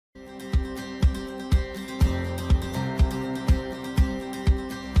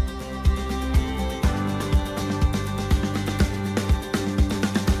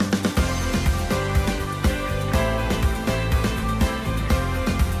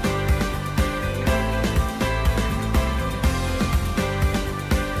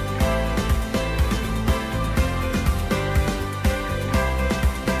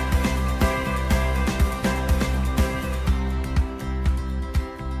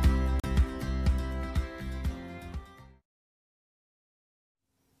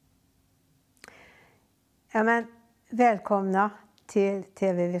Ja, men välkomna till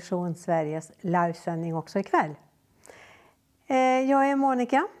TV Vision Sveriges livesändning också ikväll. Jag är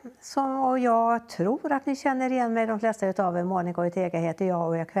Monica och jag tror att ni känner igen mig, de flesta av er. Monica och Tega heter jag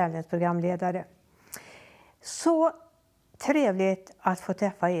och är kvällens programledare. Så trevligt att få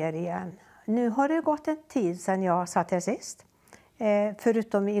träffa er igen. Nu har det gått en tid sedan jag satt här sist.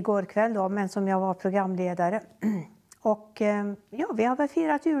 Förutom igår kväll då, men som jag var programledare. Och ja, vi har väl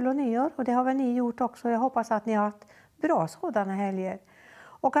firat jul och nyår och det har väl ni gjort också. Jag hoppas att ni har haft bra sådana helger.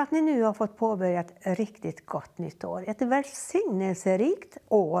 Och att ni nu har fått påbörja ett riktigt gott nytt år. Ett välsignelserikt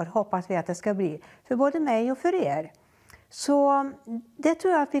år hoppas vi att det ska bli för både mig och för er. Så det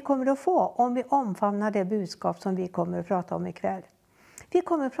tror jag att vi kommer att få om vi omfamnar det budskap som vi kommer att prata om ikväll. Vi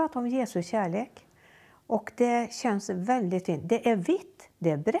kommer att prata om Jesu kärlek. Och det känns väldigt fint. Det är vitt,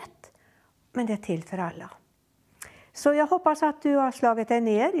 det är brett, men det är till för alla. Så jag hoppas att du har slagit dig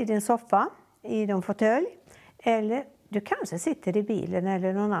ner i din soffa, i din fåtölj. Eller du kanske sitter i bilen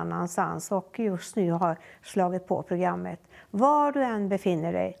eller någon annanstans och just nu har slagit på programmet. Var du än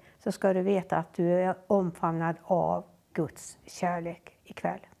befinner dig så ska du veta att du är omfamnad av Guds kärlek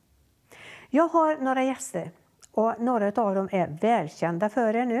ikväll. Jag har några gäster och några av dem är välkända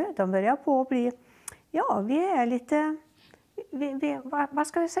för er nu. De börjar på att bli, ja vi är lite, vad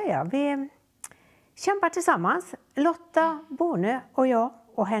ska vi säga, vi kämpar tillsammans. Lotta Borne och jag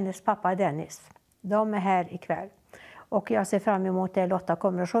och hennes pappa Dennis. De är här ikväll. Och jag ser fram emot det. Lotta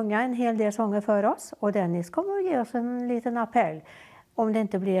kommer att sjunga en hel del sånger för oss. Och Dennis kommer att ge oss en liten appell. Om det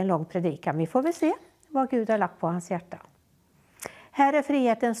inte blir en lång predikan. Vi får väl se vad Gud har lagt på hans hjärta. Här är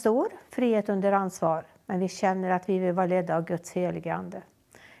friheten stor. Frihet under ansvar. Men vi känner att vi vill vara ledda av Guds heliga ande.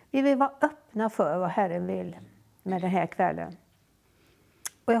 Vi vill vara öppna för vad Herren vill med den här kvällen.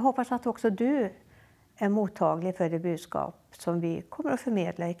 Och jag hoppas att också du är mottaglig för det budskap som vi kommer att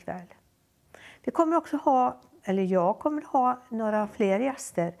förmedla ikväll. Vi kommer också jag kommer att ha några fler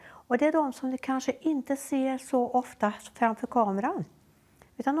gäster. Och det är de som du kanske inte ser så ofta framför kameran.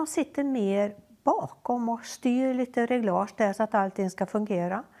 Utan de sitter mer bakom och styr lite reglage där så att allting ska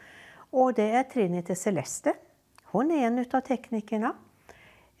fungera. Och det är Trinity Celeste. Hon är en av teknikerna.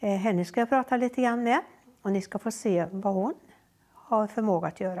 Henne ska jag prata lite grann med. Och ni ska få se vad hon har förmåga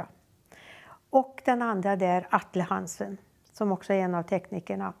att göra. Och den andra där Atle Hansen som också är en av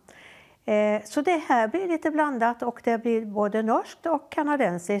teknikerna. Så det här blir lite blandat och det blir både norskt och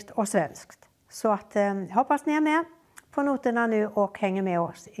kanadensiskt och svenskt. Så att hoppas ni är med på noterna nu och hänger med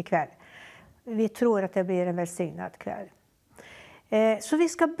oss ikväll. Vi tror att det blir en välsignad kväll. Så vi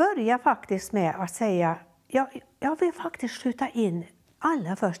ska börja faktiskt med att säga, jag vill faktiskt skjuta in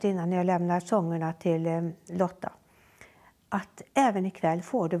allra först innan jag lämnar sångerna till Lotta. Att även ikväll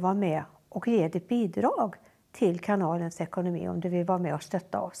får du vara med och ge ditt bidrag till kanalens ekonomi om du vill vara med och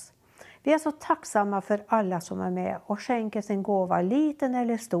stötta oss. Vi är så tacksamma för alla som är med och skänker sin gåva, liten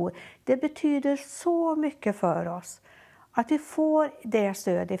eller stor. Det betyder så mycket för oss att vi får det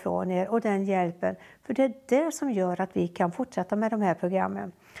stöd ifrån er och den hjälpen. För det är det som gör att vi kan fortsätta med de här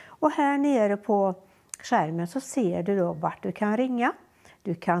programmen. Och här nere på skärmen så ser du då vart du kan ringa.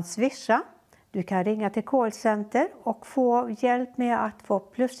 Du kan swisha. Du kan ringa till callcenter och få hjälp med att få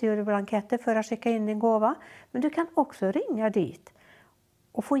plusgiroblanketter för att skicka in din gåva. Men du kan också ringa dit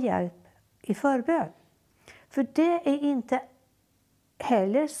och få hjälp i förbön. För det är inte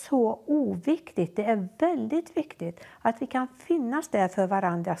heller så oviktigt. Det är väldigt viktigt att vi kan finnas där för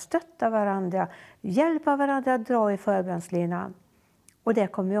varandra, stötta varandra, hjälpa varandra att dra i förbönslinan. Och det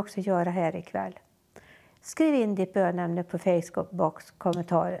kommer vi också göra här ikväll. Skriv in ditt bönämne på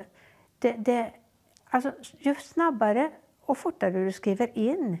Facebook-kommentarer. Alltså, ju snabbare och fortare du skriver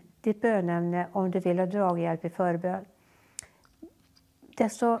in ditt bönämne om du vill ha draghjälp i förbön,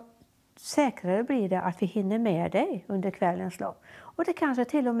 desto säkrare blir det att vi hinner med dig under kvällens lopp. Och det kanske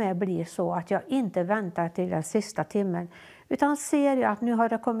till och med blir så att jag inte väntar till den sista timmen. Utan ser jag att nu har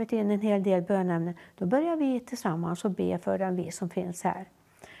det kommit in en hel del bönämnen, då börjar vi tillsammans och be för den vi som finns här.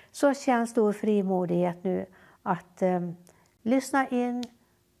 Så känns stor frimodighet nu att lyssna in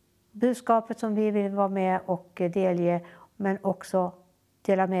budskapet som vi vill vara med och delge, men också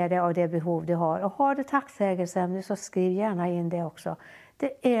dela med dig av det behov du har. Och har du tacksägelseämne så skriv gärna in det också.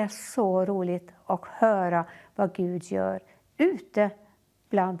 Det är så roligt att höra vad Gud gör ute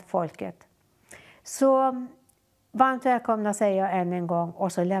bland folket. Så varmt välkomna säger jag än en gång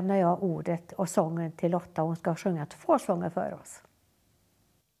och så lämnar jag ordet och sången till Lotta. Hon ska sjunga 2 sånger för oss.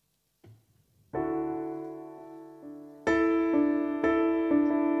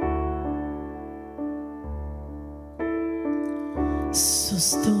 Så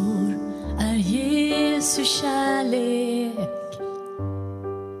stor är Jesu kärlek,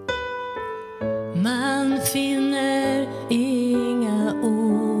 Man finner inga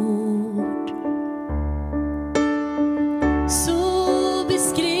ord. Så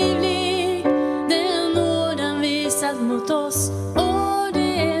beskrivlig den nåd han visat mot oss. Och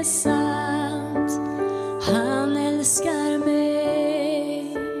det är sant, han älskar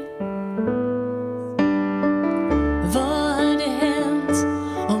mig. Vad hade hänt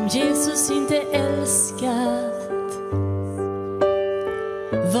om Jesus inte älskat?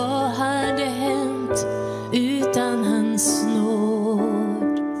 Vad hade hänt utan hans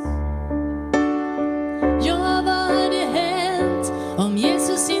nåd? Ja, vad hade hänt om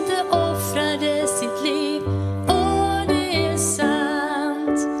Jesus inte offrade sitt liv? Och det är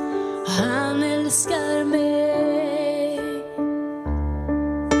sant, han älskar mig.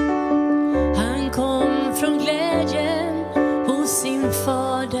 Han kom från glädjen hos sin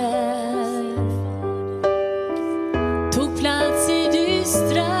fader, tog plats i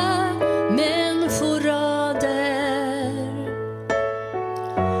dystra människorader.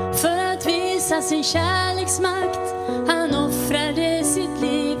 För att visa sin kärleksmakt, han offrade sitt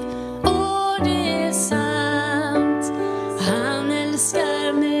liv. Och det är sant, han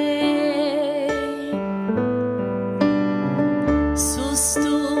älskar mig. Så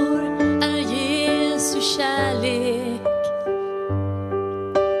stor är Jesu kärlek,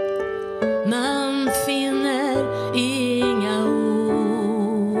 man finner inga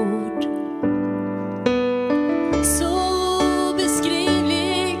ord. Så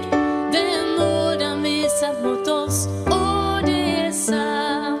beskrivlig den nåd han visat mot oss. Och det är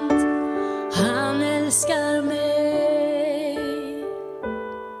sant, han älskar mig.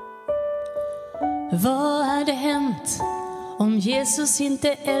 Vad hade hänt om Jesus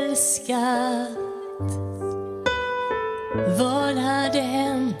inte älskat? Vad hade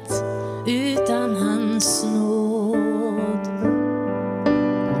hänt utan hans nåd?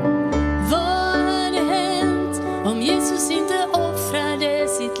 Vad hade hänt om Jesus inte offrade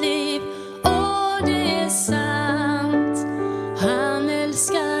sitt liv? Och det är sant, han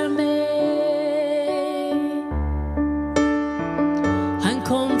älskar mig. Han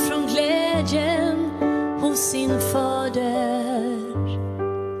kom från glädjen hos sin fader,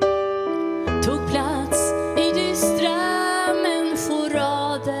 tog plats i dystra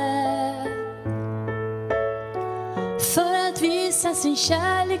människorader. För att visa sin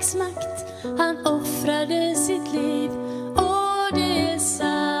kärleksmakt, han offrade sitt liv. Och det är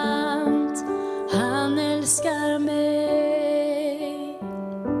sant, han älskar mig.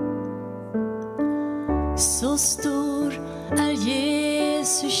 Så stor är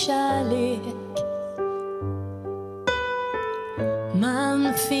Jesu kärlek,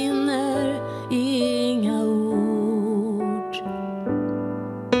 man finner inga ord.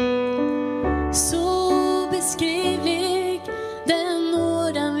 Så beskrivlig den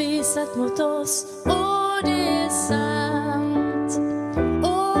nåd han visat mot oss. Och det är sant,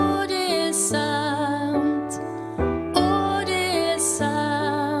 och det är sant, och det är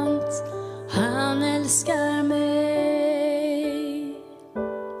sant, han älskar mig.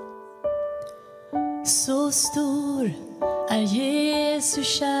 Så stor är Jesu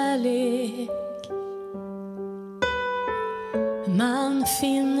kärlek, man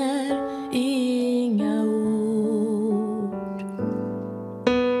finner inga ord.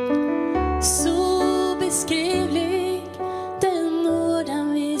 Så beskrivlig den nåd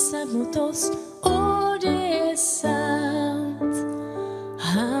han visat mot oss. Och det är sant,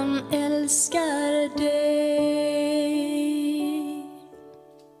 han älskar dig.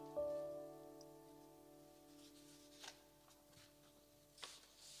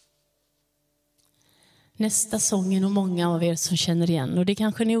 Nästa sången och många av er som känner igen. Och det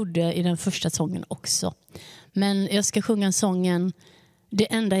kanske ni gjorde i den första sången också. Men jag ska sjunga sången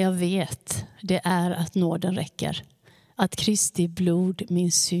Det enda jag vet, det är att nåden räcker. Att Kristi blod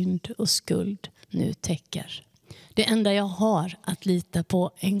min synd och skuld nu täcker. Det enda jag har att lita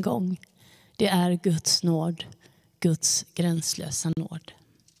på en gång, det är Guds nåd, Guds gränslösa nåd.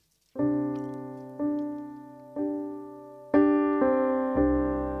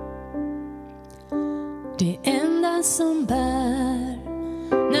 Det enda som bär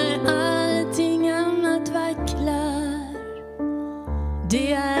när allting annat vacklar,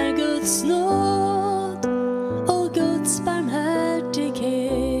 det är Guds nåd och Guds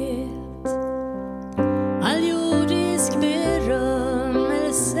barmhärtighet. All jordisk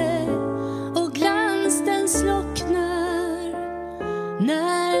berömmelse och glans den slocknar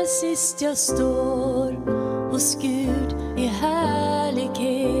när sist jag står hos Gud i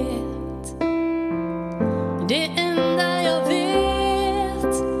härlighet. Det enda jag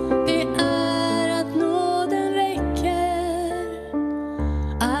vet, det är att nåden räcker,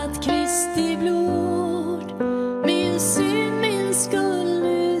 att Kristi blod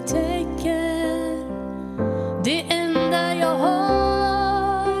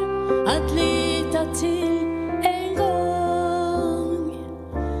att lita till en gång.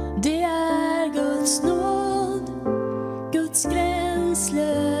 Det är Guds nåd, Guds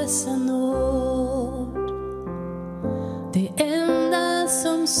gränslösa nåd. Det enda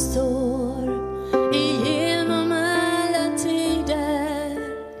som står igenom alla tider,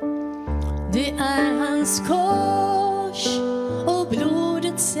 det är hans kors och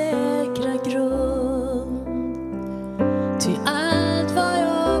blodets säkra grund. Ty allt vad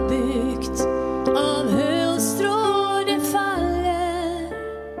jag byggt av hö och strå det faller,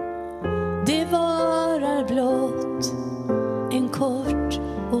 det varar blott en kort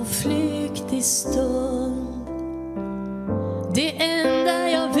och flyktig stund. Det enda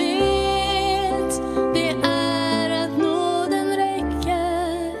jag vet, det är att nåden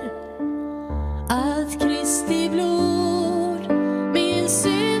räcker, att Kristi blod min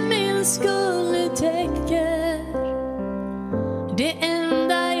synd, min skuld nu täcker. Det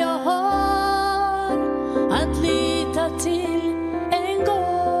enda jag har att lita till en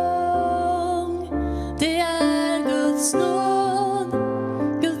gång, det är Guds nåd,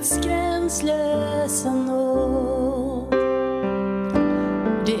 Guds gränslösa nåd.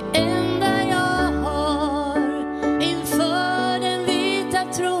 Det enda jag har inför den vita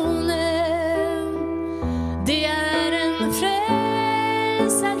tronen, det är en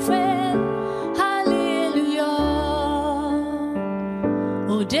frälsad själ, halleluja.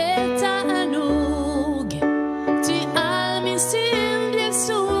 Och detta är nog, ty all min synd blev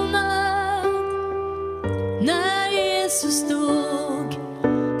sonad när Jesus dog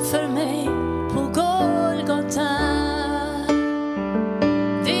för mig på Golgata.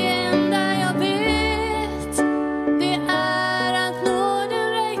 Det enda jag vet, det är att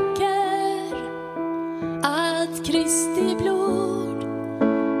nåden räcker, att Kristi blod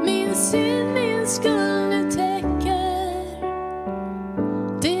min synd, min skuld nu täcker.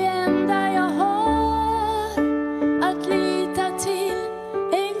 Det enda jag har att lita till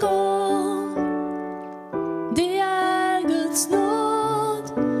en gång, det är Guds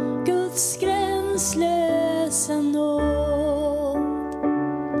nåd, Guds gränslösa nåd.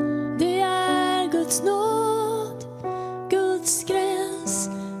 Det är Guds nåd, Guds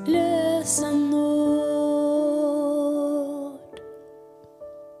gränslösa nåd.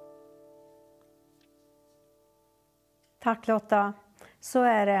 Tack Lotta. Så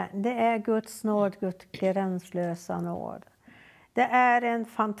är det. Det är Guds nåd, Guds gränslösa nåd. Det är en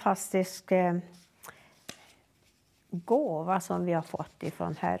fantastisk gåva som vi har fått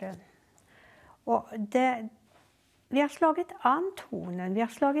ifrån Herren. Och vi har slagit an tonen, vi har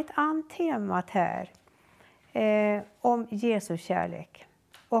slagit an temat här om Jesu kärlek.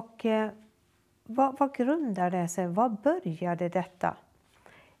 Och vad grundar det sig? Vad började detta?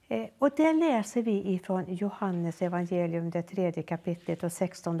 Och det läser vi ifrån Johannes evangelium, det 3:e kapitlet och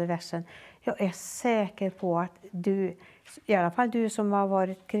 16:e versen. Jag är säker på att du, i alla fall du som har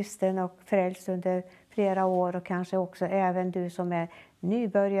varit kristen och frälst under flera år, och kanske också även du som är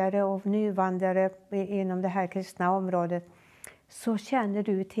nybörjare och nyvandrare inom det här kristna området, så känner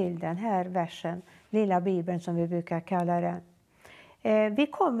du till den här versen, lilla bibeln som vi brukar kalla den. Vi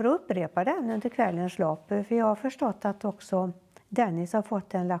kommer att upprepa den under kvällens lopp, för jag har förstått att också Dennis har fått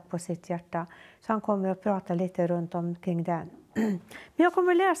den lagt på sitt hjärta, så han kommer att prata lite runt omkring den. Men jag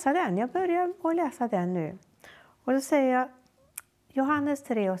kommer att läsa den, jag börjar att läsa den nu. Och då säger jag Johannes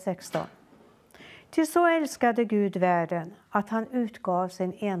 3:16. Ty så älskade Gud världen att han utgav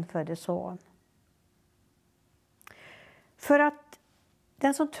sin enfödde son, för att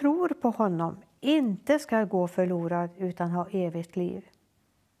den som tror på honom inte ska gå förlorad utan ha evigt liv.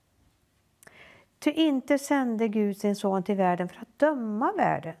 Ty inte sände Gud sin son till världen för att döma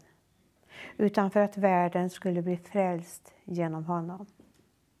världen, utan för att världen skulle bli frälst genom honom.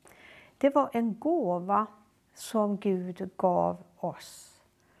 Det var en gåva som Gud gav oss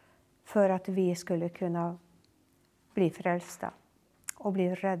för att vi skulle kunna bli frälsta och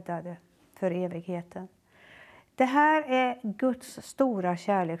bli räddade för evigheten. Det här är Guds stora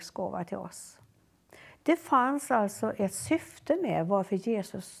kärleksgåva till oss. Det fanns alltså ett syfte med varför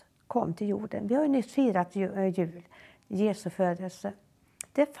Jesus kom till jorden. Vi har ju nyss firat jul, Jesu födelse.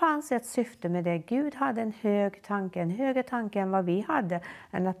 Det fanns ett syfte med det. Gud hade en högre tanke än vad vi hade,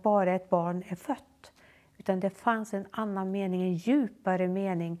 än att bara ett barn är fött. Utan det fanns en annan mening, en djupare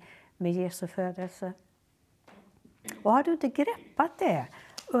mening med Jesu födelse. Och har du inte greppat det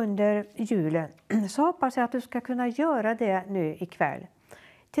under julen, så hoppas jag att du ska kunna göra det nu ikväll.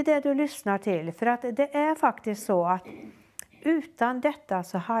 Till det du lyssnar till. För att det är faktiskt så att utan detta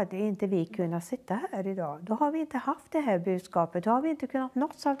så hade inte vi kunnat sitta här idag. Då har vi inte haft det här budskapet. Då har vi inte kunnat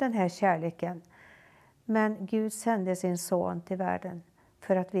nås av den här kärleken. Men Gud sände sin son till världen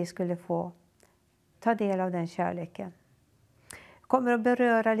för att vi skulle få ta del av den kärleken. Jag kommer att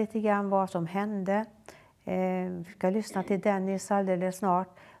beröra lite grann vad som hände. Vi ska lyssna till Dennis alldeles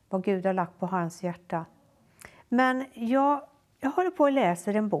snart, vad Gud har lagt på hans hjärta. Men jag håller på att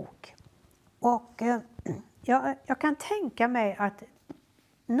läsa en bok. Och jag kan tänka mig att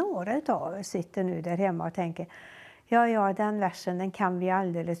några av er sitter nu där hemma och tänker, ja, den versen den kan vi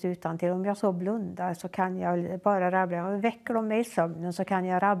alldeles utan till. Om jag så blundar så kan jag bara rabbla den. Och väcker de mig i sömnen så kan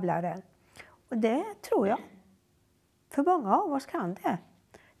jag rabbla den. Och det tror jag. För många av oss kan det.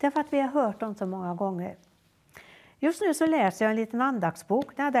 Därför att vi har hört dem så många gånger. Just nu så läser jag en liten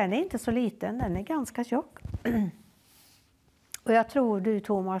andaktsbok. Nej, den är inte så liten, den är ganska tjock. Och jag tror du,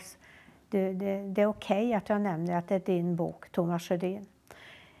 Thomas, det är okej att jag nämner att det är din bok, Thomas Sjödin.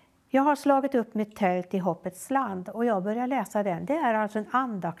 Jag har slagit upp mitt tält i hoppets land och jag börjar läsa den. Det är alltså en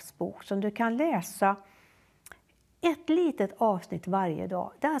andaktsbok som du kan läsa ett litet avsnitt varje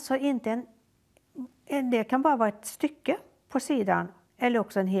dag. Det är alltså inte det kan bara vara ett stycke på sidan eller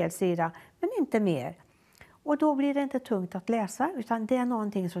också en hel sida, men inte mer. Och då blir det inte tungt att läsa, utan det är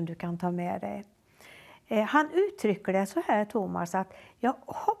någonting som du kan ta med dig. Han uttrycker det så här, Thomas, att jag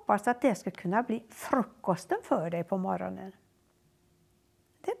hoppas att det ska kunna bli frukosten för dig på morgonen.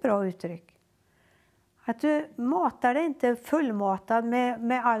 Det är ett bra uttryck. Att du matar dig inte fullmatad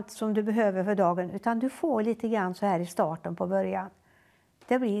med allt som du behöver för dagen, utan du får lite grann så här i starten på början.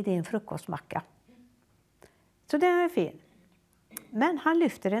 Det blir din frukostmacka. Så den är fin. Men han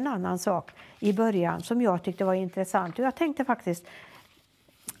lyfter en annan sak i början som jag tyckte var intressant. Och jag tänkte faktiskt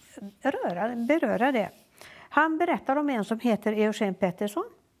beröra det. Han berättar om en som heter Eugene Pettersson.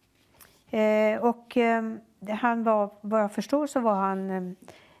 Han var, vad jag förstår så var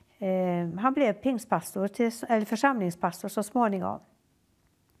han blev pingstpastor eller församlingspastor så småningom.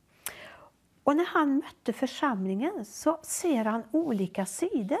 Och när han mötte församlingen så ser han olika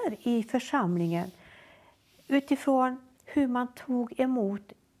sidor i församlingen utifrån hur man tog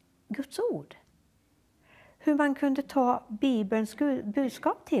emot Guds ord. Hur man kunde ta Bibelns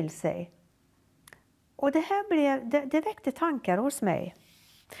budskap till sig. Och det här det väckte tankar hos mig.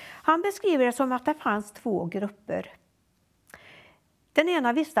 Han beskriver det som att det fanns två grupper. Den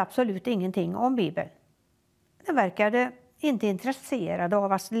ena visste absolut ingenting om Bibeln. Den verkade inte intresserad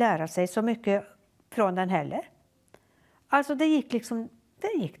av att lära sig så mycket från den heller. Alltså det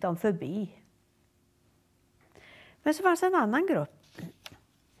gick de förbi. Men så fanns en annan grupp.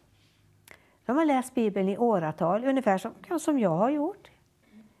 De har läst Bibeln i åratal, ungefär som jag har gjort.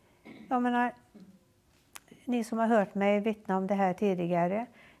 Jag menar, ni som har hört mig vittna om det här tidigare.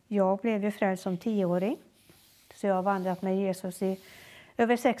 Jag blev ju frälst som 10-åring. Så jag har vandrat med Jesus i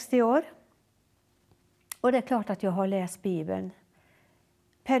över 60 år. Och det är klart att jag har läst Bibeln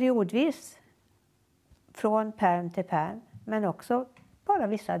periodvis. Från pärm till pärm. Men också bara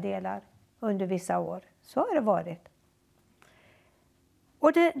vissa delar under vissa år. Så har det varit.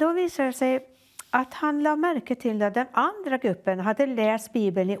 Och då visar det sig att han la märke till att den andra gruppen hade läst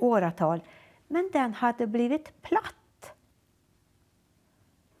Bibeln i åratal. Men den hade blivit platt.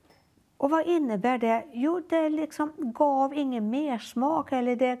 Och vad innebär det? Jo, det liksom gav ingen mersmak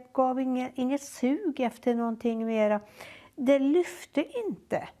eller det gav inget sug efter någonting mera. Det lyfte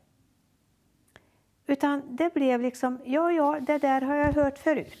inte. Utan det blev liksom, ja, det där har jag hört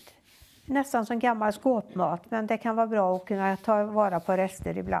förut. Nästan som gammal skåpmat, men det kan vara bra att kunna ta vara på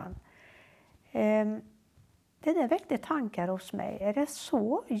rester ibland. Det där väckte tankar hos mig. Är det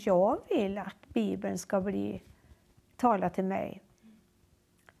så jag vill att Bibeln ska tala till mig?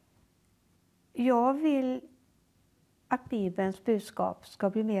 Jag vill att Bibelns budskap ska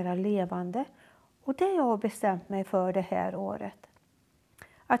bli mer levande. Och det har jag bestämt mig för det här året.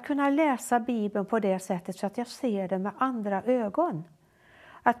 Att kunna läsa Bibeln på det sättet så att jag ser det med andra ögon.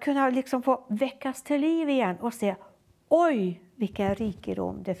 Att kunna liksom få väckas till liv igen och se, oj vilken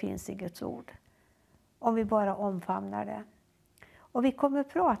rikedom det finns i Guds ord. Om vi bara omfamnar det. Och vi kommer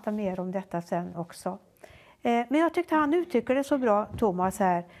prata mer om detta sen också. Men jag tyckte han uttrycker det så bra, Thomas,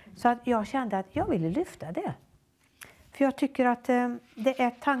 här. Så att jag kände att jag ville lyfta det. För jag tycker att det är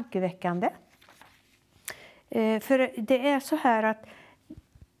tankeväckande. För det är så här att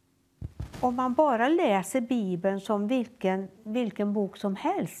om man bara läser Bibeln som vilken bok som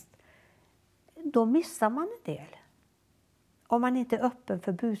helst, då missar man en del. Om man inte är öppen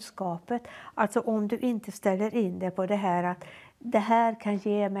för budskapet. Alltså om du inte ställer in det på det här att det här kan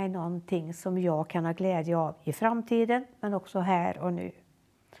ge mig någonting som jag kan ha glädje av i framtiden, men också här och nu.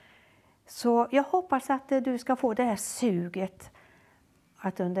 Så jag hoppas att du ska få det här suget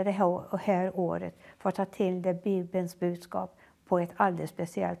att under det här året få ta till det Bibelns budskap på ett alldeles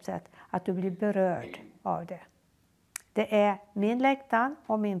speciellt sätt. Att du blir berörd av det. Det är min längtan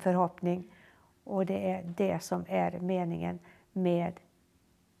och min förhoppning. Och det är det som är meningen med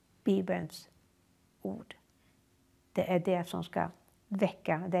Bibelns ord. Det är det som ska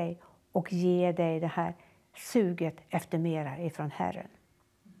väcka dig och ge dig det här suget efter mera ifrån Herren.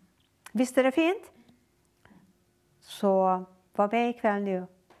 Visst är det fint? Så var med ikväll nu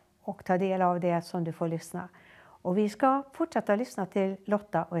och ta del av det som du får lyssna. Och vi ska fortsätta lyssna till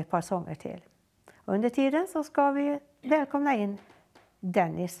Lotta och ett par sånger till. Under tiden så ska vi välkomna in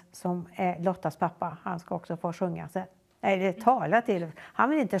Dennis som är Lottas pappa. Han ska också få sjunga sen. Eller tala till. Han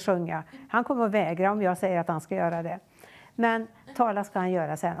vill inte sjunga. Han kommer att vägra om jag säger att han ska göra det. Men tala ska han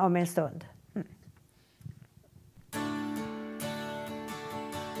göra sen om en stund.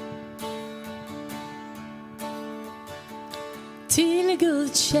 Till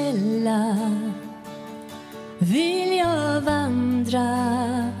Guds källa vill jag vandra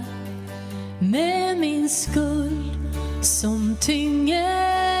med min skuld som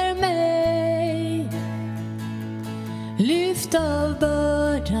tynger mig. Lyft av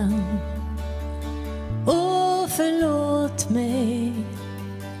bördan och förlåt mig.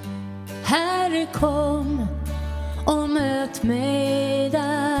 Herre, kom och möt mig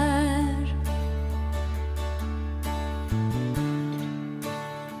där.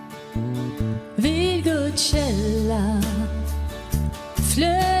 Vid Guds källa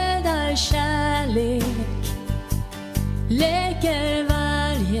flödar kärlek, läker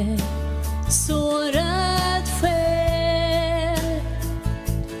varje sårad själ.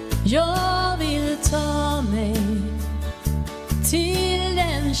 Jag vill ta mig till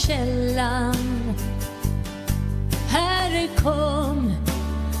den källan. Herre, kom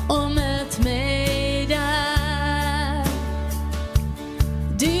och möt mig där.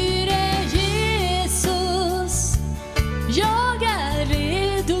 Dyre Jesus, jag är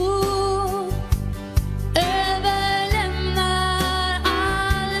redo. Överlämnar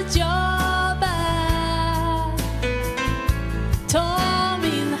allt jag bär. Ta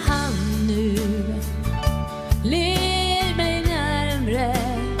min hand nu, led mig närmre.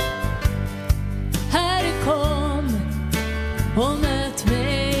 Herre, kom och möt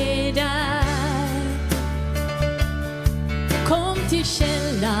mig där. Kom till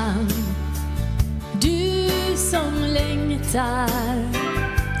källan, du som längtar.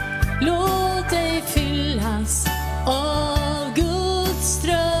 Låt dig fyllas av Guds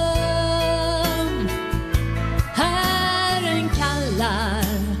ström. Herren kallar,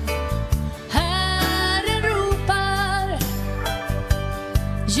 Herren ropar.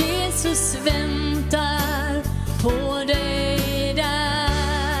 Jesus väntar på dig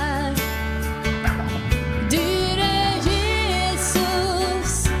där. Dyre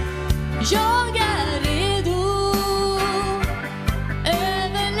Jesus, jag är redo.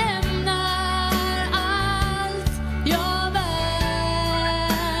 Överlämnar allt jag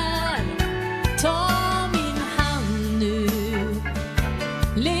bär. Ta min hand nu,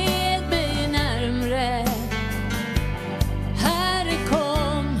 led mig närmre. Herre,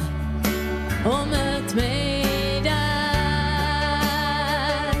 kom och möt mig där.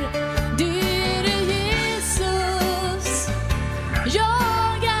 Dyre Jesus,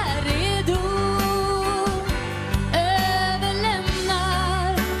 jag är redo.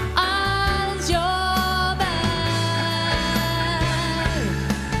 Överlämnar allt jag bär.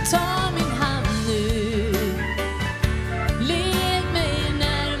 Ta min hand nu, led mig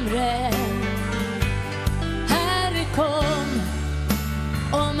närmre. Herre, kom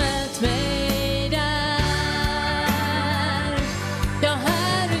och möt mig där. Ja,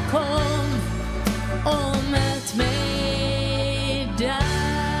 Herre, kom och möt mig där.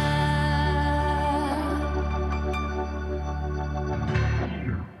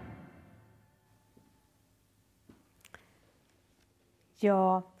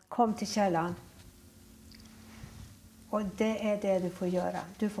 Ja, kom till källan. Och det är det du får göra.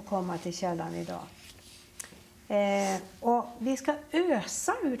 Du får komma till källan idag. Och vi ska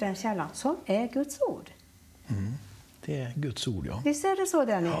ösa ur den källan som är Guds ord. Det är Guds ord, ja. Visst är det så,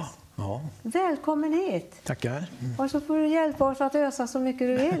 Dennis? Ja. Välkommen hit. Tackar. Och så får du hjälpa oss att ösa så mycket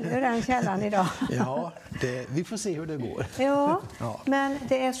du vill ur den källan idag. Ja, vi får se hur det går. Ja, Ja. men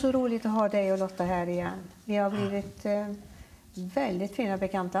det är så roligt att ha dig och Lotta här igen. Vi har blivit väldigt fina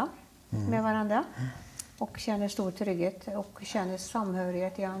bekanta med varandra. Och känner stor trygghet och känner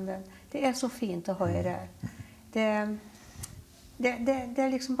samhörighet i anden. Det är så fint att ha er där. Det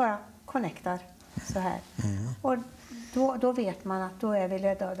liksom bara connectar så här. Och då vet man att då är vi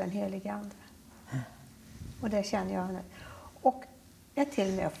ledda av den heliga ande. Och det känner jag nu. Och Jag till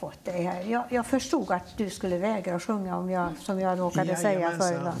och med fått det här. Jag förstod att du skulle vägra att sjunga om jag, som jag råkade säga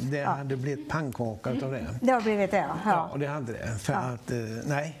förr. Det hade blivit pannkaka utav det. Det har blivit det, Ja, och det hade det. För att,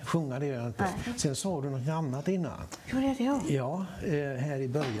 nej, sjunga det gör jag inte. Nej. Sen sa du något annat innan. Gjorde det jag? Ja, här i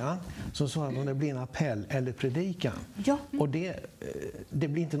början så sa han om det blir en appell eller predikan. Ja. Och det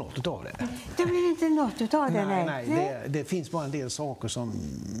blir inte något utav det. Det blir inte något utav det, Nej. Det finns bara en del saker som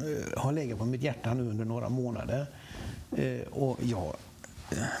har legat på mitt hjärta nu under några månader. Och jag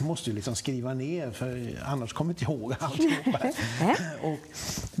måste ju liksom skriva ner, för annars kommer jag inte ihåg alltihopa. Och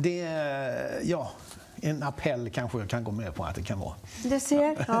det, ja, en appell kanske jag kan gå med på att det kan vara. Du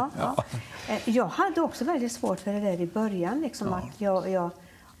ser, ja. Jag hade också väldigt svårt för det där i början. Liksom, att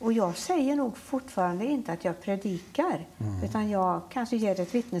jag säger nog fortfarande inte att jag predikar, utan jag kanske ger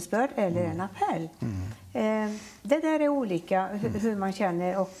ett vittnesbörd eller en appell. Det där är olika hur man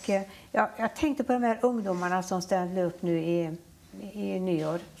känner. Och jag tänkte på de här ungdomarna som ställde upp nu i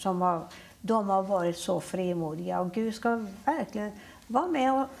nyår. De har varit så frimodiga, och Gud ska verkligen vara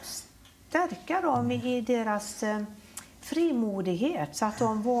med och stärka dem i deras frimodighet, så att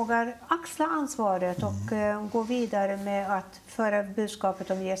de vågar axla ansvaret och gå vidare med att föra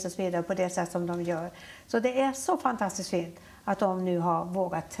budskapet om Jesus vidare på det sätt som de gör. Så det är så fantastiskt fint att de nu har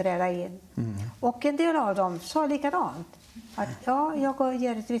vågat träda in. Och en del av dem sa likadant. Att jag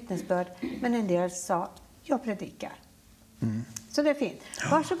ger ett vittnesbörd, men en del sa, jag predikar. Så det är fint.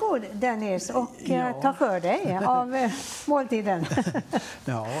 Varsågod Dennis och ta för dig av måltiden.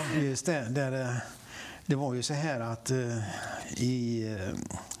 Ja, just det. Det var ju så här att i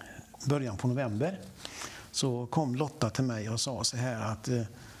början på november så kom Lotta till mig och sa så här att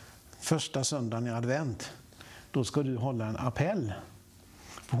första söndagen i advent, då ska du hålla en appell.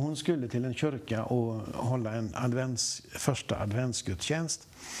 För hon skulle till en kyrka och hålla en första adventsgudstjänst.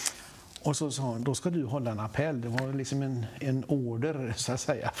 Och så sa hon, då ska du hålla en appell. Det var liksom en order, så att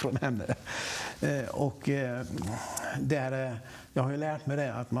säga, från henne. Jag har ju lärt mig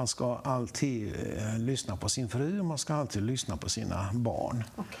det att man ska alltid lyssna på sin fru, och man ska alltid lyssna på sina barn.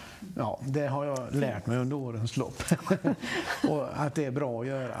 Okay. Ja, det har jag lärt mig under årens lopp. Och att det är bra att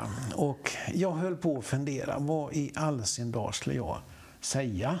göra. Och jag höll på att fundera, vad i all sin dag skulle jag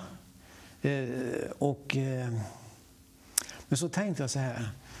säga? Men så tänkte jag så här,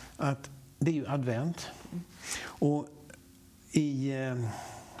 att det är ju advent, och i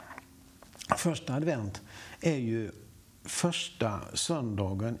första advent är ju första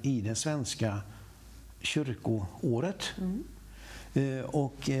söndagen i det svenska kyrkoåret.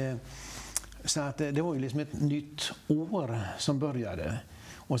 Så att det var ju liksom ett nytt år som började,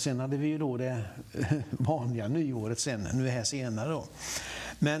 och sen hade vi ju då det vanliga nyåret sen, nu här senare då.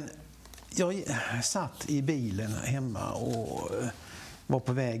 Men jag satt i bilen hemma och var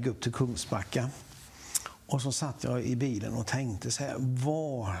på väg upp till Kungsbacka, och så satt jag i bilen och tänkte så här,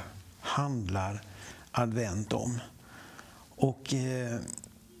 vad handlar advent om? Och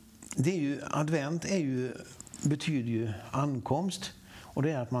det är ju, advent betyder ju ankomst, och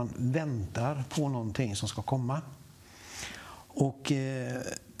det är att man väntar på någonting som ska komma. Och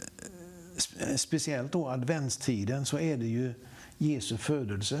speciellt då adventstiden så är det ju Jesu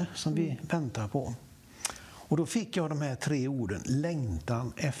födelse som vi väntar på. Och då fick jag de här 3 orden,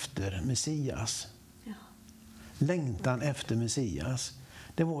 längtan efter Messias. Ja. Längtan efter Messias.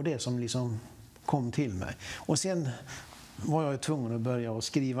 Det var det som liksom kom till mig. Och sen var jag tvungen att börja att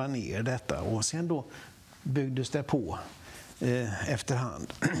skriva ner detta, och sen då byggdes det på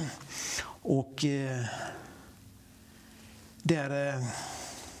efterhand. Och den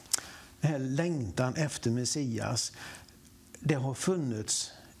här längtan efter Messias, det har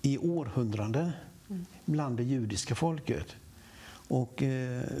funnits i århundraden bland det judiska folket. Och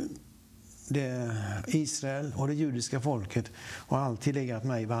Israel och det judiska folket har alltid legat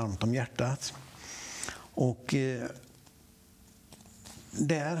mig varmt om hjärtat. Och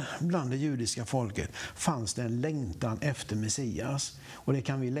där bland det judiska folket fanns det en längtan efter Messias. Och det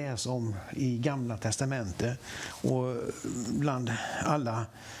kan vi läsa om i Gamla testamentet, och bland alla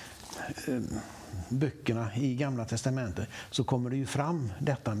böckerna i Gamla testamentet så kommer det ju fram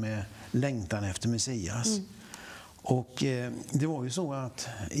detta med längtan efter Messias. Och det var ju så att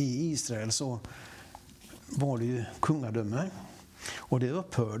i Israel så var det ju kungadöme, och det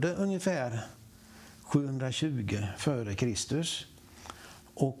upphörde ungefär 720 före Kristus,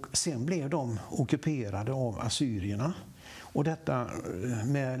 och sen blev de ockuperade av assyrierna. Och detta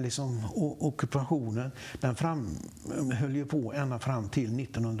med liksom ockupationen, den höll ju på ända fram till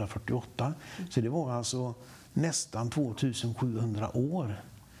 1948. Så det var alltså nästan 2700 år.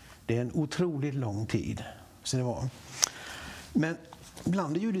 Det är en otroligt lång tid. Så det var. Men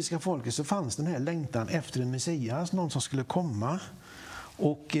bland det judiska folket så fanns den här längtan efter en Messias, någon som skulle komma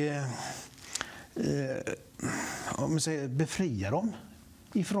och om man säger, befria dem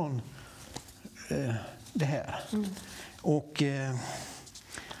ifrån det här. Och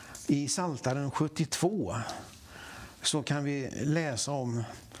i Psaltaren 72 så kan vi läsa om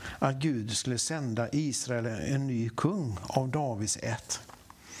att Gud skulle sända Israel en ny kung av Davids ett.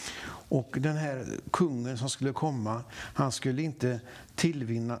 Och den här kungen som skulle komma, han skulle inte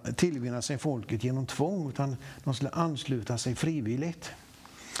tillvinna sig folket genom tvång, utan de skulle ansluta sig frivilligt.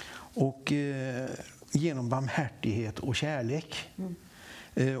 Och genom barmhärtighet och kärlek.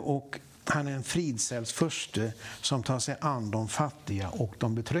 Och han är en fridsälls förste som tar sig an de fattiga och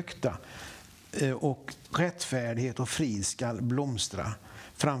de betryckta. Och rättfärdighet och frid ska blomstra.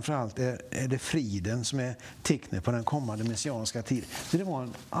 Framförallt är det friden som är tecknet på den kommande messianska tiden. Så det var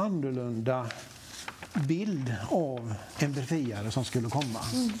en annorlunda bild av en befriare som skulle komma.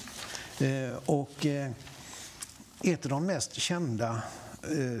 Och ett av de mest kända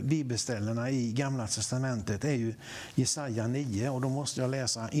bibelställena i Gamla testamentet är ju Jesaja 9, och då måste jag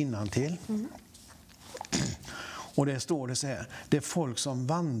läsa innantill. Och det står det så här: det folk som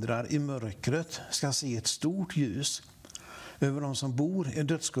vandrar i mörkret ska se ett stort ljus. Över de som bor i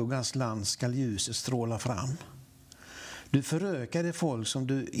dödsskuggans land ska ljuset stråla fram. Du förökar det folk som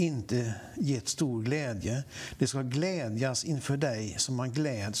du inte gett stor glädje. Det ska glädjas inför dig som man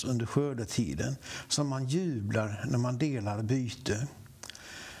gläds under skördetiden, som man jublar när man delar byte.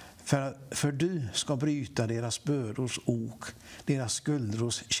 För du ska bryta deras bördors ok, deras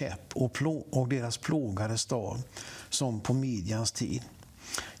skuldrors käpp och deras plågares stav, som på Midjans tid.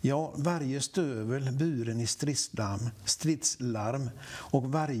 Ja, varje stövel buren i stridslarm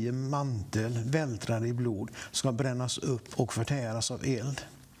och varje mantel vältrad i blod ska brännas upp och förtäras av eld.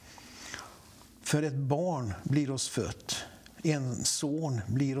 För ett barn blir oss fött, en son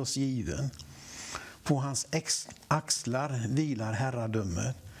blir oss given. På hans axlar vilar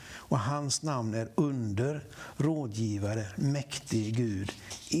herradömet, och hans namn är under, rådgivare, mäktig Gud,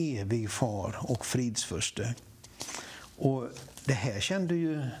 evig far och fridsförste. Och det här kände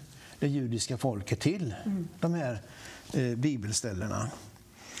ju det judiska folket till, de här bibelställena.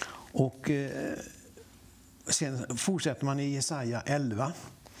 Och sen fortsätter man i Jesaja 11,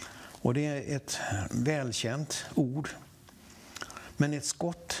 och det är ett välkänt ord. Men ett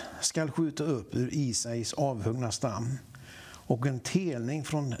skott skall skjuta upp ur Isais avhuggna stam, och en telning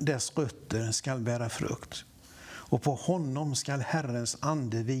från dess rötter skall bära frukt. Och på honom skall Herrens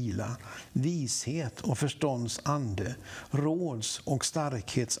ande vila, vishet och förstånds ande, råds och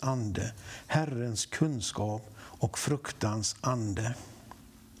starkhets ande, Herrens kunskap och fruktans ande.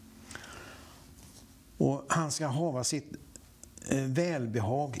 Och han ska hava sitt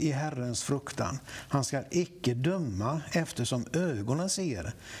välbehag i Herrens fruktan. Han ska icke döma eftersom ögonen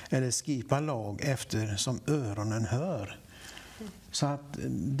ser, eller skipa lag eftersom öronen hör. Så att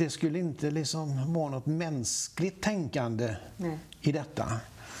det skulle inte liksom vara något mänskligt tänkande i detta.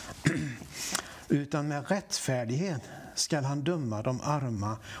 Utan med rättfärdighet ska han döma de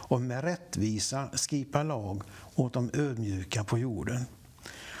arma, och med rättvisa skipa lag åt de ödmjuka på jorden.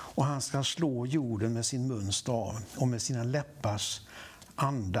 Och han ska slå jorden med sin muns stav, och med sina läppars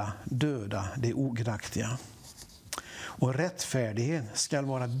anda döda det ogudaktiga. Och rättfärdighet ska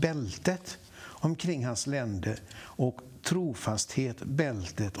vara bältet omkring hans länder, och trofasthet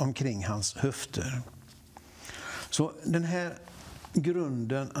bältet omkring hans höfter. Så den här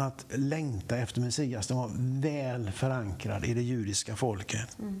grunden att längta efter Messias, den var väl förankrad i det judiska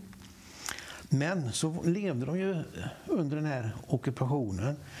folket. Men så levde de ju under den här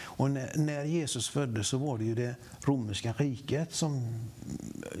ockupationen, och när Jesus föddes så var det ju det romerska riket som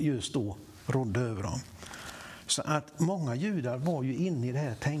just då rådde över dem. Så att många judar var ju inne i det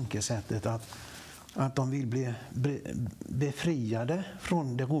här tänkesättet att de vill bli befriade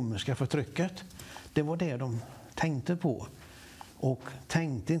från det romerska förtrycket. Det var det de tänkte på, och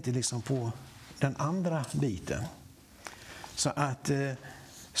tänkte inte liksom på den andra biten. Så att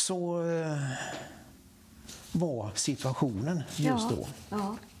så var situationen just då.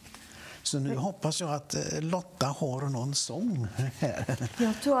 Ja. Så nu hoppas jag att Lotta har någon sång här.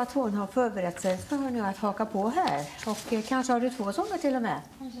 Jag tror att hon har förberett sig för nu att haka på här. Och kanske har du 2 sånger till och med.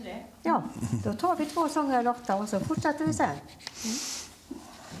 Kanske det. Ja, då tar vi 2 sånger, Lotta, och så fortsätter vi sen.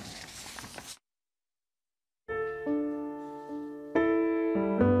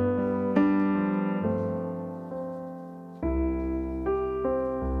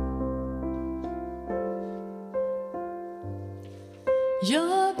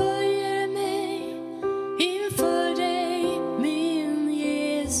 Jag böjer mig inför dig, min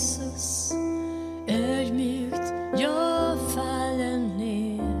Jesus. Ödmjukt jag faller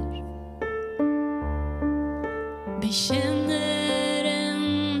ner. Bekänner en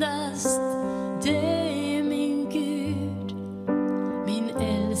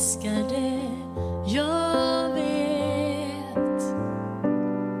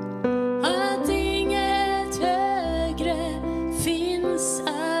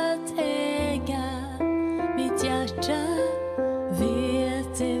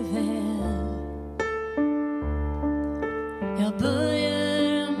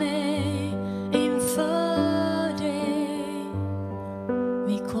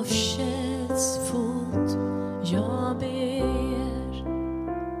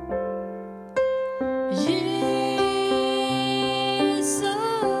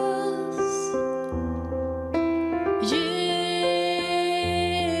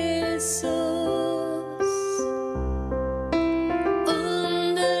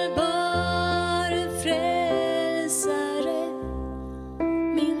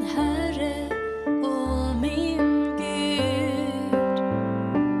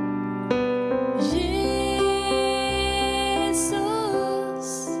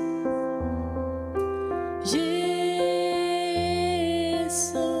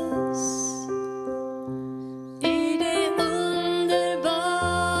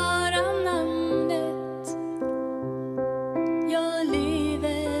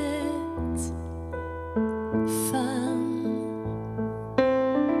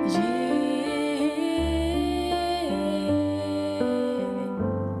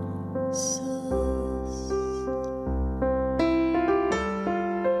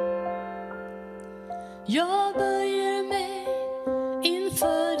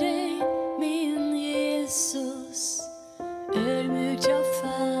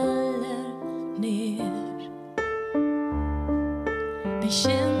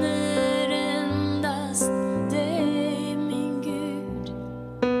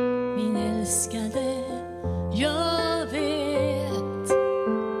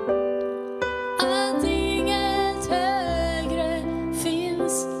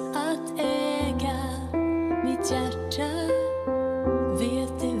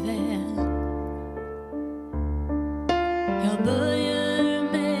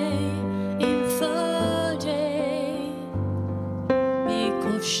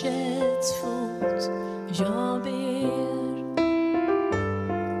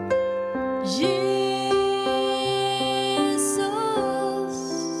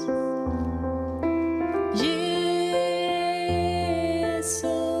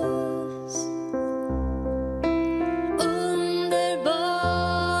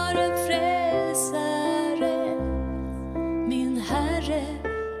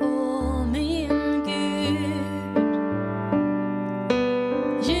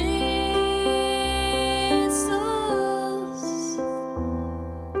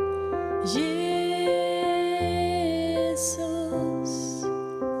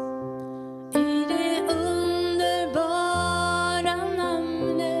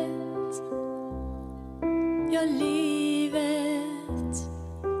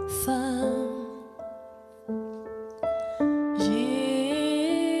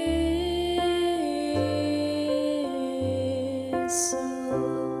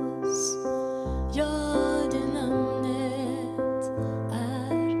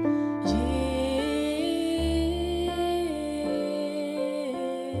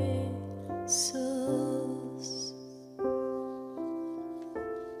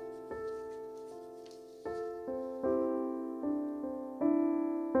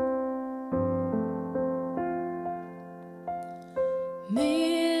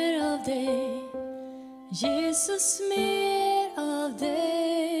Jesus, mer av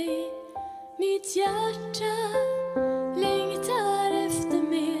dig. Mitt hjärta längtar efter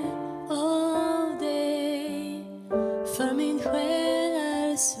mer av dig. För min själ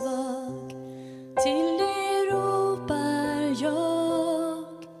är svag, till dig ropar jag.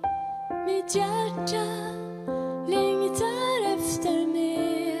 Mitt hjärta längtar efter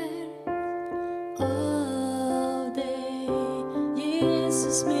mer av dig.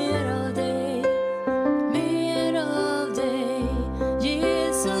 Jesus, mer av dig.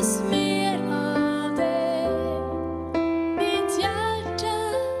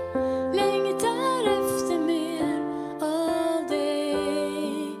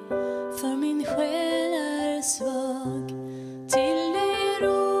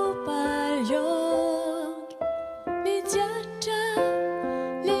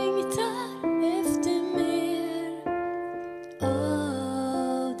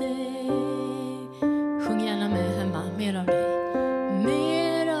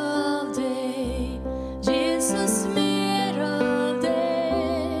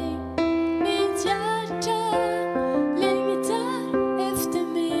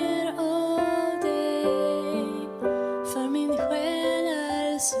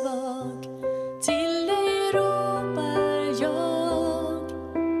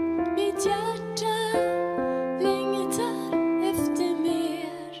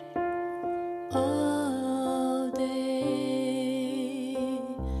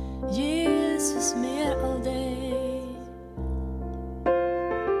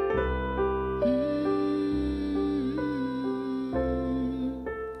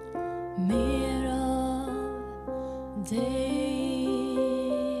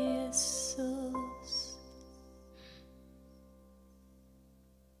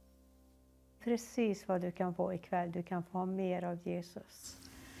 Precis vad du kan få ikväll. Du kan få ha mer av Jesus.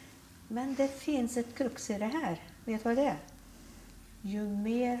 Men det finns ett krux i det här. Vet du vad det är? Ju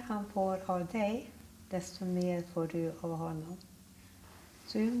mer han får av dig, desto mer får du av honom.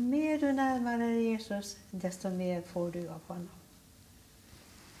 Så ju mer du närmar dig Jesus, desto mer får du av honom.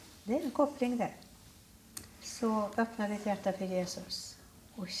 Det är en koppling där. Så öppna ditt hjärta för Jesus.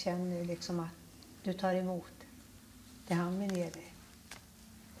 Och känn nu liksom att du tar emot det han vill ge dig.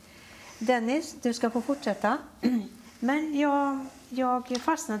 Dennis, du ska få fortsätta. Men jag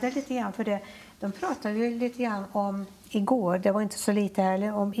fastnade lite grann för det. De pratade ju lite grann om igår, det var inte så lite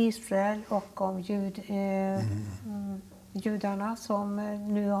heller, om Israel och om judarna som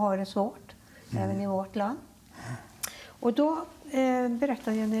nu har det svårt, även i vårt land. Och då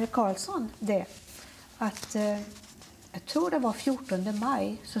berättade Jan-Erik Karlsson det, att jag tror det var 14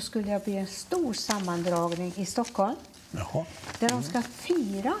 maj så skulle det bli en stor sammandragning i Stockholm. Jaha. Där de ska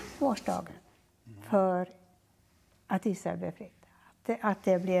fira årsdagen för att Israel blev fritt. Att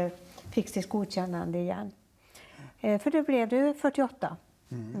det fick sitt godkännande igen. För det blev det 48.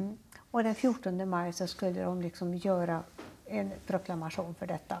 Och den 14 maj så skulle de liksom göra en proklamation för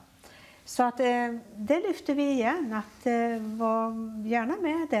detta. Så att det lyfter vi igen, att var gärna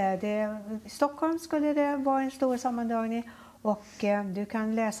med det. I Stockholm skulle det vara en stor sammandragning och du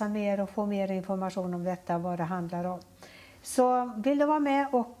kan läsa mer och få mer information om detta, vad det handlar om. Så vill du vara med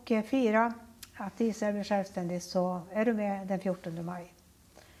och fira att Israel blir självständigt så är du med den 14 maj.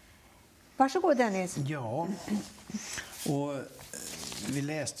 Varsågod Dennis. Ja, och vi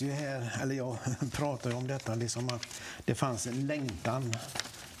läste ju här, eller jag pratade om detta, liksom att det fanns en längtan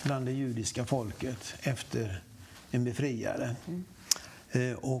bland det judiska folket efter en befriare.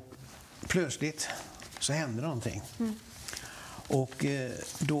 Och plötsligt så händer någonting. Och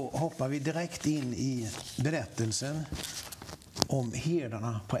då hoppar vi direkt in i berättelsen om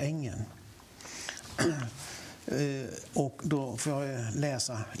herdarna på ängen. Och då får jag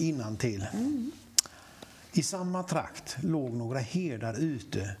läsa innantill. I samma trakt låg några herdar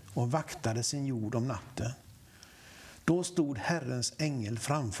ute och vaktade sin jord om natten. Då stod Herrens ängel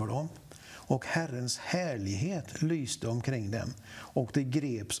framför dem, och Herrens härlighet lyste omkring dem, och de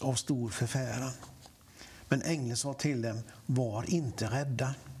greps av stor förfäran. Men ängeln sa till dem: var inte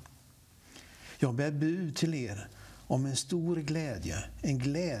rädda. Jag bär bud till er om en stor glädje, en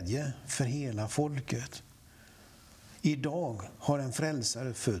glädje för hela folket. Idag har en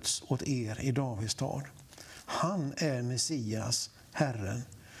frälsare fötts åt er i Davids stad. Han är Messias, Herren,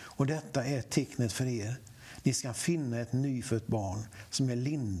 och detta är tecknet för er. Ni ska finna ett nyfött barn som är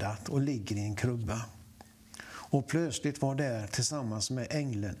lindat och ligger i en krubba. Och plötsligt var där tillsammans med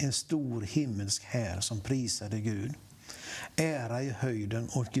ängeln en stor himmelsk här som prisade Gud. Ära i höjden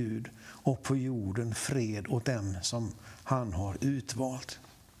åt Gud, och på jorden fred åt dem som han har utvalt.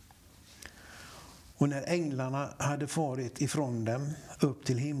 Och när änglarna hade farit ifrån dem upp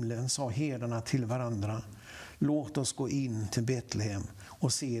till himlen sa herdarna till varandra: låt oss gå in till Betlehem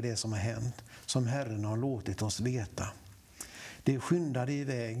och se det som har hänt, som Herren har låtit oss veta. De skyndade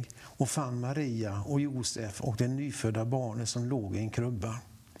iväg och fann Maria och Josef och det nyfödda barnet som låg i en krubba.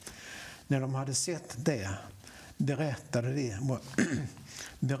 När de hade sett det berättade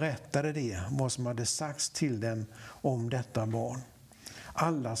de vad som hade sagts till dem om detta barn.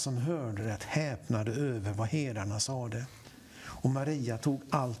 Alla som hörde det häpnade över vad herdarna sade. Och Maria tog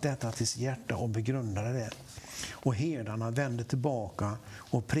allt detta till sitt hjärta och begrundade det. Och herdarna vände tillbaka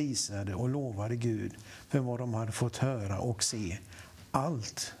och prisade och lovade Gud för vad de hade fått höra och se.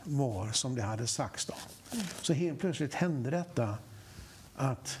 Allt var som det hade sagts dem. Så helt plötsligt hände detta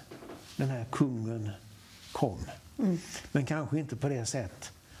att den här kungen kom. Men kanske inte på det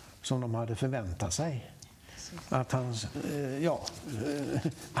sätt som de hade förväntat sig. Att hans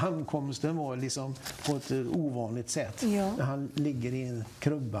ankomsten var liksom på ett ovanligt sätt. Ja. Han ligger i en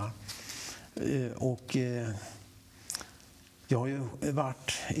krubba. Och jag har ju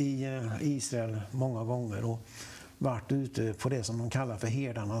varit i Israel många gånger och varit ute på det som de kallar för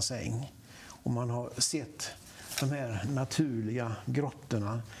herdarnas äng. Och man har sett de här naturliga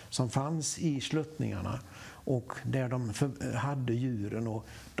grottorna som fanns i sluttningarna och där de hade djuren, och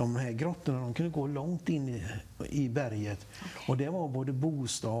de här grottorna de kunde gå långt in i berget. Och det var både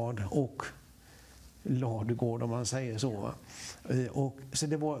bostad och ladugård, om man säger så. Och så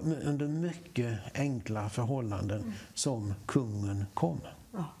det var under mycket enkla förhållanden som kungen kom.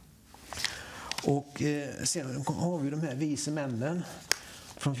 Och sen har vi de här vise männen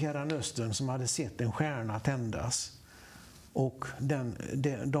från Fjärran Östern som hade sett en stjärna tändas. Och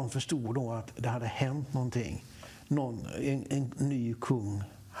de förstod då att det hade hänt någonting. En ny kung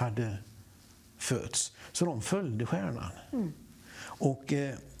hade fötts. Så de följde stjärnan. Och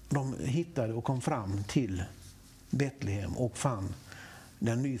de hittade och kom fram till Betlehem och fann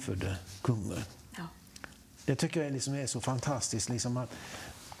den nyfödde kungen. Ja. Det tycker jag liksom är så fantastiskt. Liksom att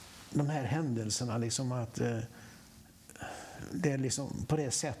de här händelserna, liksom att det är liksom på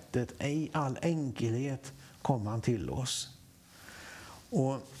det sättet, i all enkelhet kom han till oss.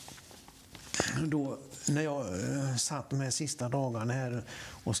 Och då när jag satt de här sista dagarna här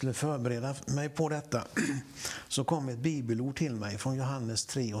och skulle förbereda mig på detta, så kom ett bibelord till mig från Johannes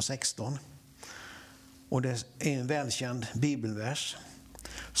 3:16. Och det är en välkänd bibelvers.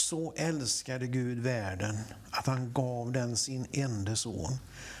 Så älskade Gud världen att han gav den sin enda son,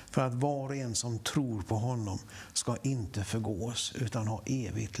 för att var och en som tror på honom ska inte förgås utan ha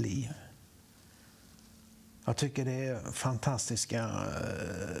evigt liv. Jag tycker det är fantastiska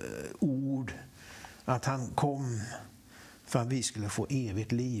ord, att han kom för att vi skulle få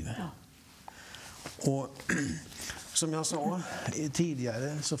evigt liv. Ja. Och som jag sa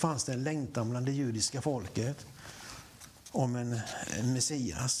tidigare så fanns det en längtan bland det judiska folket om en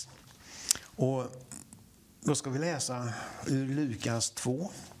Messias. Och då ska vi läsa ur Lukas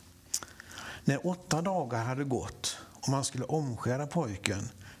 2. När 8 dagar hade gått och man skulle omskära pojken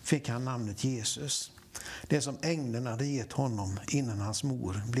fick han namnet Jesus, det som ängeln hade gett honom innan hans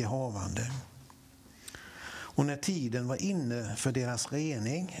mor blev havande. Och när tiden var inne för deras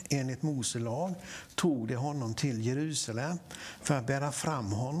rening enligt Mose lag tog de honom till Jerusalem för att bära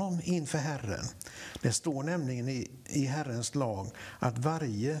fram honom inför Herren. Det står nämligen i Herrens lag att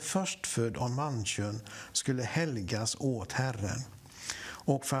varje förstfödd av manskön skulle helgas åt Herren.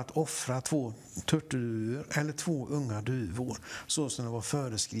 och för att offra 2 turturduvor eller 2 unga duvor, så som det var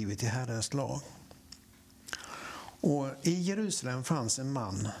föreskrivet i Herrens lag. Och i Jerusalem fanns en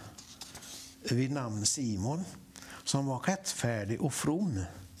man vid namn Simon som var rättfärdig och from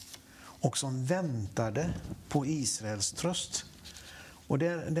och som väntade på Israels tröst. Och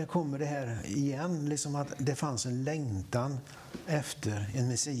där kommer det här igen, liksom att det fanns en längtan efter en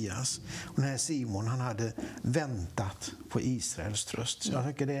Messias. Och den här Simon, han hade väntat på Israels tröst. Så jag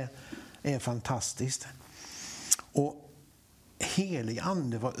tycker det är fantastiskt. Och helig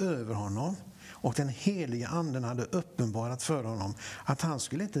ande var över honom. Och den heliga anden hade uppenbarat för honom att han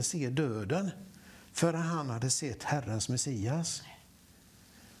skulle inte se döden förrän han hade sett Herrens Messias.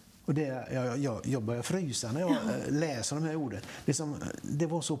 Och jag börjar frysa när jag läser de här orden. Det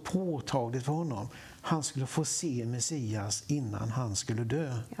var så påtagligt för honom. Han skulle få se Messias innan han skulle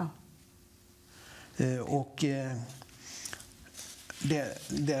dö. Ja. Och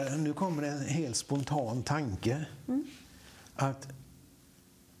nu kommer en helt spontan tanke. Att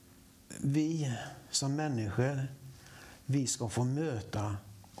vi som människor, vi ska få möta,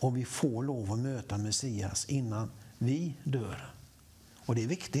 och vi får lov att möta Messias innan vi dör. Och det är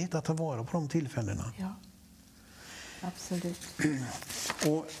viktigt att ta vara på de tillfällena. Ja, absolut.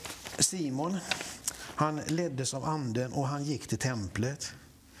 Och Simon, han leddes av anden och han gick till templet.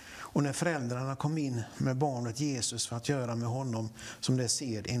 Och när föräldrarna kom in med barnet Jesus för att göra med honom som det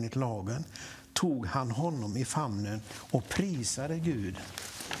sed enligt lagen, tog han honom i famnen och prisade Gud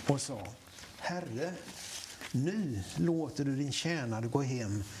och sa: Herre, nu låter du din tjänare gå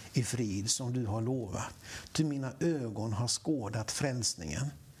hem i frid som du har lovat. Ty mina ögon har skådat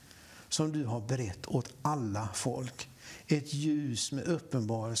frälsningen som du har berett åt alla folk. Ett ljus med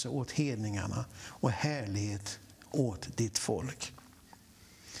uppenbarelse åt hedningarna och härlighet åt ditt folk.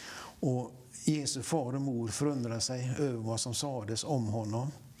 Och Jesu far och mor förundrade sig över vad som sades om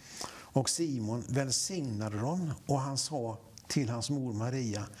honom. Och Simon välsignade dem, och han sa till hans mor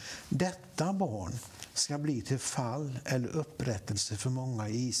Maria: detta barn ska bli till fall eller upprättelse för många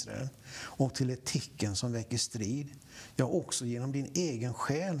i Israel och till ett tecken som väcker strid. Ja, också genom din egen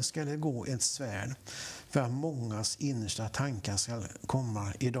själ ska det gå ett svärd för att mångas innersta tankar ska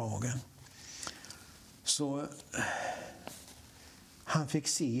komma i dagen. Så han fick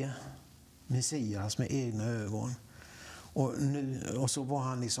se Messias med egna ögon. Och så var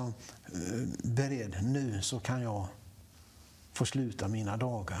han liksom beredd, nu så kan jag få sluta mina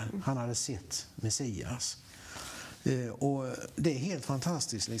dagar. Han hade sett Messias. Och det är helt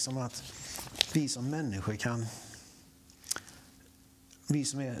fantastiskt liksom att vi som människor kan, vi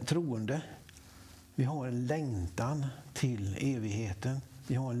som är troende, vi har en längtan till evigheten.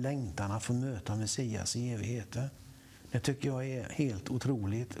 Vi har en längtan att få möta Messias i evigheten. Det tycker jag är helt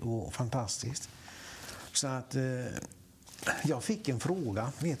otroligt och fantastiskt. Så att jag fick en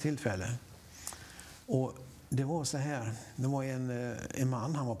fråga vid ett tillfälle. Och det var så här, det var en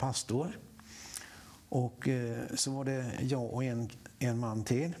man, han var pastor. Och så var det jag och en man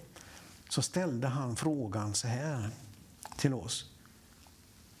till. Så ställde han frågan så här till oss: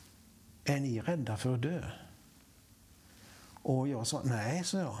 är ni rädda för att dö? Och jag sa nej,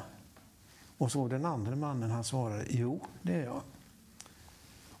 så jag. Och så den andra mannen, han svarade: jo, det är jag.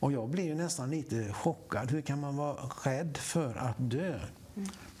 Och jag blev ju nästan lite chockad. Hur kan man vara rädd för att dö?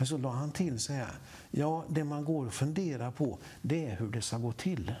 Men så la han till så här: ja, det man går och funderar på, det är hur det ska gå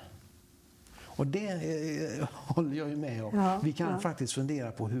till. Och det håller jag ju med om. Ja, vi kan faktiskt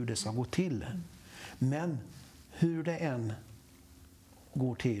fundera på hur det ska gå till. Men hur det än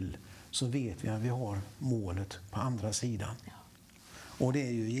går till så vet vi att vi har målet på andra sidan. Ja. Och det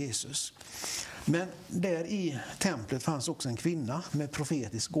är ju Jesus. Men där i templet fanns också en kvinna med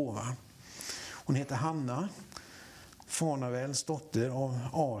profetisk gåva. Hon heter Hanna, Fanavels dotter av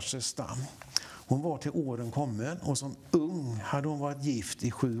Asers stam. Hon var till åren kommen, och som ung hade hon varit gift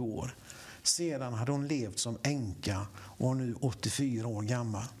i 7 år. Sedan hade hon levt som änka och var nu 84 år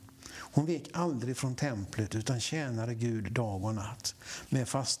gammal. Hon vek aldrig från templet utan tjänade Gud dag och natt med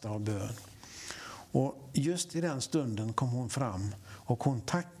fasta och bön. Och just i den stunden kom hon fram och hon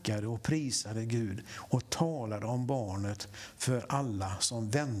tackade och prisade Gud och talade om barnet för alla som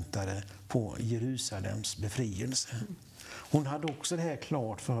väntade på Jerusalems befrielse. Hon hade också det här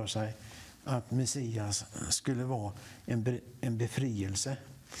klart för sig, att Messias skulle vara en befrielse.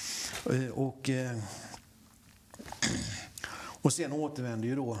 Och sen återvände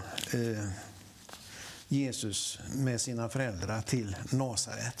ju då Jesus med sina föräldrar till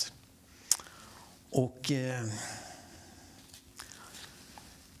Nasaret. Och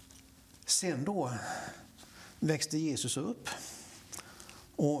sen då växte Jesus upp,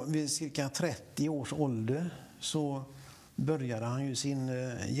 och vid cirka 30 års ålder så började han ju sin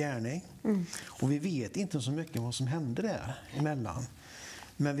gärning. Och vi vet inte så mycket vad som hände där emellan.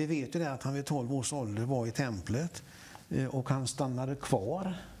 Men vi vet ju det att han vid 12 års ålder var i templet och han stannade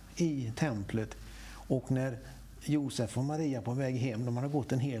kvar i templet. Och när Josef och Maria på väg hem, de hade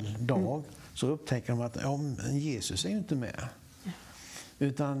gått en hel dag, så upptäcker de att Jesus är ju inte med.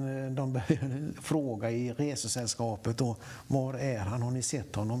 Utan de började fråga i resesällskapet då, var är han? Har ni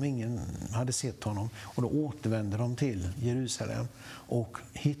sett honom? Ingen hade sett honom. Och då återvände de till Jerusalem och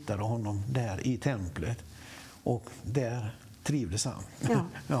hittade honom där i templet. Och där trivdes han. Ja.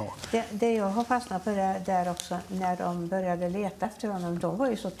 Ja. Det jag har fastnat på där också, när de började leta efter honom, de var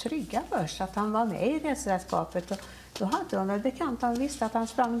ju så trygga först att han var med i resesällskapet. Och då hade de väl bekant, han visste att han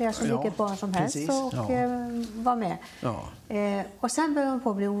sprang där som vilket barn som helst och var med. Ja. Och sen började de på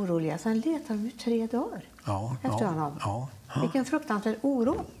att bli oroliga, sen letade de ju 3 dagar efter honom. Ja. Vilken fruktansvärd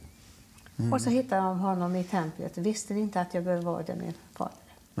oro. Och så hittade de honom i templet. Visste ni inte att jag behövde vara där med fader?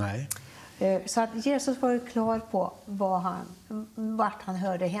 Nej. Så att Jesus var ju klar på vart han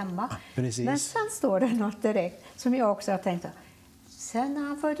hörde hemma. Precis. Men sen står det något direkt som jag också har tänkt. Sen när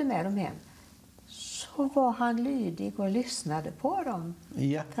han förde med dem hem så var han lydig och lyssnade på dem.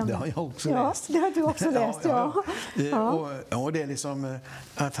 Ja, det har jag också läst. Ja, det har du också läst, ja. Och det är liksom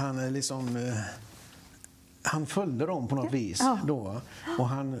att han liksom... Han följde dem på något vis då, och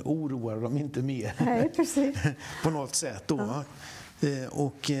han oroade dem inte mer. Nej, precis. På något sätt då.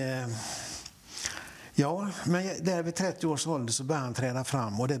 Men där vid 30 års ålder så börjar han träda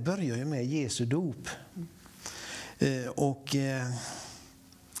fram, och det börjar ju med Jesu dop.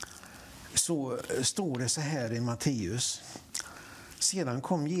 Så står det så här i Matteus. Sedan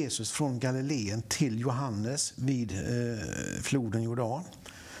kom Jesus från Galileen till Johannes vid floden Jordan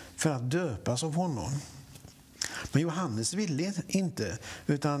för att döpas av honom. Men Johannes ville inte,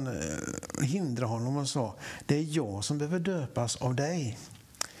 utan hindrade honom och sa: det är jag som behöver döpas av dig,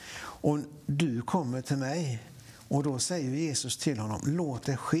 och du kommer till mig. Och då säger Jesus till honom: låt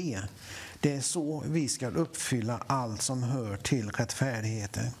det ske. Det är så vi ska uppfylla allt som hör till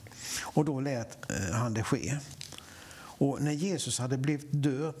rättfärdigheten. Och då lät han det ske. Och när Jesus hade blivit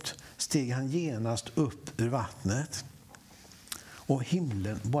döpt steg han genast upp ur vattnet. Och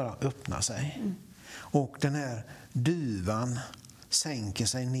himlen bara öppnar sig. Och den här duvan sänker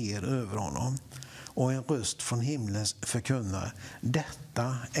sig ner över honom. Och en röst från himlen förkunnar: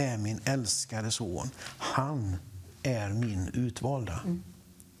 detta är min älskade son. Han är min utvalda.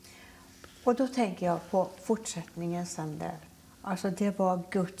 Och då tänker jag på fortsättningen sen där. Alltså det var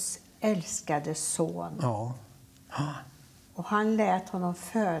Guds älskade son. Ja. Och han lät honom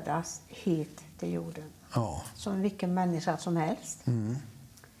födas hit till jorden. Ja. Som vilken människa som helst.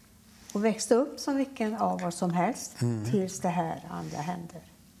 Och växte upp som vilken av oss som helst. Tills det här andra händer.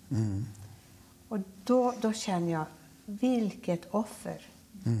 Och då känner jag, vilket offer.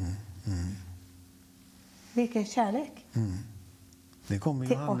 Vilken kärlek. Det kommer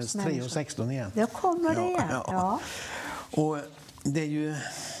Johannes 3:16 igen. Det kommer det igen. Ja. Och det är ju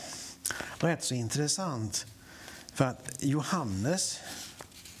rätt så intressant, för att Johannes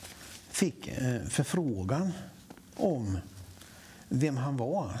fick förfrågan om vem han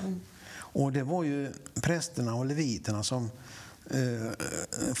var. Och det var ju prästerna och leviterna som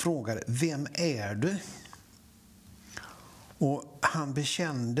frågade: vem är du? Och han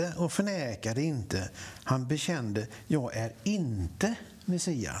bekände och förnekade inte. Han bekände: jag är inte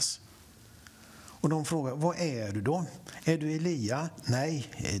Messias. Och de frågade: vad är du då? Är du Elia? Nej,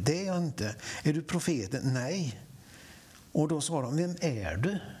 det är jag inte. Är du profeten? Nej. Och då sa de: vem är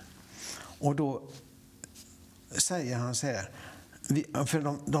du? Och då säger han så här,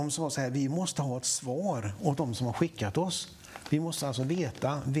 för de sa så här: vi måste ha ett svar åt de som har skickat oss. Vi måste alltså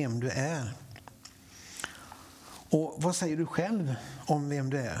veta vem du är. Och vad säger du själv om vem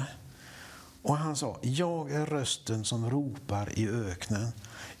du är? Och han sa: jag är rösten som ropar i öknen.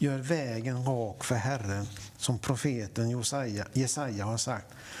 Gör vägen rak för Herren, som profeten Jesaja har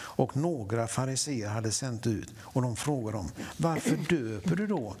sagt. Och några fariseer hade sänt ut, och de frågade dem: varför döper du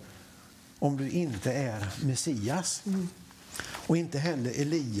då om du inte är Messias? Och inte heller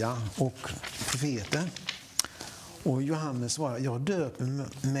Elia och profeten. Och Johannes svarar: jag döper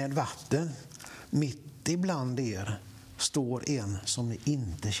med vatten. Mitt ibland er står en som ni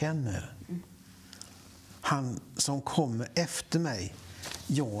inte känner. Han som kommer efter mig,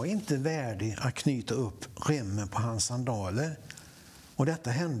 jag är inte värdig att knyta upp remmen på hans sandaler. Och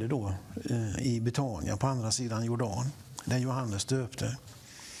detta hände då i Betania på andra sidan Jordan, där Johannes döpte.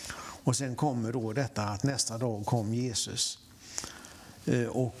 Och sen kommer då detta att nästa dag kom Jesus.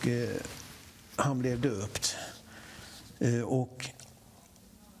 Och han blev döpt. Och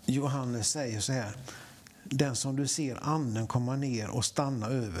Johannes säger så här: den som du ser anden komma ner och stanna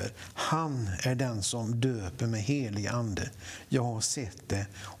över, han är den som döper med helig ande. Jag har sett det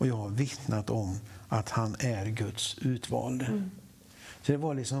och jag har vittnat om att han är Guds utvalde. Så det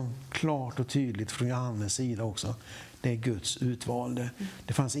var liksom klart och tydligt från Johannes sida också. Det är Guds utvalde.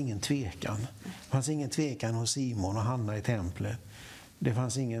 Det fanns ingen tvekan. Det fanns ingen tvekan hos Simon och Hanna i templet. Det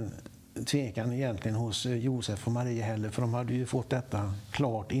fanns ingen tvekan egentligen hos Josef och Maria heller, för de hade ju fått detta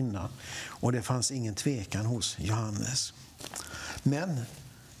klart innan. Och det fanns ingen tvekan hos Johannes. Men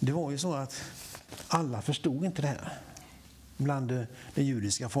det var ju så att alla förstod inte det här bland det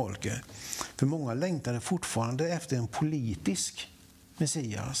judiska folket. För många längtade fortfarande efter en politisk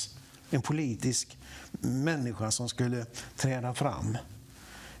Messias, en politisk människa som skulle träda fram.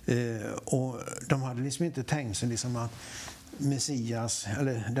 Och de hade liksom inte tänkt sig liksom att Messias,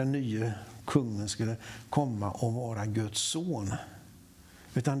 eller den nya kungen, skulle komma och vara Guds son.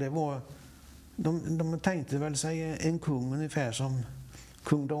 Utan det var, de tänkte väl sig en kung ungefär som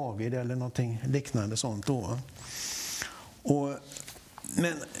kung David eller någonting liknande sånt då.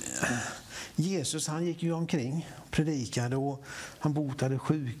 Men Jesus, han gick ju omkring, predikade och han botade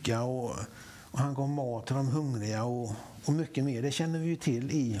sjuka och han gav mat till de hungriga och mycket mer. Det känner vi ju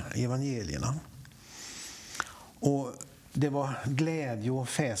till i evangelierna. Och det var glädje och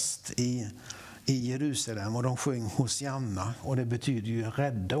fest i Jerusalem och de sjöng Hosianna, och det betyder ju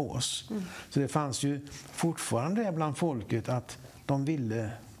rädda oss. Så det fanns ju fortfarande bland folket att de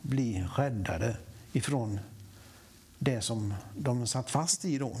ville bli räddade ifrån det som de satt fast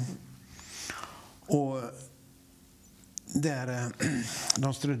i då. Och där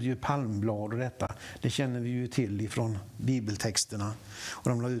de strödde ju palmblad och detta, det känner vi ju till ifrån bibeltexterna. Och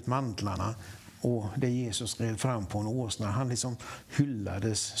de la ut mantlarna och det Jesus red fram på en åsna, han liksom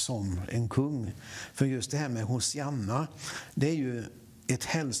hyllades som en kung. För just det här med Hosianna, det är ju ett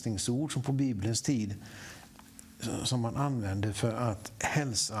hälsningsord som på Bibelns tid som man använde för att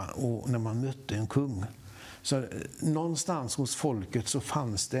hälsa och när man mötte en kung. Så någonstans hos folket så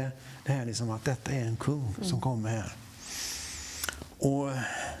fanns det här liksom att detta är en kung som kommer här. Och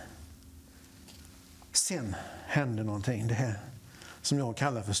sen hände någonting, det här som jag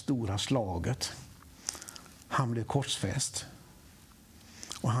kallar för stora slaget. Han blev korsfäst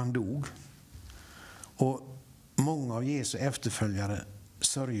och han dog. Och många av Jesu efterföljare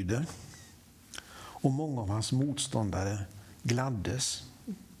sörjde och många av hans motståndare gladdes.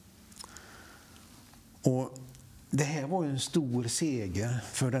 Och det här var ju en stor seger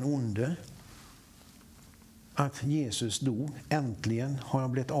för den onde. Att Jesus dog. Äntligen har jag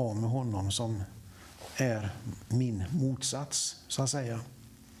blivit av med honom som är min motsats, så att säga.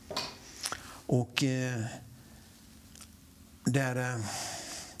 Och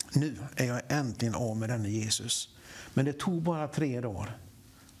nu är jag äntligen av med denne Jesus. Men det tog bara 3 dagar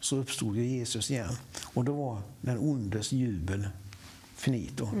så uppstod ju Jesus igen. Och då var den ondes jubel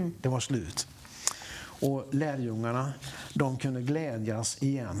finito. Det var slut. Och lärjungarna, de kunde glädjas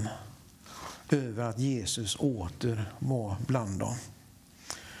igen över att Jesus åter var bland dem.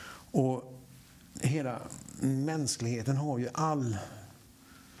 Och hela mänskligheten har ju all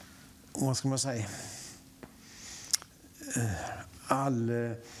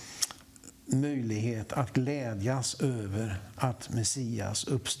möjlighet att glädjas över att Messias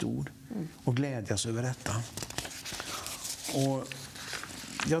uppstod och glädjas över detta. Och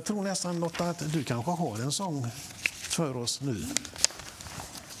jag tror nästan, Lotta, att du kanske har en sång för oss nu.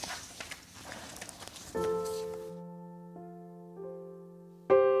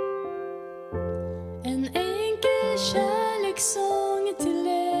 En enkel kärlekssång till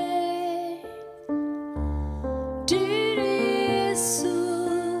dig. Du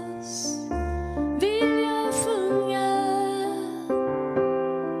Jesus vill jag sjunga.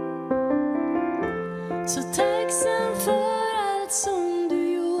 Så tacksam för allt som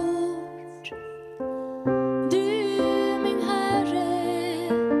du gjort. Du min Herre,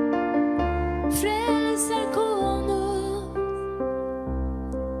 frälsar konung.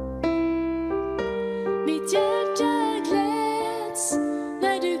 Mitt hjärta gläds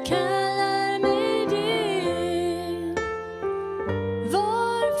när du kallar mig din.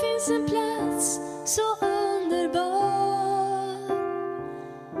 Var finns en plats så underbar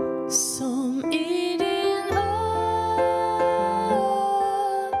som i din öppna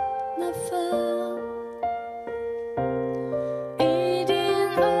famn. I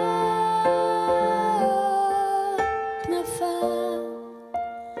din öppna famn.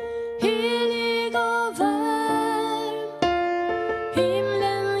 Helig och varm,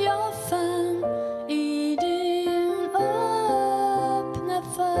 himlen jag fann i din öppna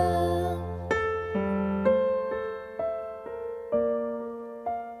famn.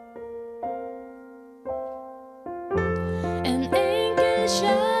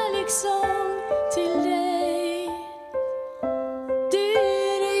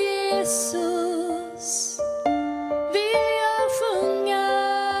 Jesus vill jag sjunga.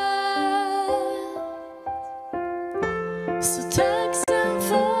 Så tacksam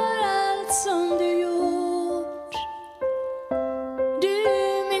för allt som du gjort. Du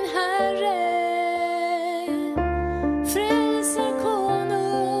min Herre, frälsarkonung.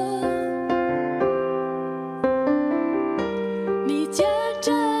 Mitt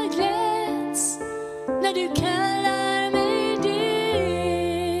hjärta gläds när du kallar mig din.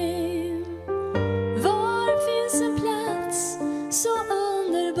 Var finns en plats så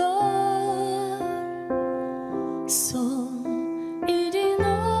underbar som i din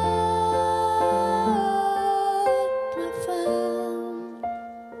öppna famn.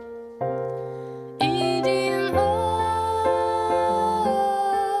 I din öppna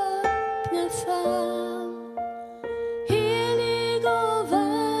famn. Helig och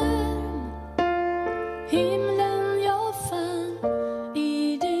varm, himlen jag fann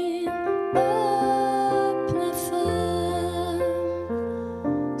i din öppna famn.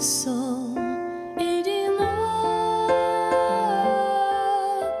 Som i din öppna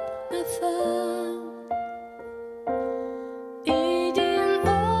famn. I din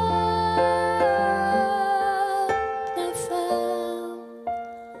öppna famn.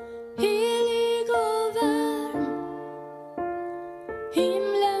 Helig och varm,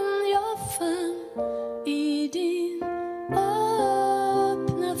 himlen jag fann i din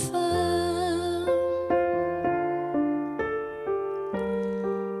öppna famn.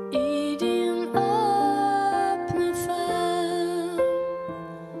 I din öppna famn,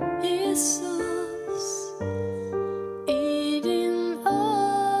 Jesus. I din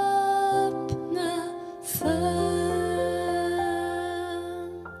öppna famn.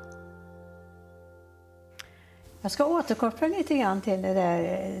 Jag ska återkoppla lite grann till det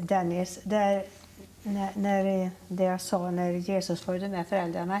där, Dennis, där, när det jag sa när Jesus följde med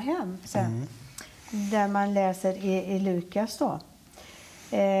föräldrarna hem sen. Där man läser i Lukas då.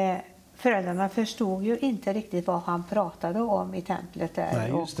 Föräldrarna förstod ju inte riktigt vad han pratade om i templet där.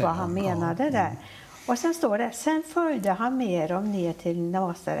 Nej, och just det. vad han menade där. Och sen står det, sen följde han med dem ner till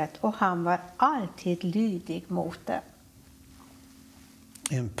Nasaret och han var alltid lydig mot det.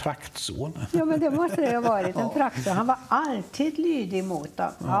 En praktson. Ja, men det måste det ha varit, en praktson. Han var alltid lydig mot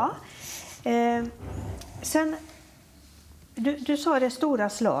dem. Ja. Sen, du sa det stora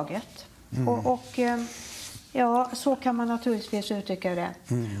slaget. Ja, så kan man naturligtvis uttrycka det.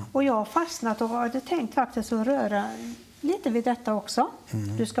 Och jag har fastnat och hade tänkt faktiskt att röra lite vid detta också.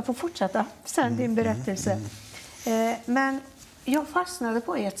 Du ska få fortsätta sen din berättelse. Men jag fastnade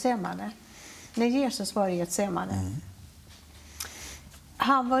på Getsemane. När Jesus var i Getsemane.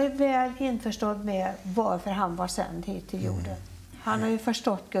 Han var ju väl införstådd med varför han var sänd hit till jorden. Han har ju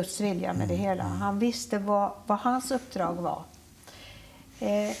förstått Guds vilja med det hela. Han visste vad hans uppdrag var.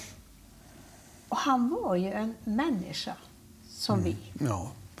 Och han var ju en människa som vi.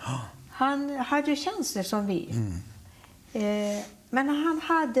 Ja. Han hade ju känslor som vi. Men han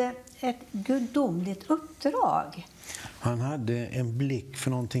hade ett gudomligt uppdrag. Han hade en blick för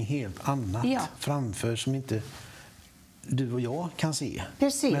någonting helt annat framför som inte du och jag kan se.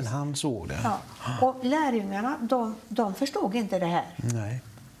 Precis. Men han såg det. Ja. Och lärjungarna, de förstod inte det här. Nej.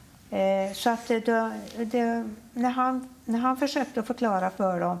 Så att när han försökte förklara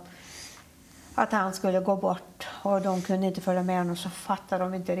för dem att han skulle gå bort och de kunde inte följa med honom, så fattade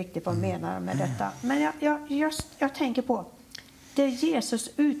de inte riktigt vad han menade med detta. Men jag tänker på det Jesus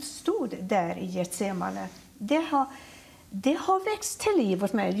utstod där i Getsemane. Det har växt till liv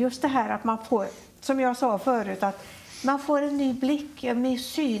hos mig. Just det här att man får, som jag sa förut, att man får en ny blick, en ny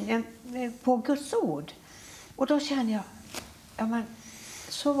syn på Guds ord. Och då känner jag, ja men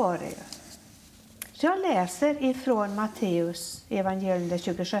så var det ju. Så jag läser ifrån Matteus evangelium, det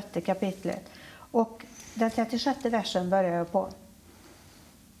 26 kapitlet. Och den 36 versen börjar jag på.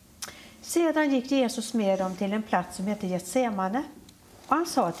 Sedan gick Jesus med dem till en plats som heter Getsemane. Och han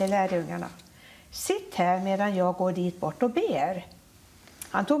sa till lärjungarna, sitt här medan jag går dit bort och ber.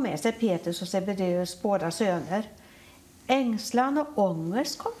 Han tog med sig Petrus och Sebedeus båda söner. Ängslan och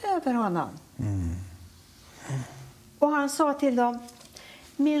ångest kom över honom. Och han sa till dem,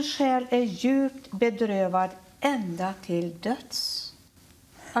 min själ är djupt bedrövad ända till döds.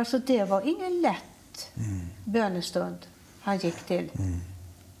 Alltså det var ingen lätt bönestund han gick till.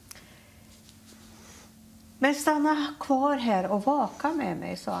 Men stanna kvar här och vaka med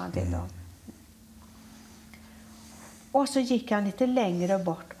mig, sa han till dem. Och så gick han lite längre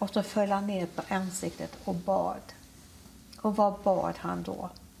bort och så föll han ner på ansiktet och bad. Och vad bad han då?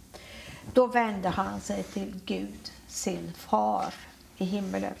 Då vände han sig till Gud, sin far i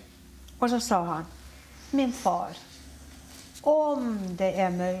himmelen. Och så sa han, min far, om det är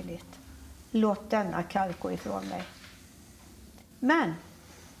möjligt, låt denna kalk gå ifrån mig. Men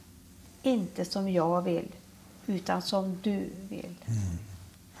inte som jag vill, utan som du vill.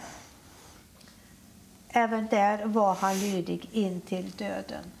 Även där var han lydig in till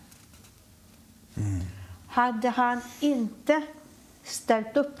döden. Hade han inte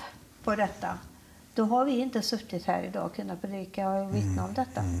ställt upp på detta, då har vi inte suttit här idag och kunnat predika och vittna om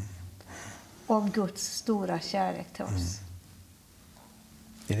detta. Om Guds stora kärlek till oss.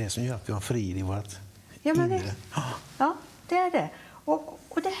 Det är det som gör att vi har frid i vårt inre. Ja, det är det.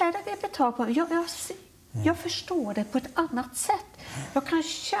 Och det här är det betalt på. Jag förstår det på ett annat sätt. Jag kan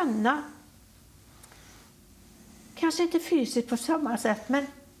känna, kanske inte fysiskt på samma sätt, men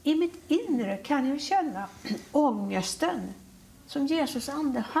i mitt inre kan jag känna ångesten som Jesus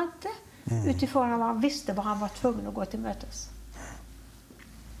ande hade utifrån att han visste vad han var tvungen att gå till mötes.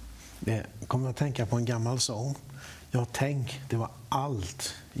 Det kommer att tänka på en gammal sång. Det var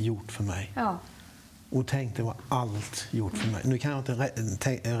allt gjort för mig. Ja. Och tänk, det var allt gjort för mig. Nu kan jag inte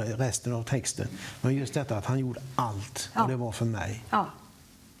resten av texten, men just detta att han gjorde allt, och det var för mig. Ja.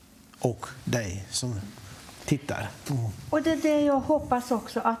 Och dig som tittar. Och det är det jag hoppas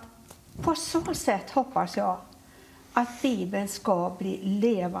också, att på så sätt hoppas jag att Bibeln ska bli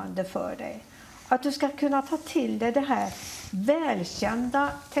levande för dig. Att du ska kunna ta till dig de här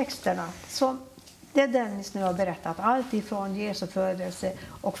välkända texterna som det Dennis nu har berättat, allt ifrån Jesu födelse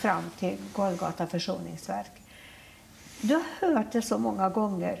och fram till Golgata försoningsverk. Du har hört det så många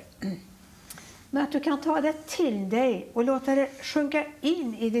gånger, men att du kan ta det till dig och låta det sjunka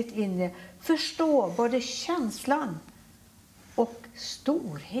in i ditt inre, förstå både känslan och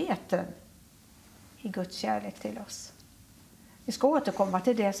storheten i Guds kärlek till oss. Vi ska återkomma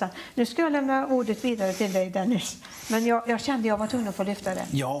till det sen. Nu ska jag lämna ordet vidare till dig, Dennis. Men jag kände jag var tvungen att få lyfta det.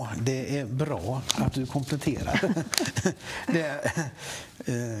 Ja, det är bra att du kompletterar.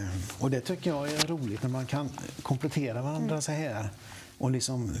 Och det tycker jag är roligt när man kan komplettera varandra så här. Och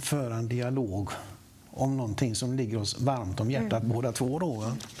liksom föra en dialog om någonting som ligger oss varmt om hjärtat båda två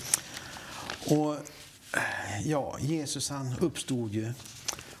då. Och ja, Jesus han uppstod ju.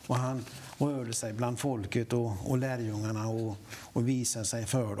 Och han rörde sig bland folket och lärjungarna och visade sig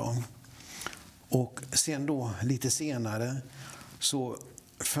för dem. Och sen då lite senare så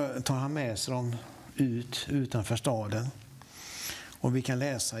tar han med sig dem utanför staden. Och vi kan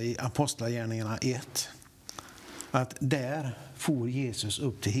läsa i Apostlagärningarna 1 att där for Jesus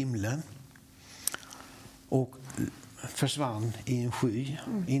upp till himlen och försvann i en sky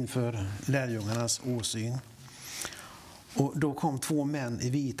inför lärjungarnas åsyn. Och då kom 2 män i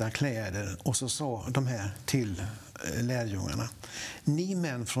vita kläder och så sa de här till lärjungarna: ni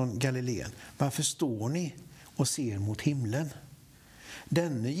män från Galileen, varför står ni och ser mot himlen?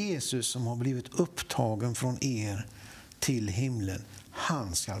 Denne Jesus som har blivit upptagen från er till himlen,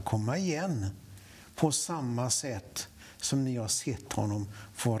 han ska komma igen på samma sätt som ni har sett honom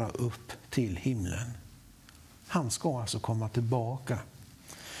fara upp till himlen. Han ska alltså komma tillbaka.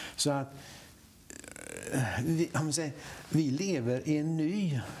 Så att vi lever i en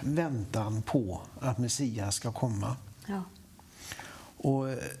ny väntan på att Messias ska komma. Ja. Och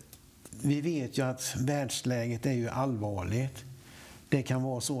vi vet ju att världsläget är ju allvarligt. Det kan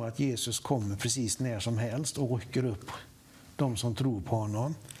vara så att Jesus kommer precis när som helst och rycker upp de som tror på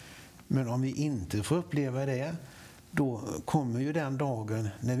honom. Men om vi inte får uppleva det, då kommer ju den dagen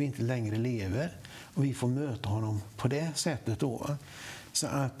när vi inte längre lever och vi får möta honom på det sättet då. Så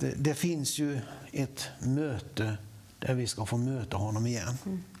att det finns ju ett möte där vi ska få möta honom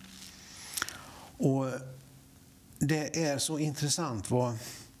igen. Och det är så intressant vad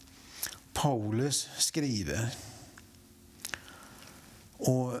Paulus skriver.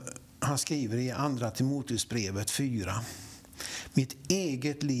 Och han skriver i andra Timoteusbrevet 4. Mitt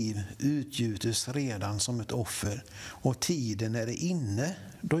eget liv utgjutes redan som ett offer och tiden är inne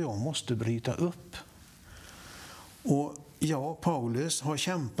då jag måste bryta upp. Och jag, Paulus, har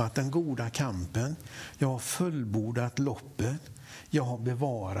kämpat den goda kampen. Jag har fullbordat loppet. Jag har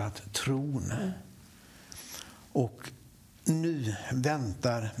bevarat tron. Och nu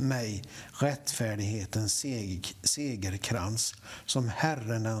väntar mig rättfärdighetens segerkrans som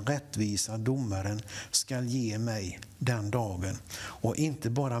Herren, den rättvisa domaren, ska ge mig den dagen. Och inte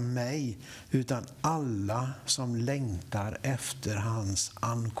bara mig, utan alla som längtar efter hans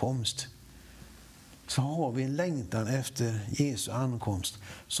ankomst. Så har vi en längtan efter Jesu ankomst,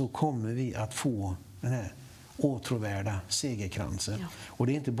 så kommer vi att få den här åtråvärda segerkransen. Ja. Och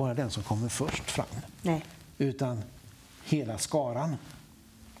det är inte bara den som kommer först fram. Nej. Utan hela skaran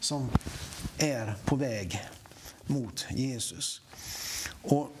som är på väg mot Jesus.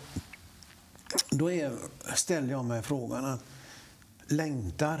 Och då ställer jag mig frågan att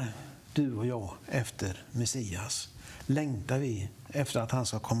längtar du och jag efter Messias? Längtar vi efter att han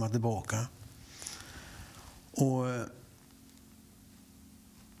ska komma tillbaka? Och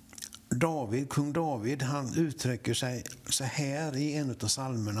kung David, han uttrycker sig så här i en av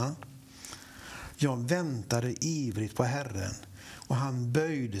psalmerna. Jag väntade ivrigt på Herren, och han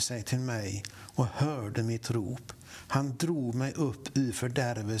böjde sig till mig och hörde mitt rop. Han drog mig upp ur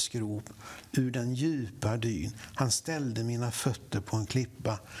fördärvets grop, ur den djupa dyn. Han ställde mina fötter på en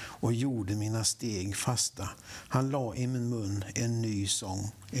klippa och gjorde mina steg fasta. Han la i min mun en ny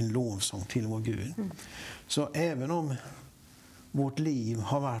sång, en lovsång till vår Gud. Så även om vårt liv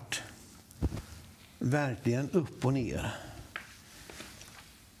har varit verkligen upp och ner,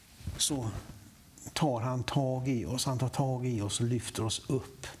 så tar han tag i oss. Han tar tag i oss och lyfter oss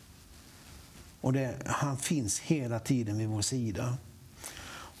upp. Och han finns hela tiden vid vår sida.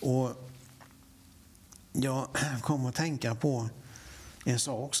 Och jag kom att tänka på en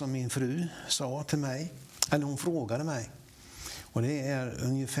sak som min fru sa till mig. Eller hon frågade mig. Och det är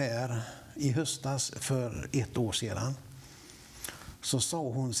ungefär i höstas för 1 år sedan. Så sa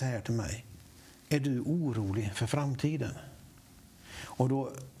hon så här till mig. Är du orolig för framtiden?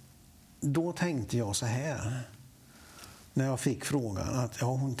 Och då tänkte jag så här. När jag fick frågan att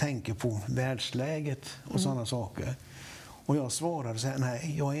hon tänker på världsläget och sådana saker. Och jag svarade så här,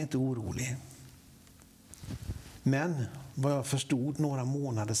 nej, jag är inte orolig. Men vad jag förstod några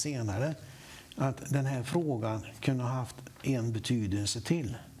månader senare, att den här frågan kunde ha haft en betydelse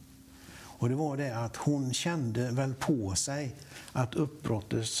till. Och det var det att hon kände väl på sig att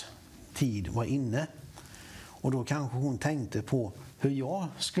uppbrottets tid var inne. Och då kanske hon tänkte på hur jag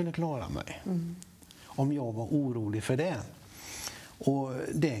skulle klara mig. Om jag var orolig för det. Och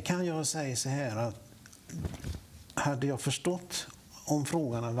det kan jag säga så här att hade jag förstått om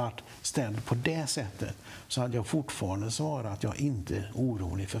frågan hade varit ställd på det sättet, så hade jag fortfarande svarat att jag inte är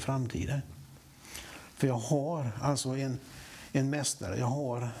orolig för framtiden. För jag har alltså en mästare, jag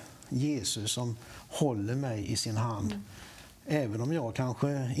har Jesus som håller mig i sin hand. Även om jag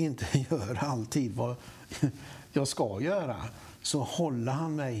kanske inte gör alltid vad jag ska göra, så håller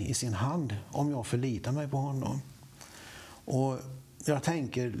han mig i sin hand om jag förlitar mig på honom. Och jag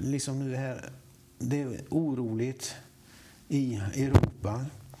tänker liksom nu här, det är oroligt i Europa.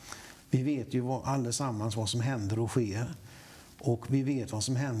 Vi vet ju allesammans vad som händer och sker. Och vi vet vad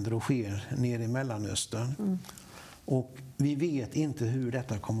som händer och sker nere i Mellanöstern. Och vi vet inte hur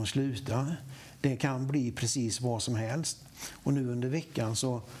detta kommer att sluta. Det kan bli precis vad som helst. Och nu under veckan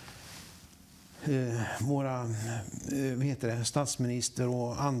så våra statsminister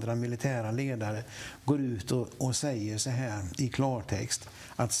och andra militära ledare går ut och säger så här i klartext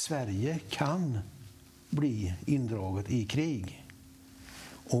att Sverige kan bli indraget i krig.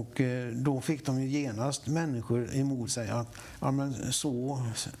 Och då fick de ju genast människor emot sig att ja, men så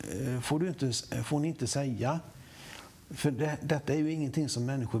får ni inte säga. För detta är ju ingenting som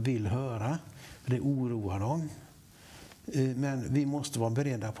människor vill höra. Det oroar dem. Men vi måste vara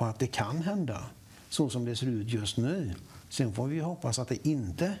beredda på att det kan hända så som det ser ut just nu. Sen får vi hoppas att det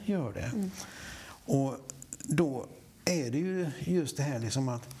inte gör det. Och då är det ju just det här liksom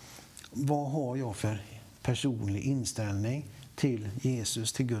att vad har jag för personlig inställning till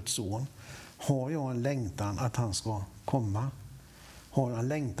Jesus, till Guds son? Har jag en längtan att han ska komma? Har jag en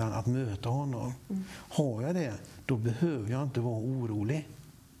längtan att möta honom? Har jag det, då behöver jag inte vara orolig.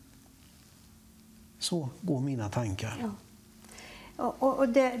 Så går mina tankar. Ja. Och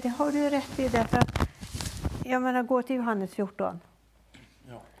det har du rätt i, därför att jag menar, gå till Johannes 14.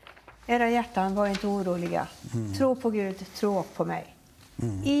 Ja. Era hjärtan var inte oroliga. Tro på Gud, tro på mig.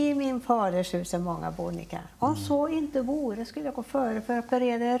 I min faders hus är många boningar. Om så inte vore skulle jag gå före för att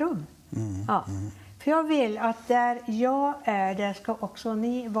bereda er rum. Ja. För jag vill att där jag är, där ska också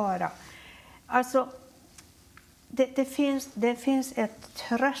ni vara. Alltså, det finns ett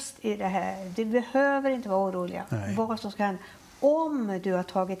tröst i det här. Du behöver inte vara oroliga. Nej. Vad som ska hända om du har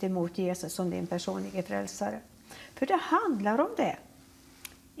tagit emot Jesus som din personliga frälsare. För det handlar om det.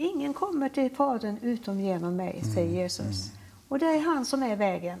 Ingen kommer till Fadern utom genom mig, säger Jesus. Och det är han som är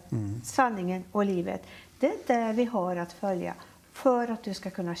vägen, sanningen och livet. Det är där vi har att följa för att du ska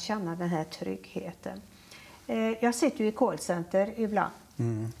kunna känna den här tryggheten. Jag sitter ju i callcenter ibland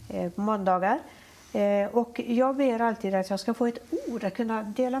på måndagar. Och jag ber alltid att jag ska få ett ord att kunna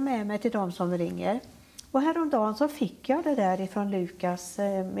dela med mig till de som ringer. Och häromdagen så fick jag det där ifrån Lukas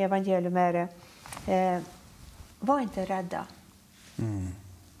evangelium. Var inte rädda.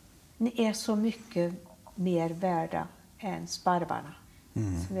 Ni är så mycket mer värda än sparvarna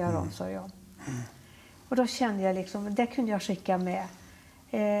som vi har omsorg om. Och då kände jag liksom, det kunde jag skicka med.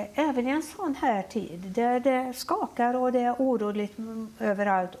 även i en sån här tid där det skakar och det är oroligt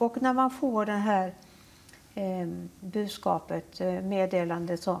överallt. Och när man får det här budskapet,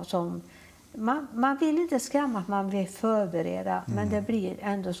 meddelandet som man vill inte skrämma, man vill förbereda, men det blir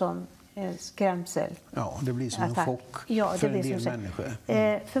ändå som skrämsel. Ja, det blir som en chock för en del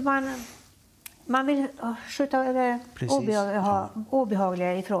människor. För man vill skjuta det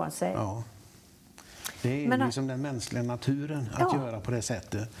obehagliga ifrån sig. Ja. Det är liksom den mänskliga naturen att göra på det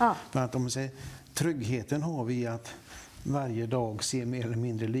sättet. Ja. För att om man säger, tryggheten har vi att varje dag ser mer eller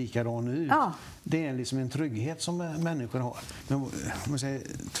mindre likadan ut. Ja. Det är liksom en trygghet som människor har. Men om man säger,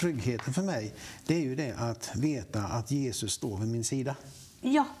 tryggheten för mig, det är ju det att veta att Jesus står vid min sida.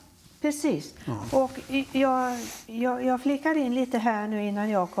 Ja, precis. Ja. Och jag flickar in lite här nu innan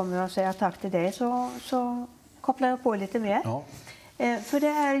jag kommer att säga tack till dig, så kopplar jag på lite mer. Ja. För det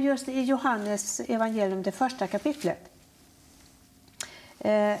är just i Johannes evangelium, det första kapitlet.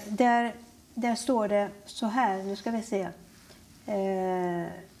 Där står det så här, nu ska vi se.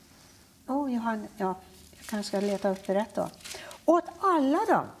 Jag kanske ska leta upp det rätt då. Åt alla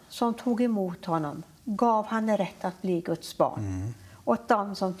dem som tog emot honom gav han rätt att bli Guds barn. Åt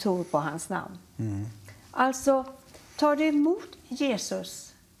dem som tror på hans namn. Alltså, tar du emot Jesus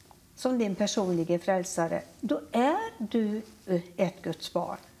som din personliga frälsare, då är du ett Guds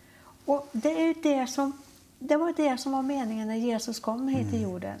barn. Och det var det som var meningen när Jesus kom hit till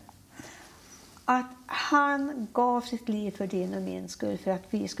jorden. Att han gav sitt liv för din och min skull, för att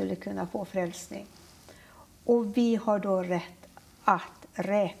vi skulle kunna få frälsning. Och vi har då rätt att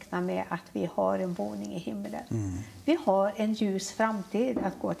räkna med att vi har en boning i himlen. Vi har en ljus framtid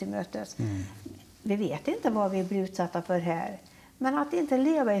att gå till mötes. Vi vet inte vad vi blir utsatta för här. Men att inte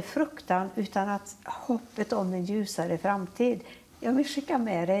leva i fruktan, utan att hoppet om en ljusare framtid. Jag vill skicka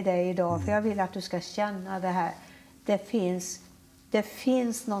med dig det idag, för jag vill att du ska känna det här. Det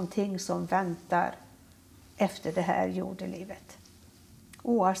finns någonting som väntar efter det här jordelivet.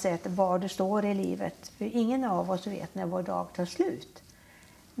 Oavsett var du står i livet. För ingen av oss vet när vår dag tar slut.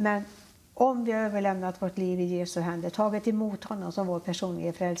 Men om vi har överlämnat vårt liv i Jesu händer, tagit emot honom som vår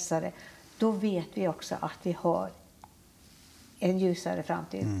personliga frälsare, då vet vi också att vi har en ljusare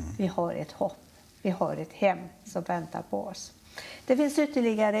framtid. Vi har ett hopp. Vi har ett hem som väntar på oss. Det finns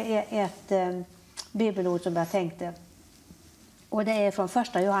ytterligare ett bibelord som jag tänkte. Och det är från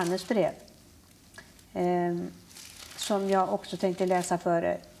första Johannes brev. Som jag också tänkte läsa för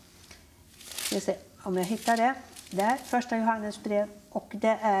er. Ska se om jag hittar det. Där, första Johannes brev. Och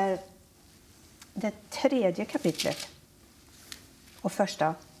det är det 3:e kapitlet. Och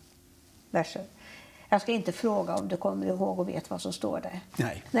första versen. Jag ska inte fråga om du kommer ihåg och vet vad som står där.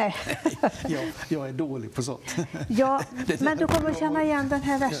 Nej. Jag är dålig på sånt. Ja, men du kommer känna igen den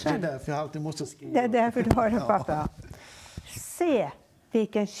här versen. Det är därför jag alltid måste skriva. Det är därför du har det, pappa. Ja. Se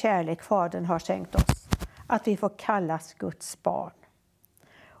vilken kärlek Fadern har skänkt oss. Att vi får kallas Guds barn.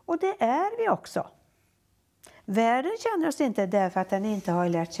 Och det är vi också. Världen känner oss inte därför att den inte har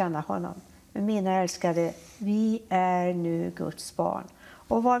lärt känna honom. Men mina älskade, vi är nu Guds barn.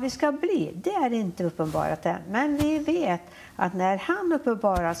 Och vad vi ska bli, det är inte uppenbarat än. Men vi vet att när han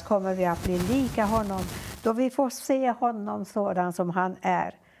uppenbaras kommer vi att bli lika honom. Då vi får se honom sådan som han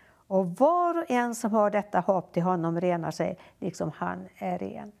är. Och var och en som har detta hopp till honom renar sig liksom han är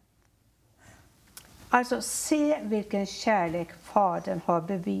ren. Alltså se vilken kärlek Fadern har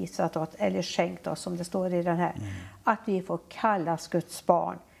bevisat oss, eller skänkt oss som det står i den här. Att vi får kallas Guds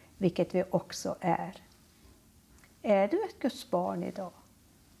barn, vilket vi också är. Är du ett Guds barn idag?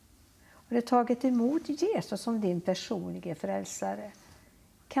 Har du tagit emot Jesus som din personliga frälsare?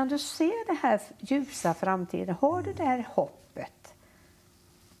 Kan du se det här ljusa framtiden? Har du det här hoppet?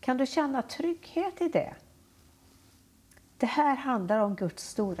 Kan du känna trygghet i det? Det här handlar om Guds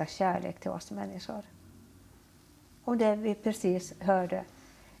stora kärlek till oss människor. Och det vi precis hörde.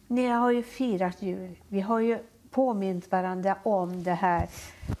 Ni har ju firat jul. Vi har ju påmint varandra om det här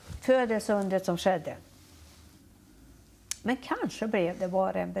födelseundret som skedde. Men kanske blev det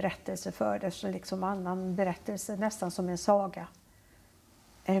bara en berättelse för dig, så liksom annan berättelse, nästan som en saga.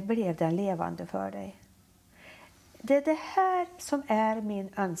 Eller blev den levande för dig? Det är det här som är min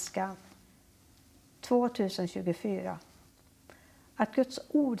önskan 2024. Att Guds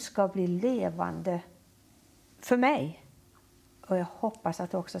ord ska bli levande för mig. Och jag hoppas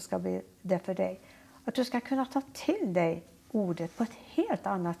att det också ska bli det för dig. Att du ska kunna ta till dig ordet på ett helt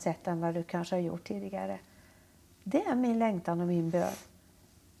annat sätt än vad du kanske har gjort tidigare. Det är min längtan och min bön.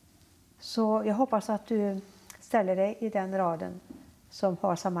 Så jag hoppas att du ställer dig i den raden som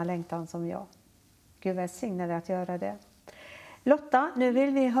har samma längtan som jag. Gud välsigne dig att göra det. Lotta, nu vill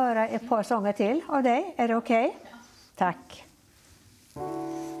vi höra ett par sånger till av dig. Är det okej? Ja. Tack.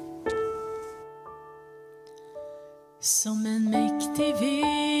 Som en mäktig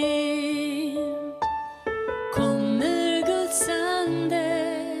vind kommer Guds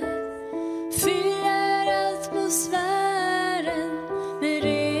ande, fyller atmosfären med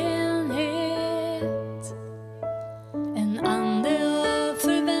renhet. En ande av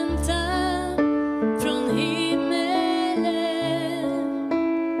förväntan från himmelen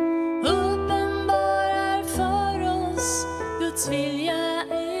uppenbarar för oss Guds vilja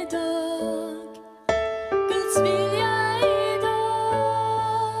idag. Guds vilja idag.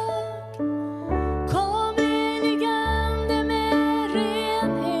 Kom heligande med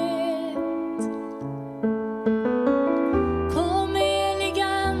renhet. Kom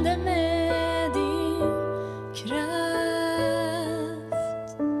heligande med din kraft.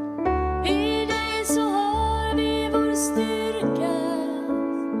 I dig så har vi vår styrka.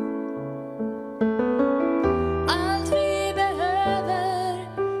 Allt vi behöver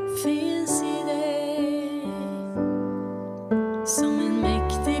finns i dig. Som en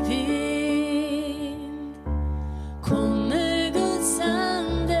mäktig vind kommer Guds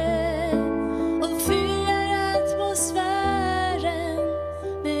ande och fyller atmosfären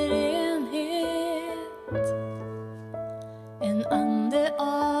med renhet. En ande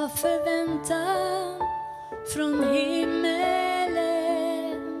av förväntan från himmelen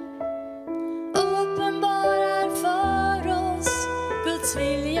uppenbarar för oss Guds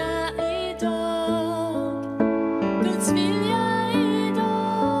vilja idag. Guds vilja idag.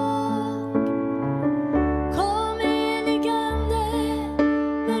 Kom heligande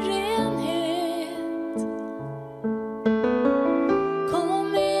med renhet.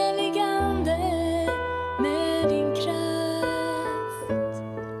 Kom heligande med din kraft.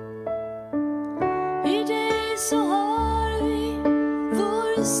 I dig så har vi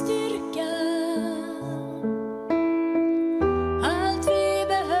vår styrka. Allt vi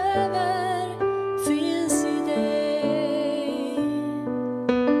behöver finns i dig.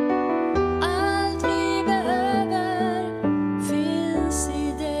 Allt vi behöver finns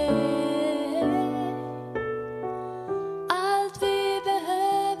i dig. Allt vi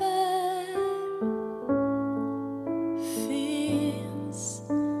behöver finns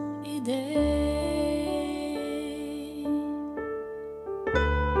i dig.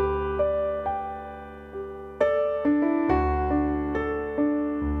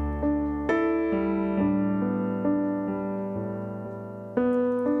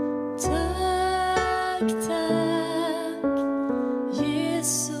 Tack, tack,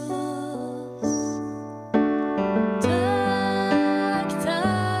 Jesus. Tack,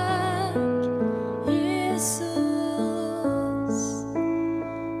 tack, Jesus.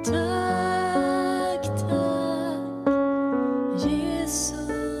 Tack, tack, Jesus.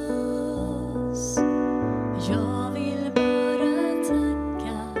 Jag vill bara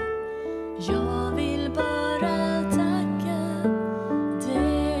tacka. Jag vill bara tacka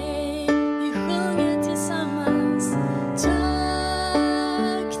dig. Vi sjunger tillsammans.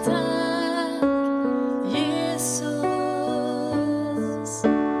 Tack, tack, Jesus.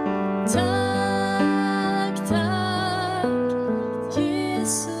 Tack, tack,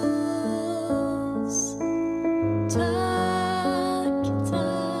 Jesus. Tack,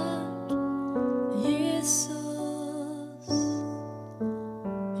 tack, Jesus.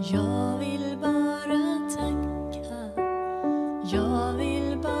 Jag vill bara tacka. Jag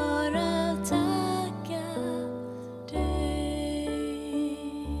vill bara tacka dig.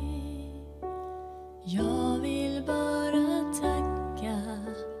 Jag vill bara tacka.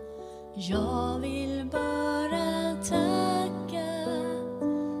 Jag vill bara tacka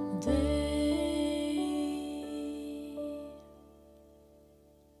dig.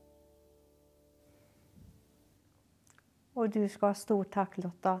 Och du ska ha stort tack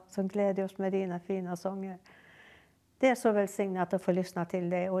Lotta som glädjer oss med dina fina sånger. Det är så välsignat att få lyssna till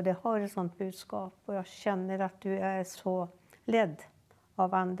dig och det har ett sånt budskap. Och jag känner att du är så ledd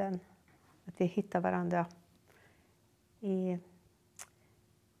av anden. Att vi hittar varandra i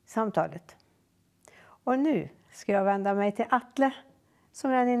samtalet. Och nu ska jag vända mig till Atle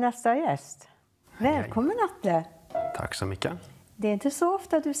som är din nästa gäst. Välkommen Atle! Tack så mycket. Det är inte så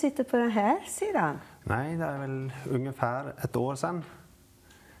ofta du sitter på den här sidan. Nej, det är väl ungefär ett år sedan.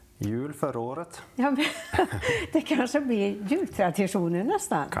 Jul förra året. Ja, men, det kanske blir jultraditioner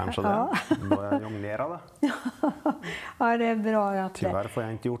nästan. Kanske det. Ja. Då jag jonglerade. Ja, det är bra Atle. Tyvärr får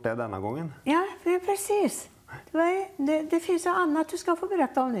jag inte gjort det denna gången. Ja, precis. Det finns ju annat du ska få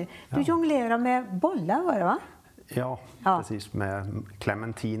berätta om nu. Du jonglerar med bollar var det va? Ja, precis. Med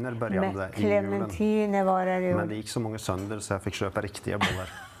clementiner började med i julen. clementiner var det ju. Men det gick så många sönder så jag fick köpa riktiga bollar.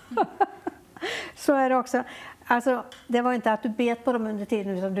 Så är det också. Alltså, det var inte att du bet på dem under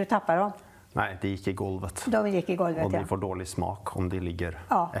tiden utan du tappade dem. Nej, det gick i golvet. De gick i golvet, Och de ja. får dålig smak om de ligger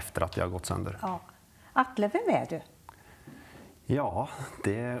Ja. efter att de har gått sönder. Ja. Atle, vem är du? Ja,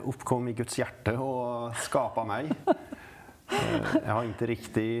 det uppkom i Guds hjärta och skapa mig. Jag har inte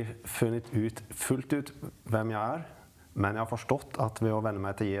riktigt funnit ut fullt ut vem jag är. Men jag har förstått att vid att vända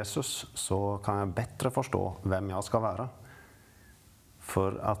mig till Jesus så kan jag bättre förstå vem jag ska vara.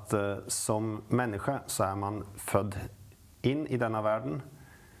 För att som människa så är man född in i denna världen.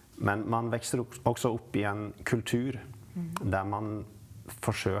 Men man växer också upp i en kultur där man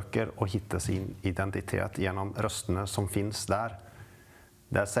försöker att hitta sin identitet genom rösterna som finns där.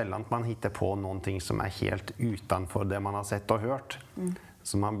 Det är sällan man hittar på någonting som är helt utanför det man har sett och hört.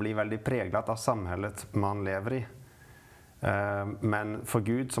 Så man blir väldigt präglad av samhället man lever i. Men för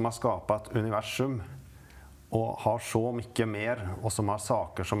Gud som har skapat universum och har så mycket mer och som har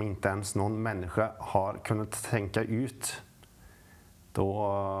saker som inte ens någon människa har kunnat tänka ut,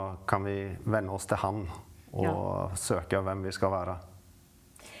 då kan vi vända oss till han och söka vem vi ska vara.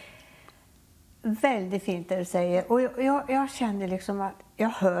 Väldigt fint det du säger. Och jag känner liksom att jag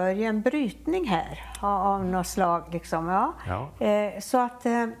hör ju en brytning här av något slag. Liksom, ja. Så att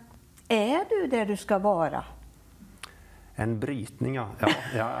är du där du ska vara? En brytning, ja.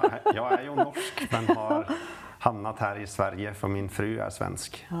 Jag är ju norsk men har hamnat här i Sverige för min fru är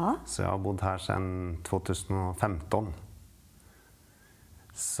svensk. Ja. Så jag har bott här sedan 2015.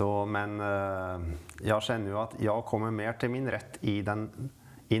 Så, men jag känner ju att jag kommer mer till min rätt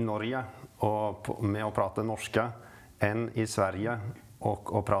i Norge och med att prata norska än i Sverige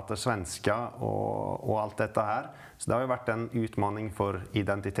och prata svenska och allt detta här. Så det har ju varit en utmaning för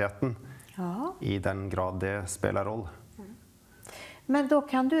identiteten i den grad det spelar roll. Men då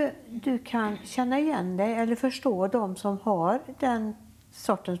kan du kan känna igen dig eller förstå de som har den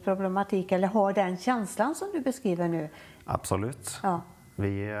sortens problematik eller har den känslan som du beskriver nu? Absolut. Ja.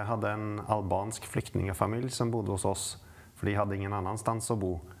 Vi hade en albansk flyktingfamilj som bodde hos oss för de hade ingen annanstans att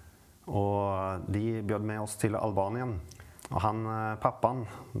bo. Och de bjöd med oss till Albanien. Och pappan,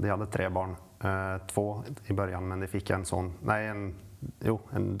 de hade 3 barn. 2 i början men de fick en son. Nej,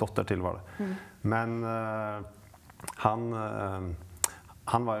 en dotter till var det. Men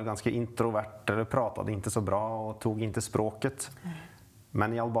han var ju ganska introvert, eller pratade inte så bra och tog inte språket.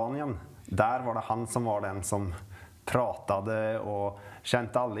 Men i Albanien, där var det han som var den som pratade och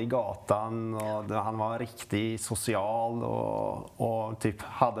kände alla i gatan och han var riktigt social och typ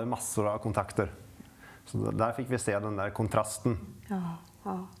hade massor av kontakter. Så där fick vi se den där kontrasten.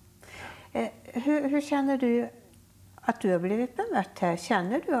 Ja. Hur känner du att du har blivit bemött här?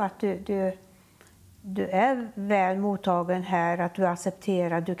 Känner du att du är väl mottagen här, att du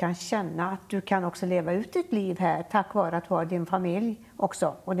accepterar, du kan känna att du kan också leva ut ditt liv här tack vare att du har din familj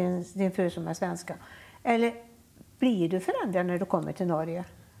också och din fru som är svenska? Eller blir du förändrad när du kommer till Norge?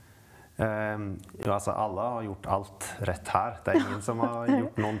 Alltså alla har gjort allt rätt här. Det är ingen som har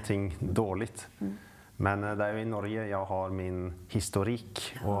gjort någonting dåligt. Men det är ju i Norge jag har min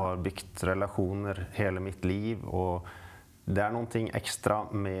historik och har byggt relationer hela mitt liv. Och det är någonting extra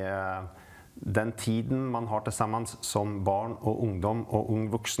med den tiden man har tillsammans som barn och ungdom och ung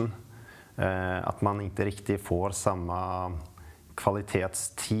vuxen. Att man inte riktigt får samma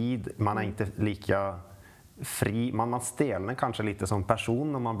kvalitetstid. Man är inte lika fri. Man stelnar kanske lite som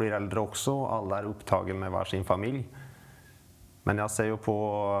person när man blir äldre också. Alla är upptagen med var sin familj. Men jag ser ju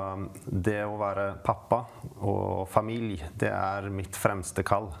på det att vara pappa och familj, det är mitt främsta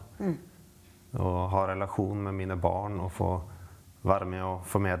kall. Och ha relation med mina barn och få vara med och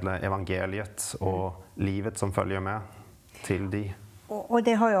förmedla evangeliet och livet som följer med till de. Och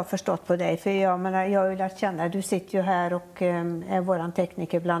det har jag förstått på dig, för jag har ju lärt känna, du sitter ju här och är våran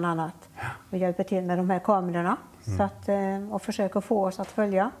tekniker bland annat och hjälper till med de här kamerorna så att, och försöker få oss att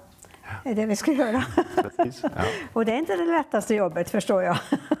följa. Det är det vi ska göra. Precis, ja. Och det är inte det lättaste jobbet, förstår jag.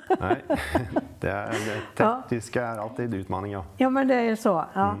 Nej, det tekniska är alltid utmaning. Ja, men det är ju så.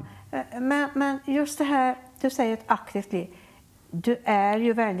 Ja. Men just det här, du säger ett aktivt liv. Du är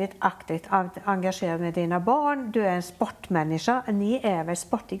ju väldigt aktivt engagerad med dina barn. Du är en sportmänniska. Ni är väl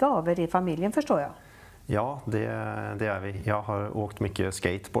sportiga av er i familjen, förstår jag? Ja, det är vi. Jag har åkt mycket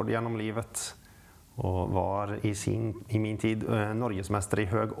skateboard genom livet. Och var i min tid norgesmästare i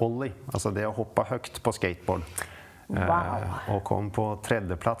hög ollie. Alltså det att hoppa högt på skateboard. Wow. Och kom på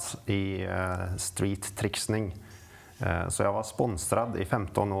 3:e plats i street-trixning. Så jag var sponsrad i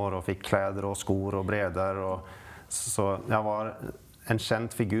 15 år och fick kläder och skor och brädor. Så jag var en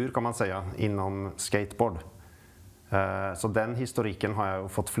känd figur kan man säga inom skateboard. Så den historiken har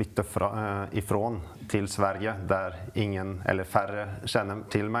jag fått flytta ifrån till Sverige där ingen eller färre känner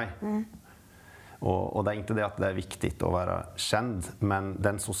till mig. Och det är inte det att det är viktigt att vara känd, men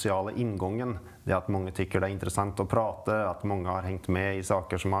den sociala ingången, det är att många tycker det är intressant att prata, att många har hängt med i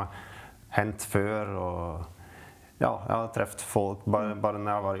saker som har hänt för. Och ja, jag har träffat folk, bara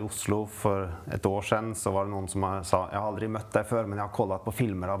när jag var i Oslo för ett år sedan så var det någon som sa, jag har aldrig mött dig förr men jag har kollat på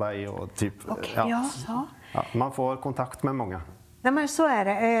filmer av dig och typ, ja, man får kontakt med många. Nej, men så är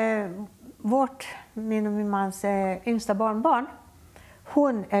det. Min och min mans yngsta barnbarn,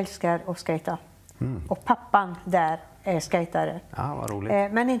 hon älskar att skejta. Och pappan där är skejtare. Ja, vad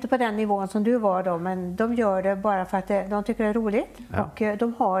roligt. Men inte på den nivån som du var då, men de gör det bara för att de tycker det är roligt. Ja. Och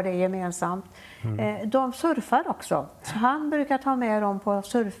de har det gemensamt. De surfar också. Så han brukar ta med dem på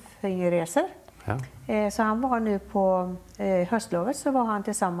surfingresor. Ja. Så han var nu på höstlovet så var han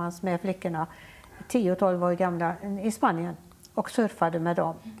tillsammans med flickorna 10 och 12 år gamla i Spanien och surfade med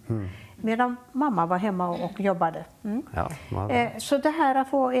dem. Medan mamma var hemma och jobbade. Ja, Så det här att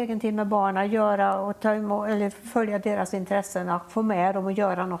få egen tid med barnen, göra och ta emot, eller följa deras intressen och få med dem och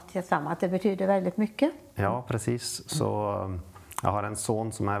göra något tillsammans, det betyder väldigt mycket. Ja, precis. Så jag har en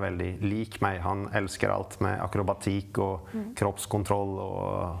son som är väldigt lik mig. Han älskar allt med akrobatik och kroppskontroll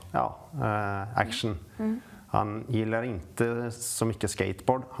och action. Han gillar inte så mycket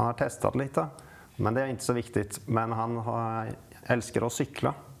skateboard. Han har testat lite, men det är inte så viktigt. Men han älskar att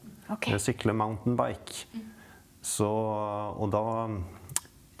cykla. Cykla mountainbike. Så, och då,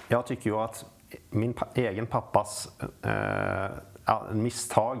 jag tycker ju att min egen pappas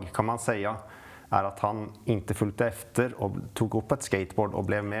misstag kan man säga är att han inte följde efter och tog upp ett skateboard och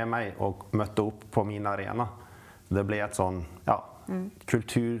blev med mig och mötte upp på min arena. Det blev ett sån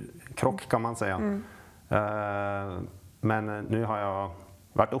kulturkrock kan man säga. Men nu har jag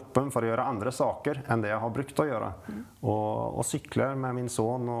varit öppen för att göra andra saker än det jag har brukt att göra. Och cyklar med min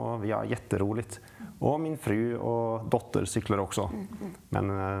son och vi har jätteroligt. Och min fru och dotter cyklar också.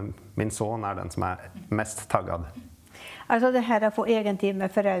 Men min son är den som är mest taggad. Alltså det här att få egen tid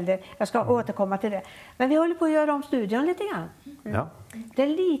med förälder, jag ska återkomma till det. Men vi håller på att göra om studion lite grann. Ja. Det är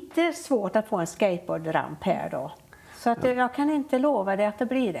lite svårt att få en skateboardramp här då. Så att jag kan inte lova dig att det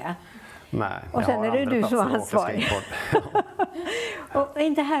blir det. Nej, och sen är det du som är ansvarig. Och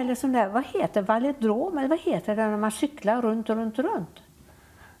inte heller som det, vad heter validrom eller vad heter det när man cyklar runt?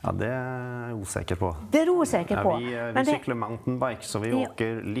 Ja, det är jag osäker på. Det är du osäker på. Vi cyklar mountainbike så vi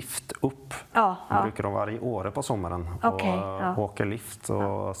åker lift upp. Vi brukar vara i Åre på sommaren och åker lift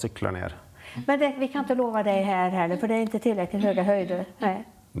och cyklar ner. Men vi kan inte lova dig här heller för det är inte tillräckligt höga höjder. Nej.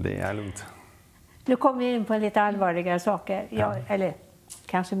 Det är lugnt. Nu kommer vi in på lite allvarligare saker. Eller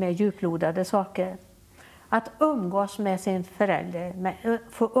kanske mer djuplodade saker. Att umgås med sin förälder,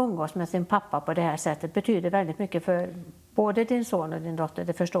 få umgås med sin pappa på det här sättet betyder väldigt mycket för både din son och din dotter,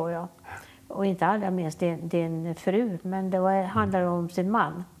 det förstår jag. Och inte allra minst din fru, men det handlar om sin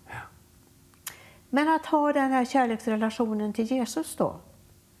man. Men att ha den här kärleksrelationen till Jesus då,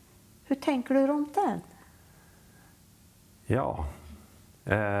 hur tänker du om den? Ja,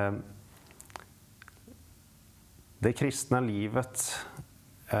 det kristna livet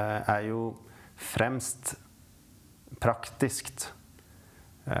är ju främst praktiskt.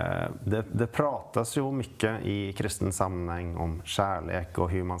 Det pratas ju mycket i kristen sammanhang om kärlek och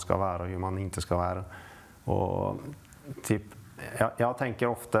hur man ska vara och hur man inte ska vara. Och typ, jag tänker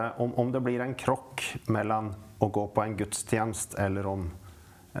ofta om det blir en krock mellan att gå på en gudstjänst eller om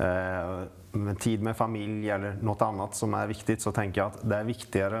tid med familj eller något annat som är viktigt, så tänker jag att det är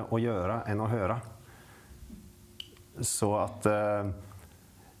viktigare att göra än att höra. Så att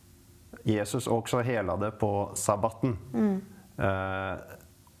Jesus också helade på sabbaten.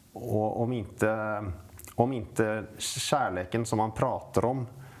 Och om inte kärleken som man pratar om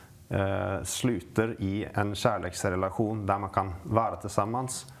sluter i en kärleksrelation där man kan vara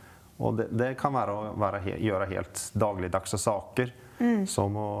tillsammans. Och det kan göra helt dagligdagsa saker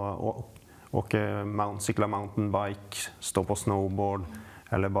som att cykla mountainbike, stå på snowboard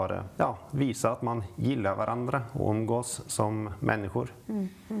eller bara visa att man gillar varandra och umgås som människor.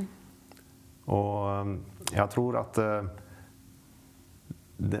 Och jag tror att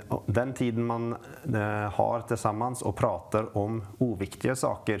den tiden man har tillsammans och pratar om oviktiga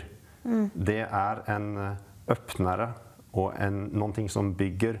saker, det är en öppnare och någonting som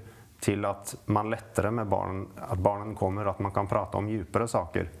bygger till att man lättare med barnen, att barnen kommer, att man kan prata om djupare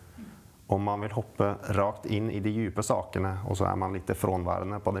saker. Om man vill hoppa rakt in i de djupa sakerna och så är man lite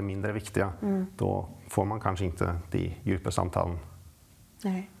frånvarande på det mindre viktiga, då får man kanske inte de djupa samtalen.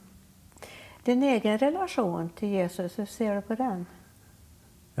 Nej. Din egen relation till Jesus, hur ser du på den?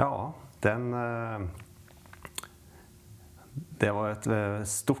 Ja, det var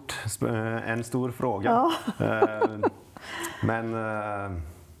en stor fråga. Ja. Men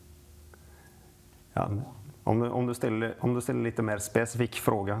Ja, om du ställer lite mer specifik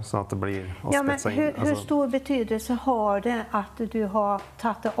fråga så att det blir att Ja, men spetsa in. hur stor betydelse har det att du har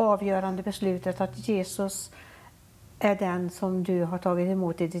tagit det avgörande beslutet att Jesus är den som du har tagit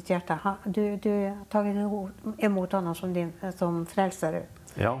emot i ditt hjärta? Du har tagit emot honom som frälsare.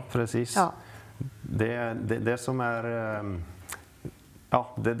 Ja, precis. Ja. Det som är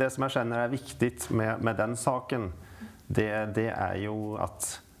det som jag känner är viktigt med den saken, det är ju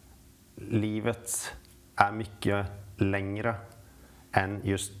att livet är mycket längre än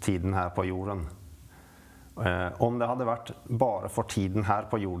just tiden här på jorden. Om det hade varit bara för tiden här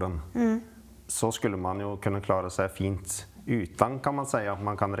på jorden så skulle man ju kunna klara sig fint utan, kan man säga.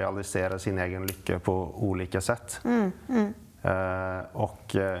 Man kan realisera sin egen lycka på olika sätt.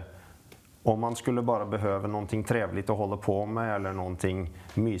 Om man skulle bara behöva någonting trevligt att hålla på med eller någonting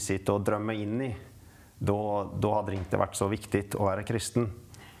mysigt att drömma in i, då hade det inte varit så viktigt att vara kristen.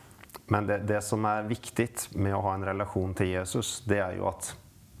 Men det som är viktigt med att ha en relation till Jesus, det är ju att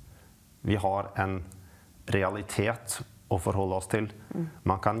vi har en realitet att förhålla oss till.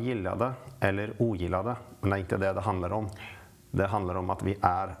 Man kan gilla det eller ogilla det, men det är inte det handlar om. Det handlar om att vi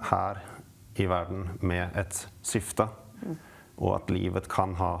är här i världen med ett syfte. Och att livet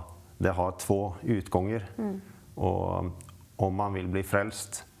har 2 utgångar. Och om man vill bli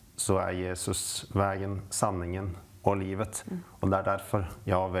frälst så är Jesus vägen, sanningen och livet. Och det är därför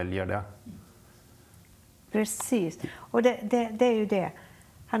jag väljer det. Precis. Och det är ju det.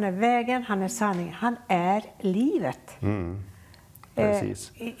 Han är vägen, han är sanningen, han är livet.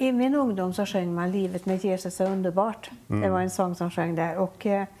 Precis. I min ungdom så sjöng man Livet med Jesus är underbart. Det var en sång som sjöng där. Och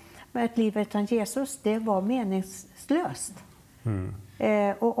med ett liv utan Jesus, det var meningslöst.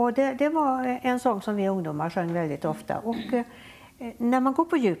 Och det var en sång som vi ungdomar sjöng väldigt ofta. Och när man går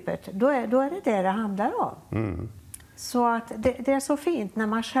på djupet, då är det handlar om. Så att det är så fint när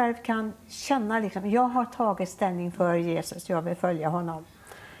man själv kan känna liksom, jag har tagit ställning för Jesus, jag vill följa honom.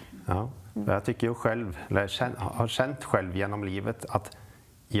 Ja, jag tycker ju själv, eller har känt själv genom livet att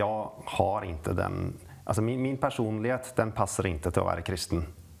jag har inte den, alltså min personlighet, den passar inte till att vara kristen.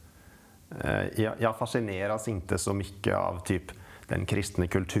 Jag fascineras inte så mycket av typ den kristna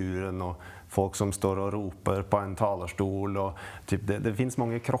kulturen och folk som står och ropar på en talarstol och typ det finns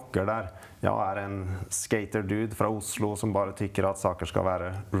många krockar där. Jag är en skaterdude från Oslo som bara tycker att saker ska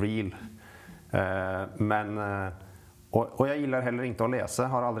vara real. Och jag gillar heller inte att läsa,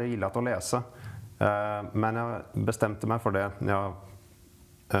 har aldrig gillat att läsa. Men jag bestämde mig för det när jag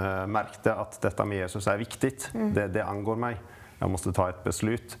märkte att detta med Jesus är viktigt. Det angår mig. Jag måste ta ett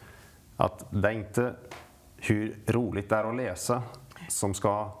beslut. Att det är inte hur roligt det är att läsa som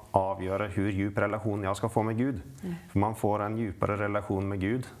ska avgöra hur djup relation jag ska få med Gud. För man får en djupare relation med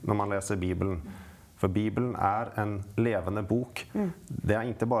Gud när man läser Bibeln. För Bibeln är en levande bok. Det är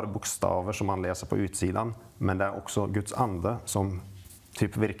inte bara bokstäver som man läser på utsidan, men det är också Guds ande som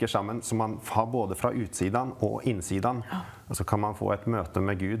typ virkar samman, som man har både från utsidan och insidan. Och så kan man få ett möte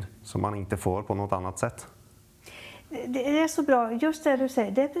med Gud som man inte får på något annat sätt. Det är så bra, just det du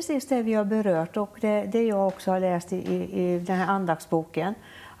säger, det är precis det vi har berört och det jag också har läst i den här andaktsboken.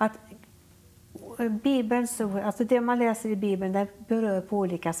 Att Bibelns, alltså det man läser i Bibeln, det berör på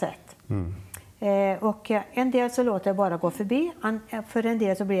olika sätt. Och en del så låter jag bara gå förbi, för en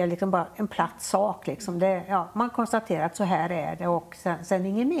del så blir det liksom bara en platt sak. Liksom. Man konstaterar att så här är det och sen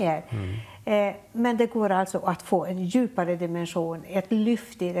inget mer. Men det går alltså att få en djupare dimension, ett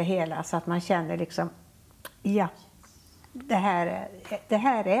lyft i det hela så att man känner liksom, ja, det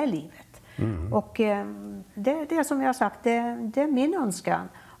här är livet. Och det som jag har sagt, det är min önskan.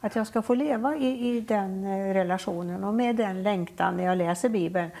 Att jag ska få leva i den relationen och med den längtan när jag läser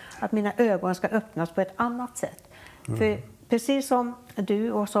Bibeln. Att mina ögon ska öppnas på ett annat sätt. För precis som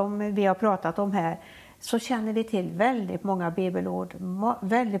du och som vi har pratat om här så känner vi till väldigt många bibelord.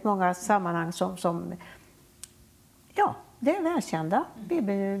 Väldigt många sammanhang som ja, det är välkända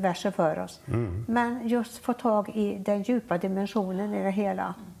bibelverser för oss. Men just få tag i den djupa dimensionen i det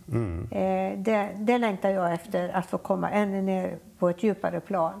hela. Det längtar jag efter, att få komma ännu ner på ett djupare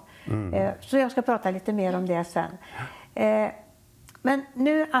plan. Så jag ska prata lite mer om det sen. Men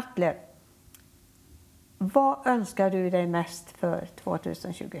nu Atle, vad önskar du dig mest för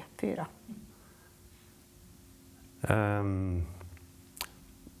 2024?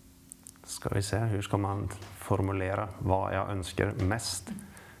 Ska vi se, hur ska man formulera vad jag önskar mest?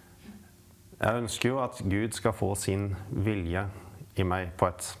 Jag önskar ju att Gud ska få sin vilja i mig på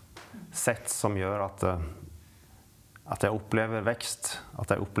ett sätt som gör att jag upplever växt, att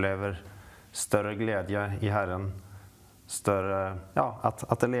jag upplever större glädje i Herren,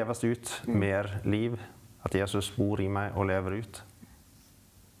 att det levas ut mer liv, att Jesus bor i mig och lever ut.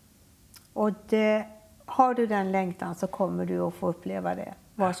 Och har du den längtan så kommer du att få uppleva det.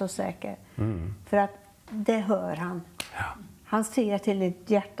 Var så säker. För att det hör han. Ja. Han ser till ditt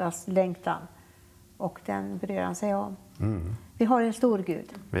hjärtas längtan. Och den bryr han sig om. Vi har en stor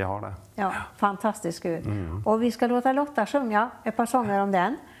Gud. Vi har det. Ja, fantastisk Gud. Och vi ska låta Lotta sjunga ett par sånger om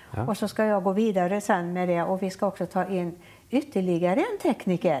den. Ja. Och så ska jag gå vidare sen med det. Och vi ska också ta in ytterligare en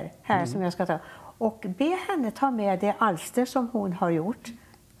tekniker här som jag ska ta. Och be henne ta med det alster som hon har gjort.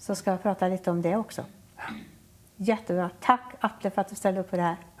 Så ska jag prata lite om det också. Jättebra. Tack Atle för att du ställde upp på det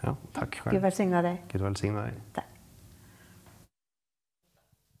här. Ja, tack själv. Gud välsigna dig. Gud välsigna dig. Tack.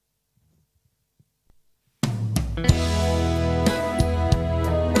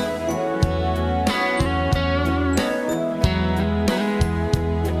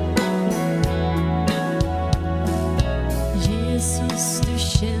 Jesus, du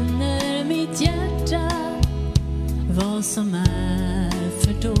känner mitt hjärta, vad som är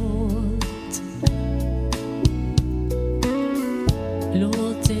fördolt.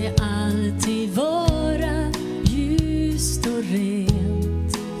 Låt det alltid vara ljust och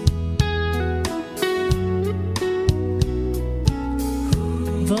rent.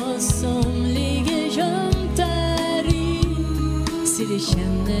 Vad som ligger gömt där i, se det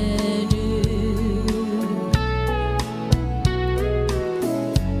känner du.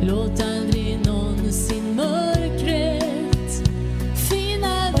 Låt aldrig någonsin mörkret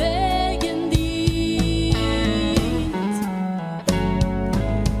finna vägen dit.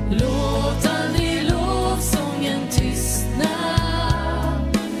 Låt aldrig lovsången tystna.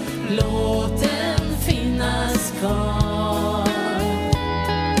 Låt den finnas kvar.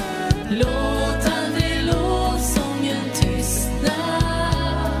 Låt aldrig lovsången tystna.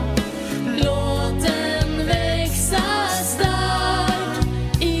 Låt den växa stark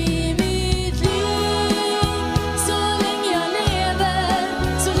i mitt liv. Så länge jag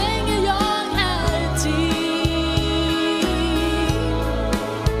lever, så länge jag är till.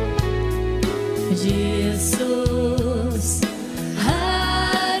 Jesus,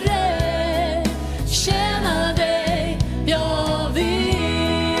 Herre, tjäna dig jag vill.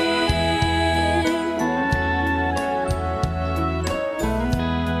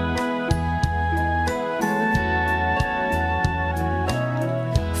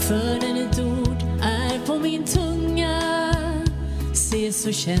 Förrän ett ord är på min tunga, se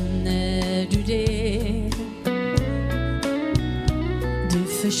så känner du det. Du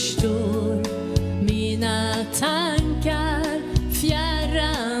förstår mina tankar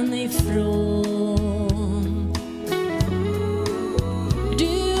fjärran ifrån.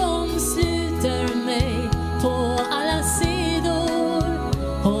 Du omsluter mig på alla sidor,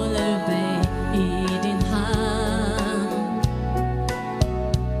 håller mig i din hand.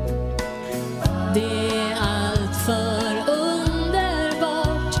 Det är allt för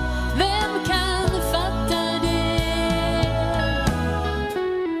underbart, vem kan fatta det?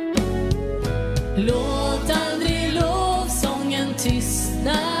 Låt aldrig lovsången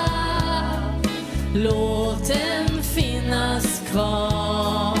tystna. Låt den finnas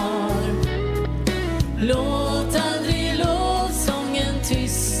kvar. Låt aldrig lovsången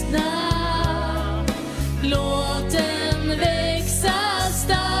tystna. Låt den växa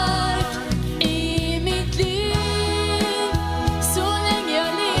stark i mitt liv. Så länge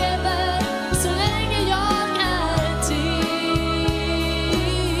jag lever, så länge jag är till.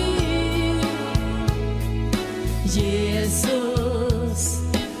 Jesus,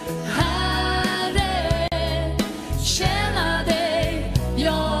 Herre, tjäna dig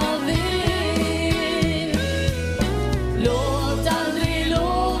jag vill.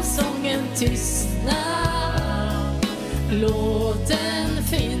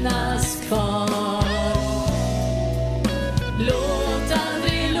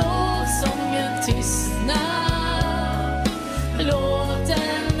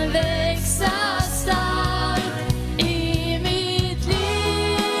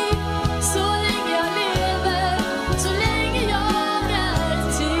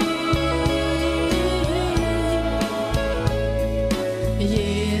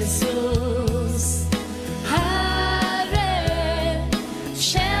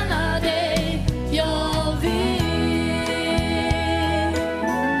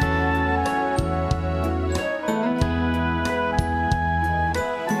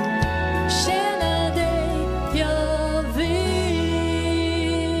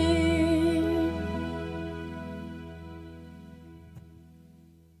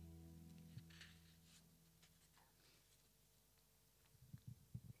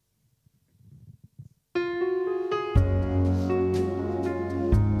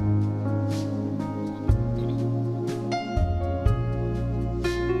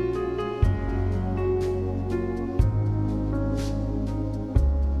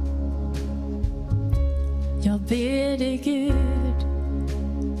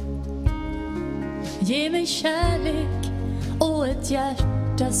 Ge mig kärlek och ett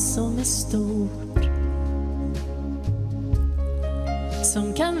hjärta som är stort,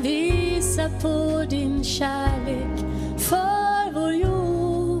 som kan visa på din kärlek för vår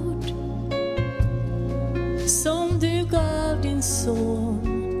jord, som du gav din son.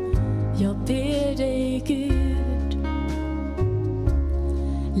 Jag ber dig Gud,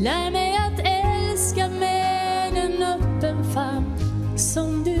 lär mig att älska med en öppen famn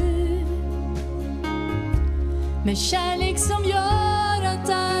som du, med kärlek som gör att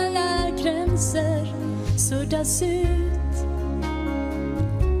alla gränser suddas ut.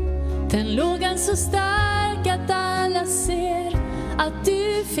 Den lågan så stark att alla ser att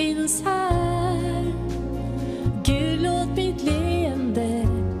du finns här. Gud, låt mitt leende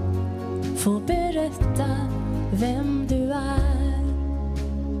få berätta vem du är.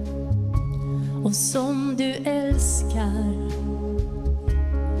 Och som du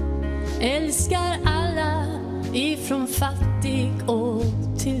älskar alla ifrån fattig och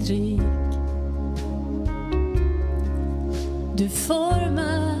till rik. Du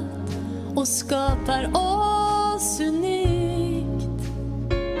format och skapar oss unikt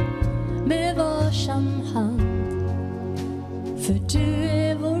med varsam hand, för du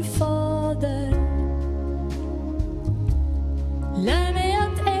är vår fader. Lär mig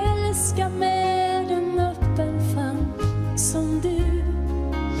att älska med en öppen famn som du,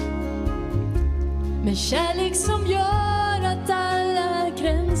 med kärlek som gör att alla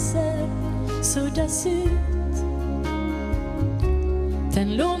gränser suddas ut.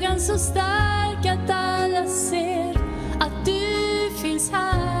 Den lågan så stark att alla ser att du finns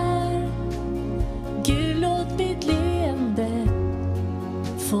här. Gud, låt mitt leende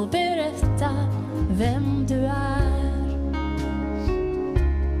få berätta vem du är.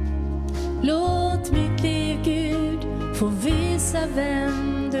 Låt mitt liv, Gud, få visa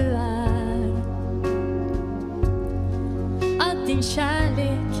vem du är. Att din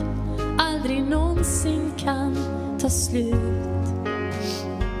kärlek aldrig någonsin kan ta slut.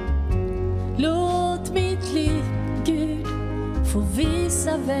 Låt mitt liv, Gud, få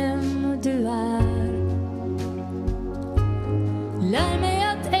visa vem du är. Lär mig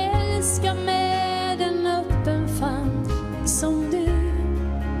att älska med en öppen famn som du,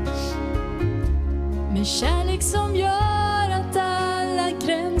 med kärlek som gör att alla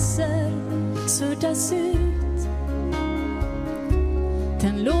gränser suddas ut.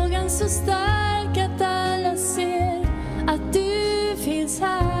 Den lågan så stark att alla ser att du finns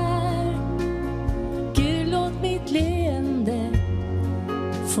här. Gud, låt mitt leende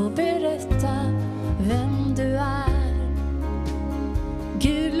få berätta vem du är.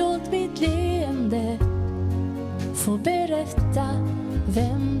 Gud, låt mitt leende få berätta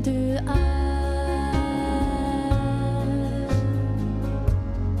vem du är.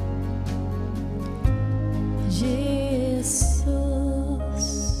 Jesus.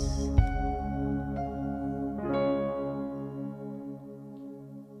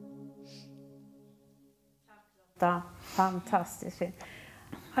 Fantastiskt fint.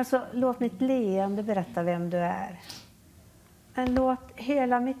 Alltså, låt mitt leende berätta vem du är. Men låt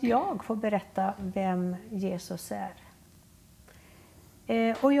hela mitt jag få berätta vem Jesus är.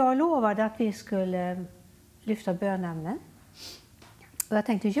 Och jag lovade att vi skulle lyfta bönämnen. Och jag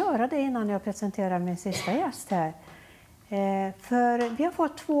tänkte göra det innan jag presenterar min sista gäst här. För vi har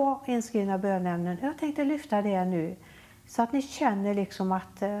fått 2 inskrivna bönämnen. Jag tänkte lyfta det nu. Så att ni känner liksom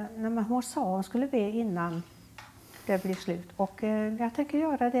att hon sa hon skulle be innan det blir slut. Och jag tänker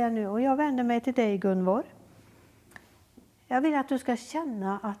göra det nu. Och jag vänder mig till dig, Gunvor. Jag vill att du ska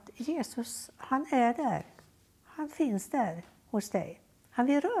känna att Jesus, han är där. Han finns där hos dig. Han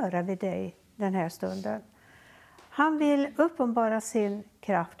vill röra vid dig den här stunden. Han vill uppenbara sin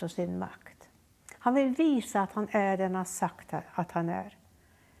kraft och sin makt. Han vill visa att han är den han sagt att han är.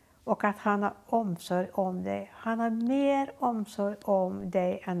 Och att han har omsorg om dig. Han har mer omsorg om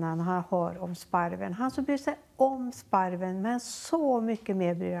dig än han har om sparven. Han som bryr sig om sparven, men så mycket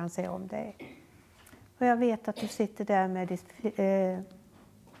mer bryr han sig om dig. Och jag vet att du sitter där med ditt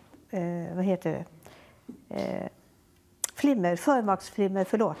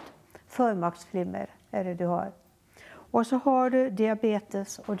förmaksflimmer är det du har. Och så har du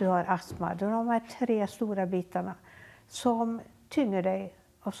diabetes och du har astma. Det är de här 3 stora bitarna som tynger dig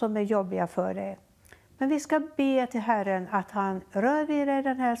och som är jobbiga för dig. Men vi ska be till Herren att han rör vid dig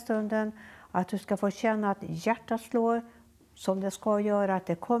den här stunden. Att du ska få känna att hjärtat slår som det ska göra, att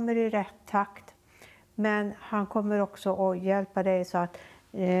det kommer i rätt takt. Men han kommer också att hjälpa dig så att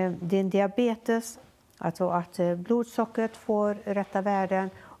din diabetes, alltså att blodsockret får rätta värden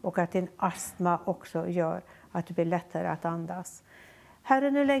och att din astma också gör att det blir lättare att andas.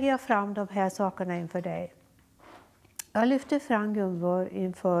 Herre, nu lägger jag fram de här sakerna inför dig. Jag lyfter fram Gunvor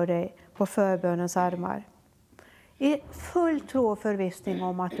inför dig på förbönens armar. I full tro och förvissning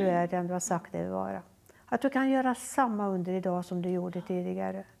om att du är den du har sagt dig vara. Att du kan göra samma under idag som du gjorde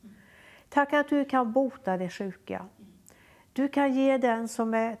tidigare. Tack att du kan bota det sjuka. Du kan ge den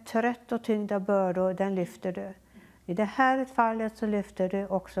som är trött och tyngd av bördor, den lyfter du. I det här fallet så lyfter du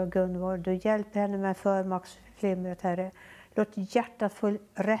också Gunvor. Du hjälper henne med förmaksflimret, Herre. Låt hjärtat få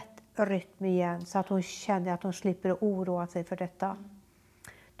rätt rytm igen så att hon känner att hon slipper oroa sig för detta.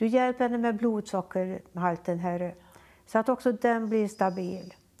 Du hjälper henne med blodsockerhalten, Herre. Så att också den blir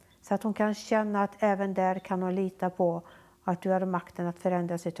stabil. Så att hon kan känna att även där kan hon lita på att du har makten att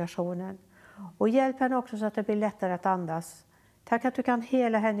förändra situationen. Och hjälp henne också så att det blir lättare att andas. Tack att du kan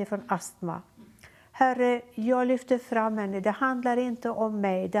hela henne från astma. Herre, jag lyfter fram henne. Det handlar inte om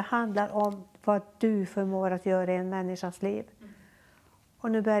mig. Det handlar om vad du förmår att göra i en människas liv.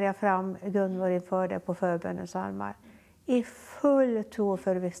 Och nu bär jag fram Gunvor inför dig på förbönens armar. I full tro och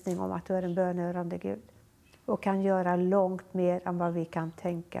förvissning om att du är en bönhörande Gud. Och kan göra långt mer än vad vi kan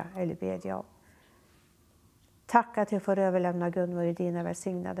tänka eller bedja om. Tack att jag får överlämna Gunvor i dina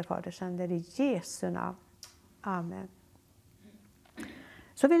välsignade fadersänder i Jesu namn. Amen.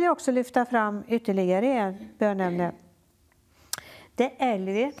 Så vill jag också lyfta fram ytterligare en bönämne. Det är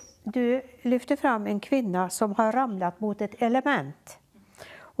Elvi. Du lyfter fram en kvinna som har ramlat mot ett element.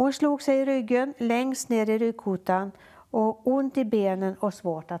 Hon slog sig i ryggen, längst ner i ryggkotan och ont i benen och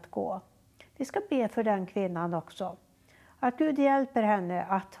svårt att gå. Vi ska be för den kvinnan också. Att Gud hjälper henne,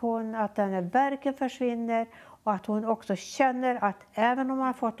 att den här värken försvinner och att hon också känner att även om hon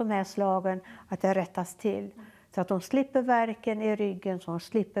har fått de här slagen att det rättas till. Så att hon slipper värken i ryggen, så hon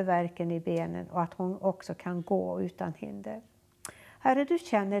slipper värken i benen och att hon också kan gå utan hinder. Herre, du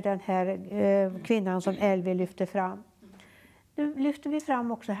känner den här kvinnan som Elvi lyfter fram. Nu lyfter vi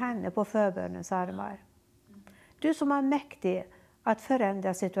fram också henne på förbönens armar. Du som är mäktig att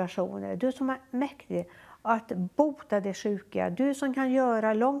förändra situationer. Du som är mäktig att bota det sjuka. Du som kan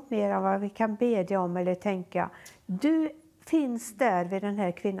göra långt mer än vad vi kan bedja om eller tänka. Du finns där vid den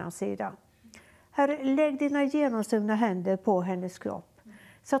här kvinnans sida. Herre, lägg dina genomsugna händer på hennes kropp.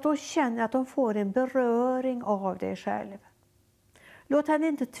 Så att hon känner att hon får en beröring av dig själv. Låt henne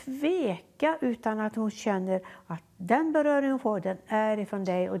inte tveka utan att hon känner att den beröring hon får, den är ifrån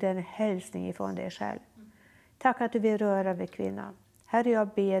dig och den är hälsning ifrån dig själv. Tack att du vill röra vid kvinnan. Herre, jag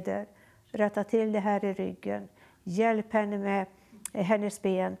beder. Rätta till det här i ryggen. Hjälp henne med hennes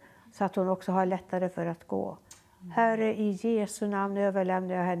ben så att hon också har lättare för att gå. Herre, i Jesu namn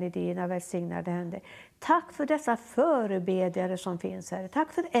överlämnar jag henne i dina välsignade händer. Tack för dessa förebedjare som finns här.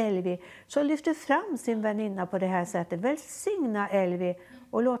 Tack för Elvi som lyfter fram sin väninna på det här sättet. Välsigna Elvi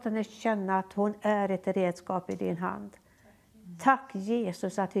och låt henne känna att hon är ett redskap i din hand. Tack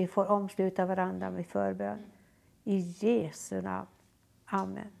Jesus att vi får omsluta varandra med förbön. I Jesu namn.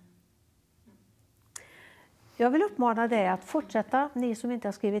 Amen. Jag vill uppmana dig att fortsätta, ni som inte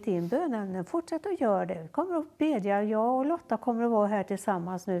har skrivit in bönämnen, fortsätta att göra det. Vi kommer att bedja, jag och Lotta kommer att vara här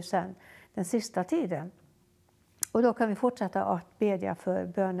tillsammans nu sen, den sista tiden. Och då kan vi fortsätta att bedja för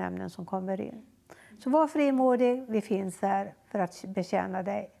bönämnen som kommer in. Så var frimodig, vi finns här för att betjäna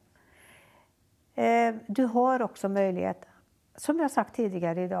dig. Du har också möjlighet, som jag sagt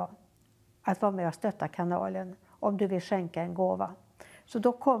tidigare idag, att vara med och stötta kanalen om du vill skänka en gåva. Så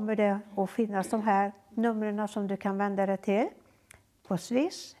då kommer det att finnas de här numren som du kan vända dig till på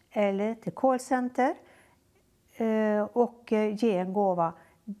Swish eller till callcenter och ge en gåva,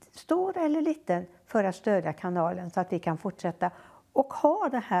 stor eller liten, för att stödja kanalen så att vi kan fortsätta och ha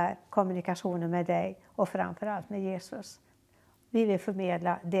den här kommunikationen med dig och framförallt med Jesus. Vi vill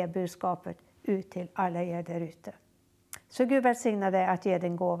förmedla det budskapet ut till alla er där ute. Så Gud välsigna dig att ge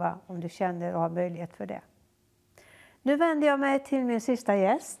din gåva om du känner och har möjlighet för det. Nu vänder jag mig till min sista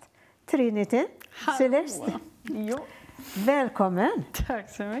gäst, Trinity Celeste. Jo. Välkommen! Tack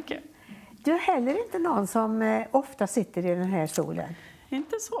så mycket. Du är heller inte någon som ofta sitter i den här stolen.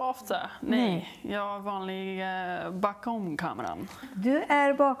 Inte så ofta, nej. Jag är vanlig bakom kameran. Du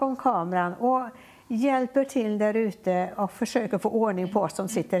är bakom kameran och hjälper till där ute och försöker få ordning på oss som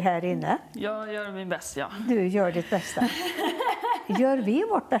sitter här inne. Jag gör min bästa, ja. Du gör ditt bästa. Gör vi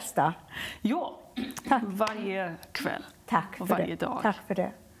vårt bästa? Ja, tack. Varje kväll. Tack för och varje det. dag. Tack för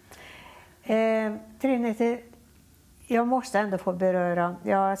det. Trinity, jag måste ändå få beröra.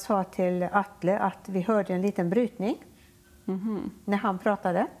 Jag sa till Atle att vi hörde en liten brytning när han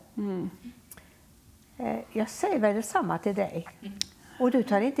pratade. Jag säger väl detsamma till dig. Och du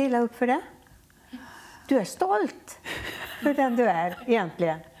tar inte illa upp för det? Du är stolt för den du är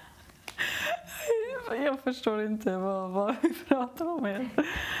egentligen. Jag förstår inte vad vi pratar om.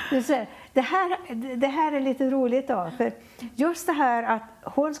 Du ser, det här är lite roligt då. För just det här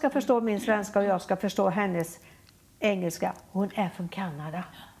att hon ska förstå min svenska och jag ska förstå hennes engelska. Hon är från Kanada.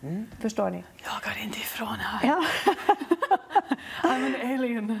 Förstår ni? Jag är inte ifrån här. Ja. I'm an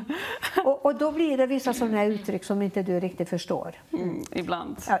alien. Och då blir det vissa sådana här uttryck som inte du riktigt förstår.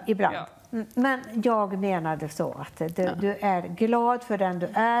 Ibland. Ja, ibland. Ja. Men jag menade så att du är glad för den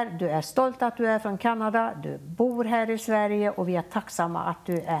du är stolt att du är från Kanada, du bor här i Sverige och vi är tacksamma att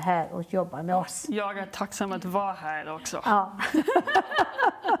du är här och jobbar med oss. Jag är tacksam att vara här också. Ja.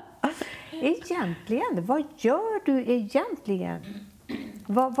 Egentligen, vad gör du egentligen?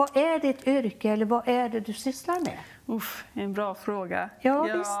 Vad är ditt yrke eller vad är det du sysslar med? En bra fråga. Ja,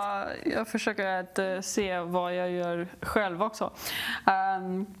 jag försöker att se vad jag gör själv också.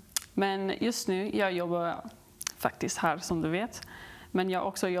 Men just nu, jag jobbar faktiskt här som du vet. Men jag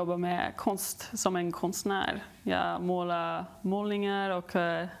också jobbar med konst som en konstnär. Jag målar målningar och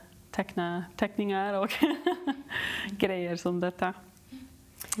teckningar och grejer som detta.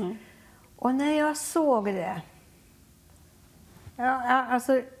 Ja. Och när jag såg det,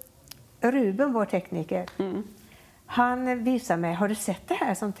 alltså Ruben, vår tekniker, han visar mig, har du sett det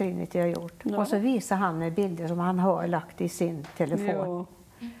här som Trinity har gjort? Ja. Och så visar han mig bilder som han har lagt i sin telefon. Jo.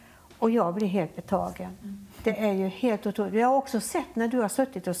 Och jag blir helt betagen. Det är ju helt otroligt. Jag har också sett när du har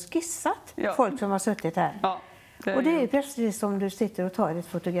suttit och skissat folk som har suttit här. Ja, och det är ju precis som du sitter och tar ett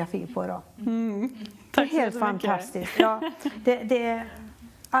fotografi på dem. Det är helt fantastiskt. Ja, det är,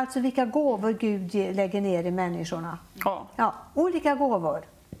 alltså vilka gåvor Gud lägger ner i människorna. Ja, olika gåvor.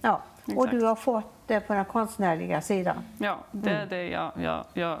 Ja. Och du har fått det på den konstnärliga sidan. Ja, det är det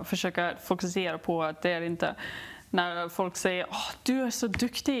jag försöker fokusera på. Att det är inte när folk säger du är så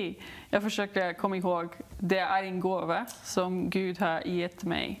duktig. Jag försöker komma ihåg det är en gåva som Gud har gett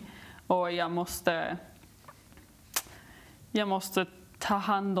mig. Och jag måste ta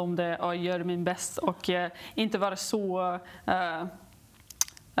hand om det och göra min bästa. Och inte vara så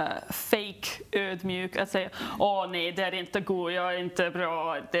fake ödmjuk att säga nej, det är inte god, jag är inte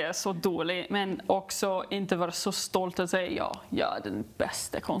bra, det är så dåligt, men också inte vara så stolt att säga jag är den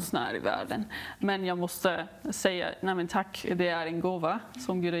bästa konstnär i världen, men jag måste säga nej men tack, det är en gåva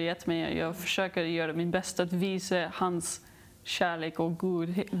som Gud har gett mig. Jag försöker göra min bästa att visa hans kärlek och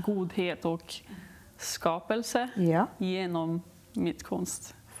godhet och skapelse genom mitt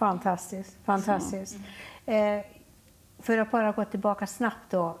konst. Fantastiskt, fantastiskt. För att bara gå tillbaka snabbt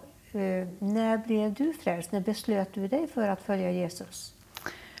då. När blev du frälst? När beslöt du dig för att följa Jesus?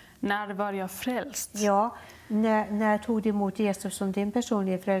 När var jag frälst? Ja, när tog du emot Jesus som din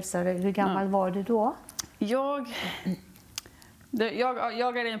personliga frälsare? Hur gammal var du då? Jag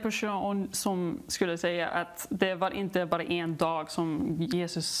är en person som skulle säga att det var inte bara en dag som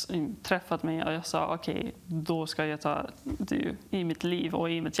Jesus träffat mig och jag sa okej, då ska jag ta du i mitt liv och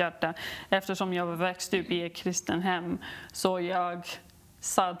i mitt hjärta. Eftersom jag växte upp i ett kristen hem, så jag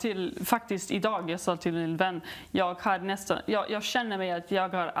sa faktiskt idag, jag sa till en vän, jag känner mig att jag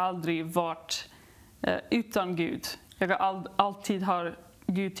har aldrig varit utan Gud. Jag har alltid har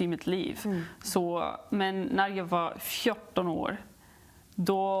Gud i mitt liv. Men när jag var 14 år,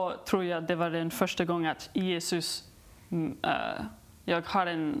 då tror jag det var den första gången att Jesus, jag har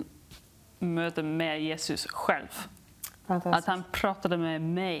en möte med Jesus själv. Att han pratade med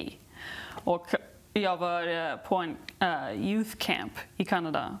mig. Och jag var på en youth camp i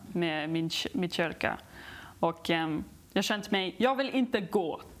Kanada med min kyrka. Och jag kände mig, jag vill inte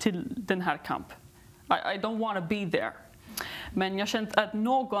gå till den här camp. I don't want to be there. Men jag kände att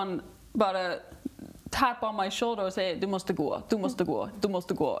någon bara tap on my shoulder och säger du måste gå.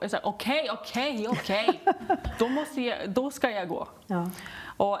 Jag säger okej. Då ska jag gå. Ja.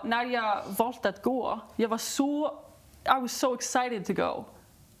 Och när jag valde att gå, I was so excited to go.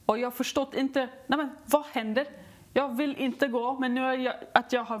 Och jag förstod inte, vad händer? Jag vill inte gå, men nu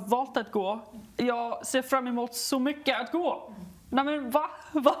att jag har valt att gå, jag ser fram emot så mycket att gå.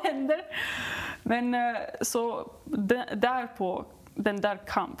 Vad händer? Men så där på den där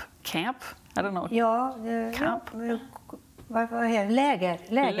camp, I don't know. Ja, camp. Vad är det?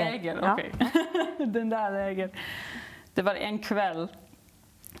 Läger, okej. Den där läger. Det var en kväll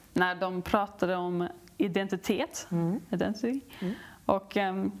när de pratade om identitet. Och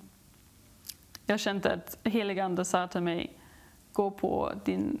jag kände att heligande sa till mig, gå på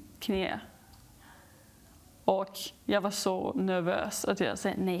din knä. Och jag var så nervös att jag sa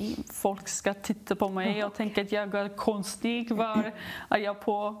nej, folk ska titta på mig och tänka att jag är konstig, var är jag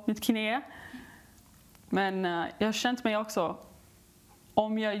på mitt knä. Men jag kände mig också,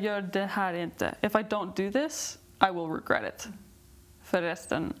 om jag gör det här inte, if I don't do this, I will regret it för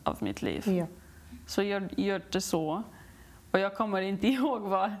resten av mitt liv. Ja. Så jag gör det så. Och jag kommer inte ihåg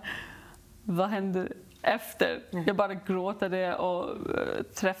vad hände efter. Jag bara gråtade och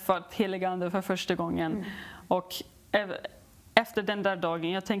träffade heligande för första gången. Och efter den där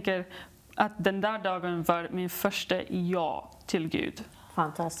dagen, jag tänker att den där dagen var min första ja till Gud.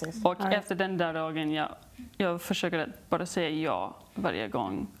 Fantastiskt. Och efter den där dagen, jag försöker bara säga ja varje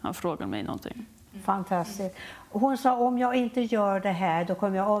gång han frågar mig någonting. Fantastiskt. Och hon sa, om jag inte gör det här, då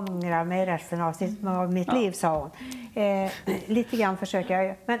kommer jag ångra mig resten av mitt liv, sa hon. Lite grann försöker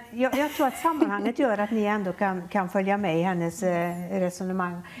jag. Men jag tror att sammanhanget gör att ni ändå kan följa med i hennes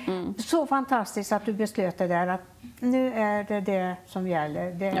resonemang. Så fantastiskt att du beslöt det där, att nu är det som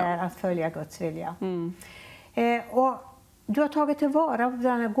gäller. Det är att följa Guds vilja. Och du har tagit tillvara på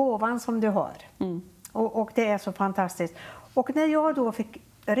den här gåvan som du har. Och det är så fantastiskt. Och när jag då fick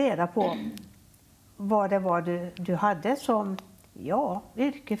reda på vad det var du hade som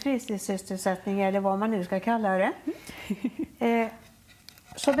fritidssysselsättning eller vad man nu ska kalla det.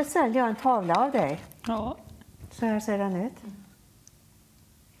 Så beställde jag en tavla av dig. Ja. Så här ser den ut.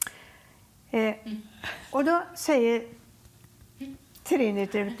 Och då säger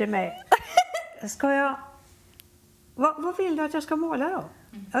Trinity till mig, ska jag... Vad vill du att jag ska måla då?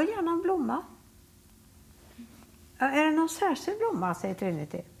 Jag gärna en blomma. Är det någon särskild blomma, säger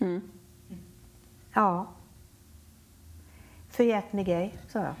Trinity. Ja. Förgät mig gay,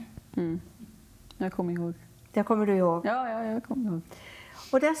 sa jag. Jag kommer ihåg. Det kommer du ihåg? Ja, jag kommer ihåg.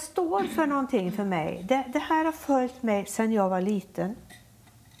 Och det står för någonting för mig. Det här har följt mig sedan jag var liten.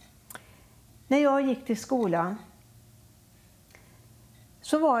 När jag gick till skolan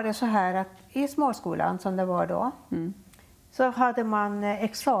så var det så här att i småskolan som det var då så hade man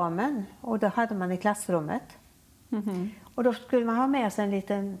examen och då hade man i klassrummet. Och då skulle man ha med sig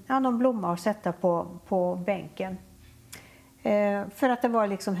någon blomma och sätta på bänken. För att det var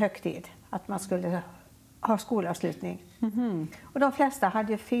liksom högtid att man skulle ha skolavslutning. Och de flesta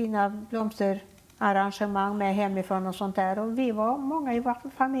hade ju fina blomsterarrangemang med hemifrån och sånt där. Och vi var många i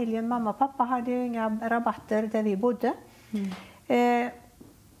familjen. Mamma och pappa hade ju inga rabatter där vi bodde.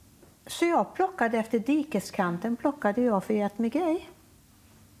 Så jag plockade efter dikeskanten, förgät mig gay.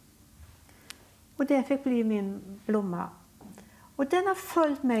 Och det fick bli min blomma. Och den har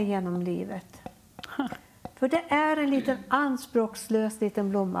följt mig genom livet. För det är en liten anspråkslös liten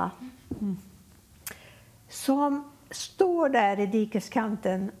blomma. Som står där i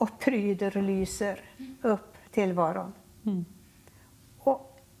dikeskanten och pryder och lyser upp tillvaron.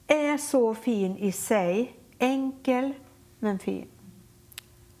 Och är så fin i sig. Enkel men fin.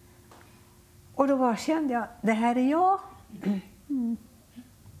 Och då bara kände jag, det här är jag.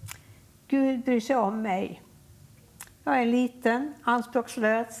 Gud bryr sig om mig. Jag är liten,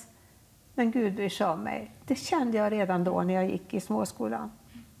 anspråkslös, men Gud bryr sig om mig. Det kände jag redan då när jag gick i småskolan.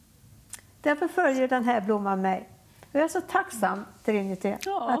 Därför följer den här blomman mig. Jag är så tacksam, Trinity,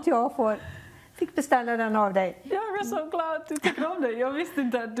 att jag fick beställa den av dig. Jag är så glad att du tycker om det. Jag visste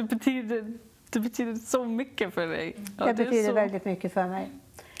inte att det betyder så mycket för dig. Det betyder väldigt mycket för mig.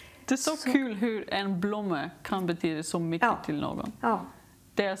 Det är så kul hur en blomma kan betyda så mycket till någon. Ja.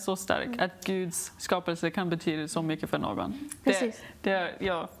 Det är så starkt att Guds skapelse kan betyda så mycket för någon. Precis.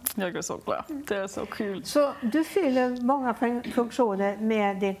 Jag är så glad. Det är så kul. Så du fyller många funktioner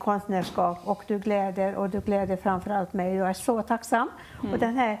med din konstnärskap och du gläder framförallt mig. Jag är så tacksam. Och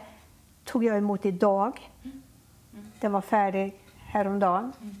den här tog jag emot idag. Den var färdig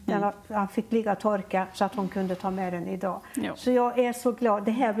häromdagen. Han fick ligga och torka så att hon kunde ta med den idag. Ja. Så jag är så glad.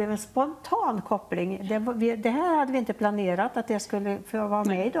 Det här blev en spontan koppling. Det här hade vi inte planerat att det skulle få vara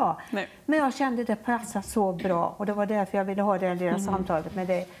med idag. Nej. Men jag kände det passade så bra och det var därför jag ville ha det lilla samtalet med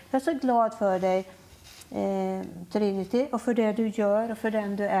dig. Jag är så glad för dig, Trinity, och för det du gör och för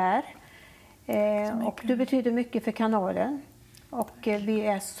den du är. Och du betyder mycket för kanalen. Och vi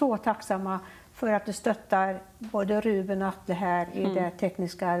är så tacksamma för att du stöttar både Ruben och Atle här i det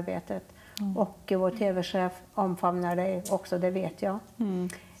tekniska arbetet. Och vår tv-chef omfamnar dig också, det vet jag.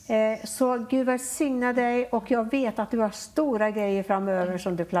 Så Gud välsigna dig och jag vet att du har stora grejer framöver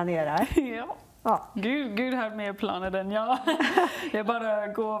som du planerar. Ja. Gud har mer planer än jag. Jag bara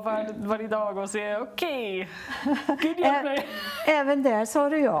går varje dag och säger okej. Gud hjälp mig. Även där sa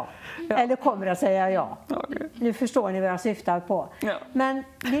du ja. Eller kommer att säga ja. Okay. Nu förstår ni vad jag syftar på. Ja. Men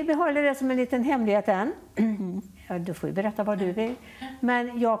vi behåller det som en liten hemlighet än. Ja, du får ju berätta vad du vill.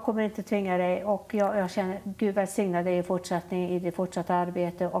 Men jag kommer inte tvinga dig. Och jag känner Gud välsigna dig i fortsättning i det fortsatta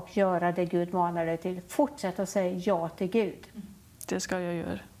arbetet. Och göra det Gud manar dig till. Fortsätt att säga ja till Gud. Det ska jag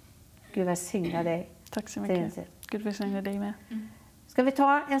göra. Gud välsigna dig. Tack så mycket. Gud välsigna dig med. Ska vi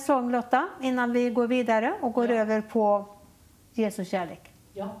ta en sång, Lotta, innan vi går vidare och går över på Jesu kärlek?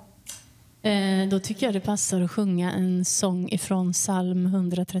 Ja. Då tycker jag det passar att sjunga en sång ifrån psalm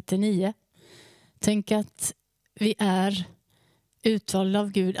 139. Tänk att vi är utvalda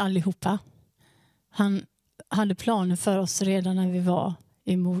av Gud allihopa. Han hade planer för oss redan när vi var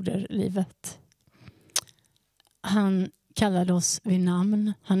i moderlivet. Han kallade oss vid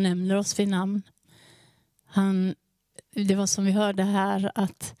namn. Han nämner oss vid namn. Det var som vi hörde här,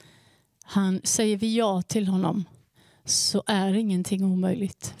 att säger vi ja till honom så är ingenting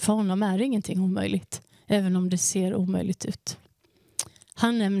omöjligt. För honom är ingenting omöjligt, även om det ser omöjligt ut.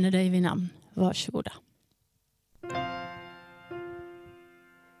 Han nämner dig vid namn. Varsågoda.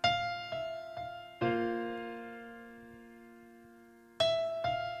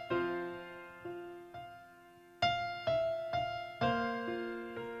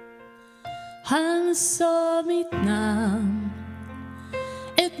 Han sa mitt namn,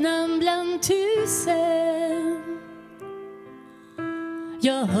 ett namn bland tusen.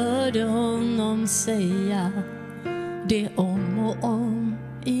 Jag hörde honom säga det om och om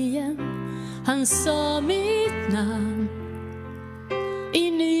igen. Han sa mitt namn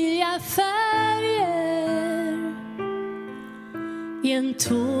i nya färger, i en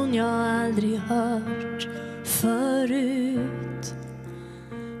ton jag aldrig hört förut.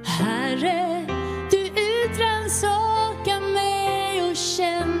 Herre, du utransakar mig och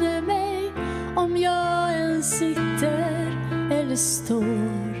känner mig, om jag än sitter eller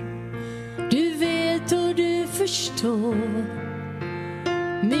står. Du vet och du förstår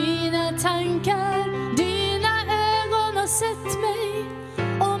mina tankar, dina ögon har sett mig,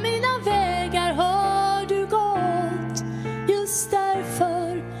 och mina vägar har du gått. Just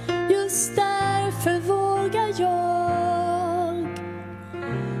därför vågar jag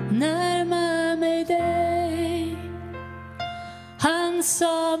närma mig dig. Han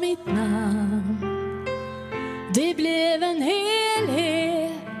sa mitt namn, det blev en helhet.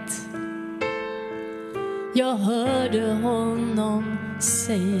 Jag hörde honom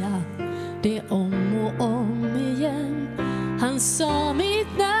säga det om och om igen. Han sa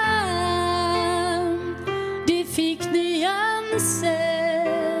mitt namn, det fick nyanser.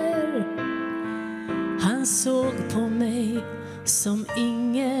 Han såg på mig som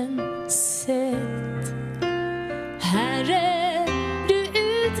ingen sett. Herre, du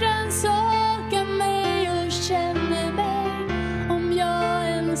utransakar mig och känner mig, om jag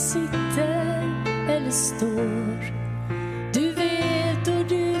än sitter eller står. Du vet och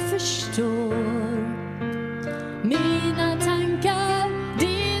du förstår mina tankar,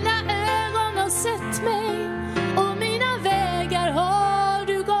 dina ögon har sett mig, och mina vägar har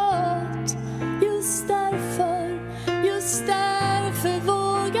du gått. Just därför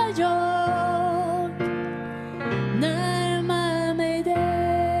vågar jag närma mig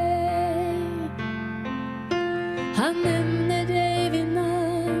dig. Han nämner dig vid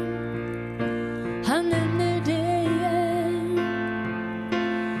namn, han nämner dig igen.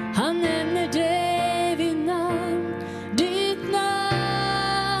 Han nämner dig vid namn, ditt namn.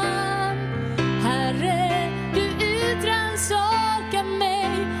 Herre, du utransakar mig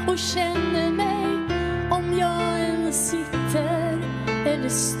och känner mig, om jag än sitter eller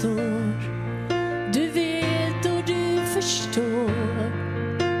står. Du vet och du förstår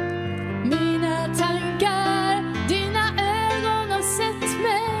mina tankar, dina ögon har sett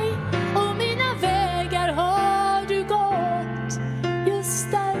mig, och mina vägar har du gått.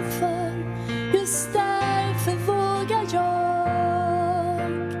 Just därför vågar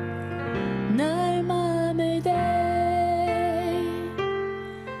jag närma mig dig.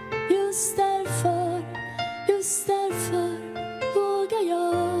 Just därför vågar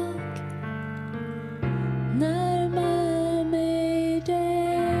jag närma mig dig.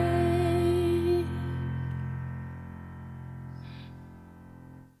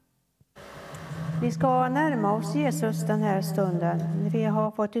 Vi ska närma oss Jesus den här stunden. Vi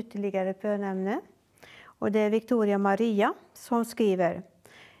har fått ytterligare bönämne. Och det är Victoria Maria som skriver.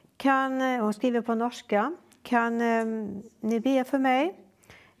 Hon skriver på norska. Kan ni be för mig?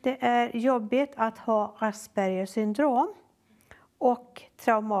 Det är jobbigt att ha Aspergers syndrom och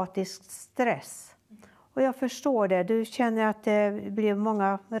traumatisk stress. Och jag förstår det. Du känner att det blir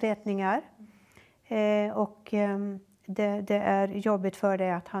många rättningar. Och det är jobbigt för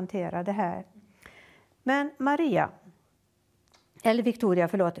dig att hantera det här. Men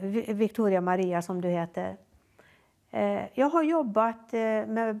Victoria Maria som du heter. Jag har jobbat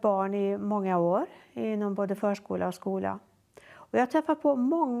med barn i många år inom både förskola och skola. Och jag träffar på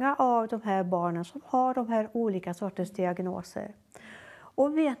många av de här barnen som har de här olika sorters diagnoser.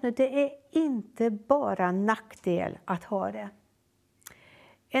 Och vet ni, det är inte bara nackdel att ha det.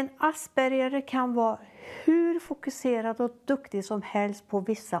 En Asperger kan vara hur fokuserad och duktig som helst på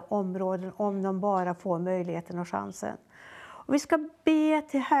vissa områden om de bara får möjligheten och chansen. Och vi ska be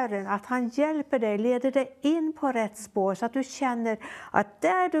till Herren att han hjälper dig, leder dig in på rätt spår så att du känner att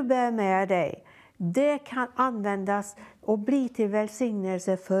där du bär med dig, det kan användas och bli till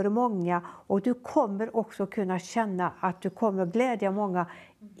välsignelse för många. Och du kommer också kunna känna att du kommer att glädja många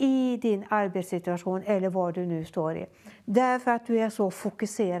i din arbetssituation eller vad du nu står i. Därför att du är så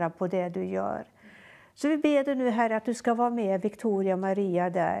fokuserad på det du gör. Så vi ber dig nu, Herre, att du ska vara med Victoria Maria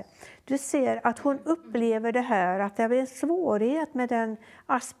där. Du ser att hon upplever det här, att det är en svårighet med den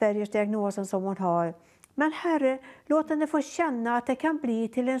Aspergers diagnosen som hon har. Men Herre, låt henne få känna att det kan bli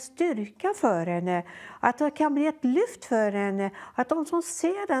till en styrka för henne. Att det kan bli ett lyft för henne. Att de som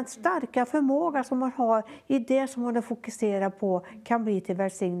ser den starka förmåga som hon har i det som hon är fokuserad på kan bli till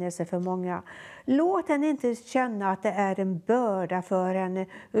välsignelse för många. Låt henne inte känna att det är en börda för henne.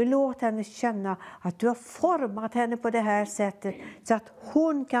 Låt henne känna att du har format henne på det här sättet så att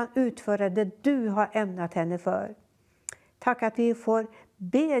hon kan utföra det du har ämnat henne för. Tack att vi får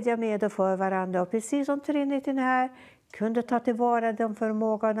bedja med och för varandra. Och precis som Trinityn här kunde ta tillvara den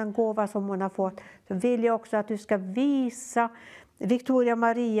förmåga och den gåva som hon har fått, så vill jag också att du ska visa Victoria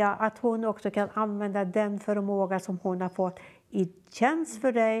Maria att hon också kan använda den förmåga som hon har fått i tjänst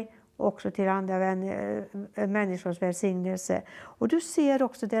för dig och också till andra människors välsignelse. Och du ser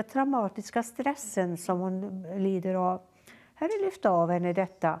också den traumatiska stressen som hon lider av. Herre, lyft av henne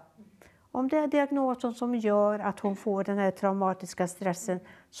detta. Om det är diagnosen som gör att hon får den här traumatiska stressen,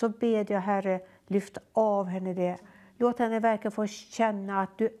 så ber jag, Herre, lyft av henne det. Låt henne verkligen få känna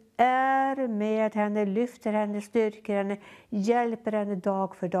att du är med henne, lyfter henne, styrker henne, hjälper henne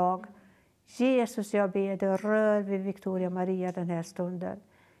dag för dag. Jesus, jag ber dig, rör vid Victoria Maria den här stunden.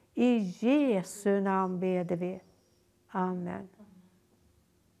 I Jesu namn ber vi. Amen.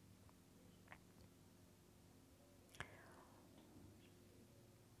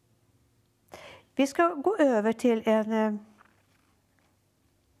 Vi ska gå över till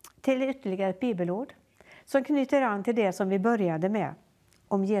ytterligare ett bibelord som knyter an till det som vi började med,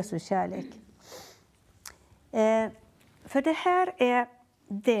 om Jesus kärlek. För det här är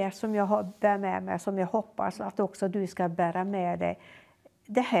det som jag bär med mig, som jag hoppas att också du ska bära med dig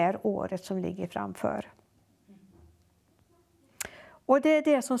det här året som ligger framför. Och det är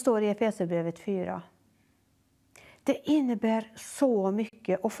det som står i Efesierbrevet 4. Det innebär så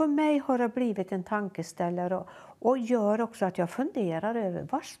mycket, och för mig har det blivit en tankeställare och gör också att jag funderar över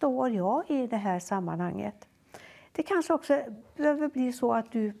var står jag i det här sammanhanget. Det kanske också behöver bli så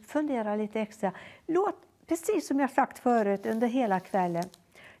att du funderar lite extra. Låt, precis som jag sagt förut under hela kvällen,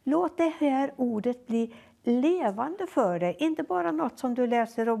 låt det här ordet bli levande för dig. Inte bara något som du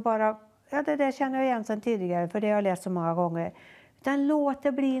läser och bara, ja, det där känner jag igen sedan tidigare för det har jag läst så många gånger. Utan låt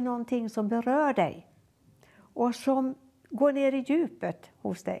det bli någonting som berör dig. Och som går ner i djupet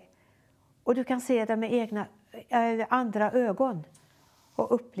hos dig. Och du kan se det med andra ögon.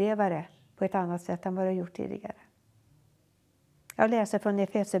 Och uppleva det på ett annat sätt än vad du har gjort tidigare. Jag läser från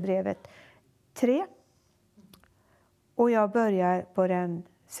Efesierbrevet 3. Och jag börjar på den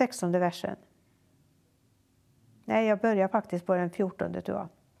 16:e versen. Nej, jag börjar faktiskt på den 14:e tror jag.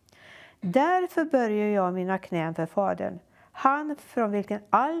 Därför börjar jag mina knän för Fadern. Han från vilken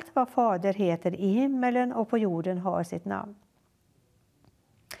allt vad fader heter i himmelen och på jorden har sitt namn.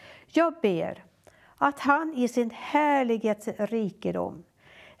 Jag ber att han i sin härlighets rikedom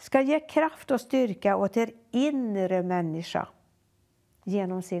ska ge kraft och styrka åt er inre människa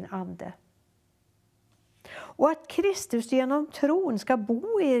genom sin ande. Och att Kristus genom tron ska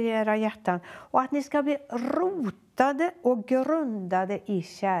bo i era hjärtan och att ni ska bli rotade och grundade i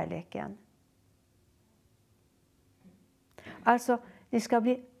kärleken. Alltså, ni ska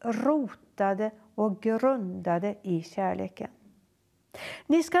bli rotade och grundade i kärleken.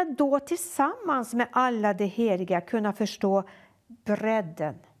 Ni ska då tillsammans med alla de heliga kunna förstå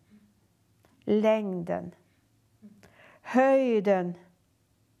bredden, längden, höjden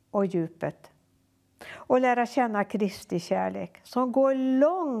och djupet. Och lära känna Kristi kärlek som går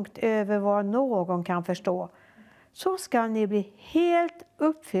långt över vad någon kan förstå. Så ska ni bli helt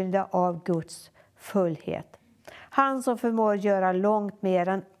uppfyllda av Guds fullhet. Han som förmår göra långt mer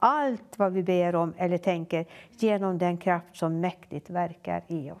än allt vad vi ber om eller tänker genom den kraft som mäktigt verkar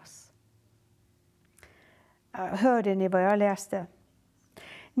i oss. Hörde ni vad jag läste?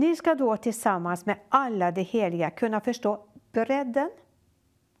 Ni ska då tillsammans med alla de heliga kunna förstå bredden,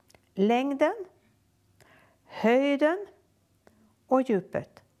 längden, höjden och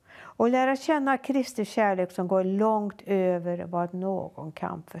djupet. Och lära känna Kristi kärlek som går långt över vad någon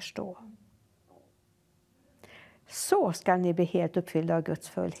kan förstå. Så ska ni bli helt uppfyllda av Guds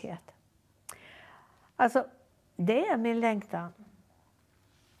fullhet. Alltså, det är min längtan.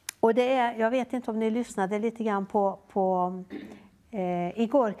 Och det är, jag vet inte om ni lyssnade lite grann på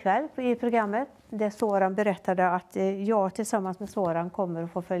igår kväll i programmet. Där Soran berättade att jag tillsammans med Soran kommer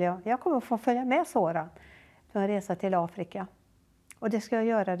att få följa med Soran på en resa till Afrika. Och det ska jag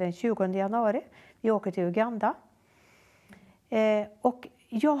göra den 20 januari. Vi åker till Uganda. Och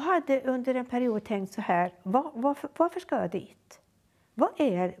jag hade under en period tänkt så här, varför ska jag dit? Vad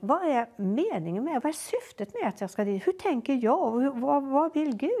är meningen med, vad är syftet med att jag ska dit? Hur tänker jag? Vad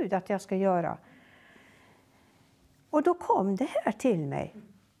vill Gud att jag ska göra? Och då kom det här till mig.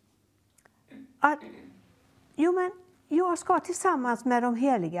 Att, jag ska tillsammans med de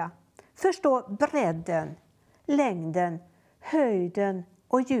heliga förstå bredden, längden, höjden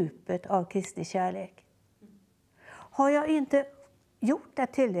och djupet av Kristi kärlek. Har jag inte gjort det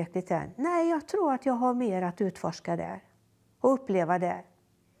tillräckligt än? Nej, jag tror att jag har mer att utforska där och uppleva där.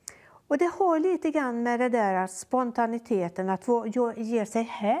 Och det har lite grann med det där spontaniteten, att få ge sig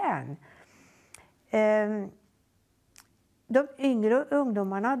hän. De yngre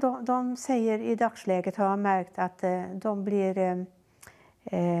ungdomarna, de säger i dagsläget, har jag märkt, att de blir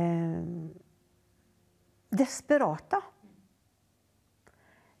desperata.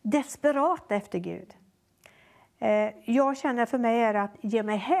 Desperata efter Gud. Jag känner för mig är att ge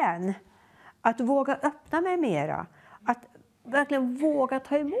mig hän. Att våga öppna mig mera. Att verkligen våga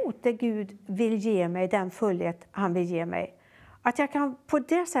ta emot det Gud vill ge mig, den fullhet han vill ge mig. Att jag kan på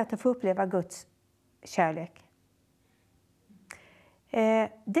det sättet få uppleva Guds kärlek.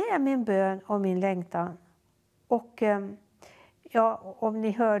 Det är min bön och min längtan. Och om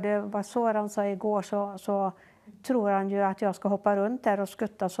ni hörde vad Soran sa igår, så tror han ju att jag ska hoppa runt där och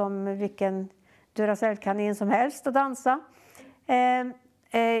skutta som vilken Duracell-kanin som helst och dansa.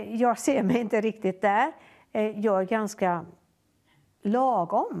 Jag ser mig inte riktigt där. Jag är ganska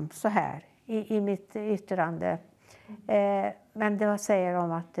lagom så här i mitt yttrande. Men det säger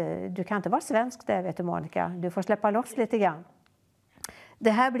de att du kan inte vara svensk där, vet du, Monica. Du får släppa loss lite grann.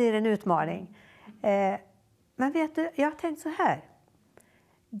 Det här blir en utmaning. Men vet du, jag har tänkt så här.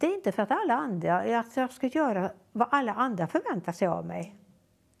 Det är inte för att att jag ska göra vad alla andra förväntar sig av mig.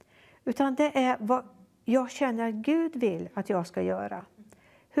 Utan det är vad jag känner att Gud vill att jag ska göra.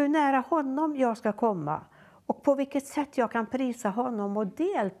 Hur nära honom jag ska komma. Och på vilket sätt jag kan prisa honom och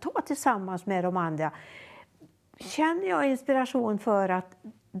delta tillsammans med de andra. Känner jag inspiration för att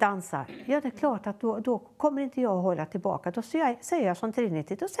dansa? Ja, det är klart att då kommer inte jag att hålla tillbaka. Då säger jag som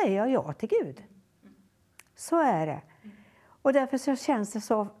Trinity, då säger jag ja till Gud. Så är det. Och därför så känns det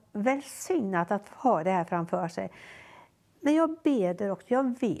så välsignat att ha det här framför sig. Men jag beder också,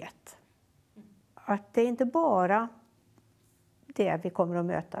 jag vet att det är inte bara det vi kommer att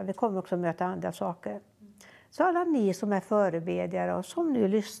möta. Vi kommer också att möta andra saker. Så alla ni som är förebedjare och som nu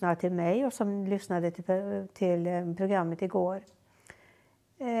lyssnar till mig och som lyssnade till programmet igår.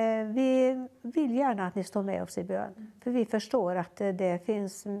 Vi vill gärna att ni står med oss i bön. För vi förstår att det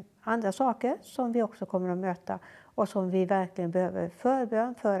finns andra saker som vi också kommer att möta. Och som vi verkligen behöver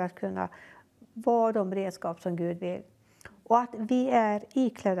förbön för att kunna vara de redskap som Gud vill. Och att vi är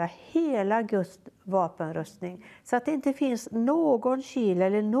iklädda hela Guds vapenrustning. Så att det inte finns någon kil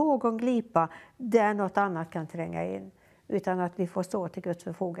eller någon glipa där något annat kan tränga in. Utan att vi får stå till Guds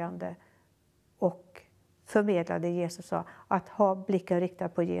förfogande och förmedla det Jesus sa. Att ha blicken riktad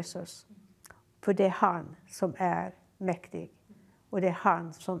på Jesus. För det är han som är mäktig. Och det är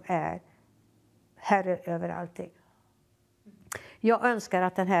han som är Herre över allting. Jag önskar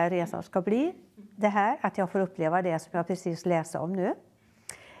att den här resan ska bli det här. Att jag får uppleva det som jag precis läste om nu.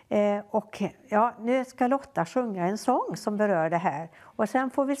 Och ja, nu ska Lotta sjunga en sång som berör det här. Och sen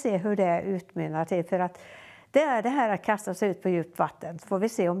får vi se hur det utmynnar till. För att det är det här att kasta sig ut på djupt vatten. Så får vi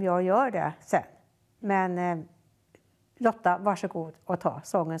se om jag gör det sen. Men Lotta, varsågod och ta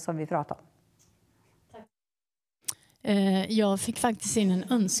sången som vi pratar om. Jag fick faktiskt in en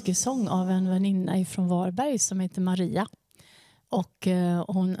önskesång av en väninna från Varberg som heter Maria. Och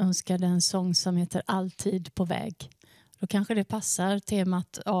hon önskade en sång som heter Alltid på väg. Då kanske det passar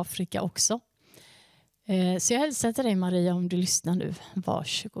temat Afrika också. Så jag hälsar till dig Maria om du lyssnar nu.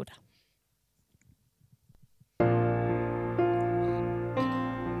 Varsågoda.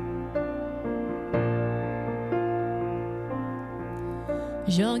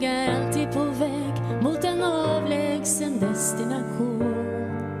 Jag är alltid på väg mot en avlägsen destination.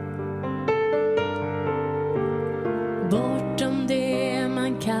 Bortom det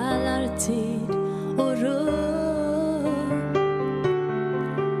man kallar tid och rum.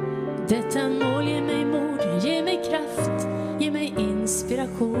 Detta mål ger mig mod, ger mig kraft, ger mig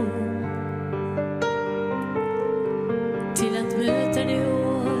inspiration. Till att möta det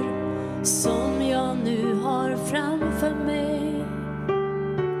år som jag nu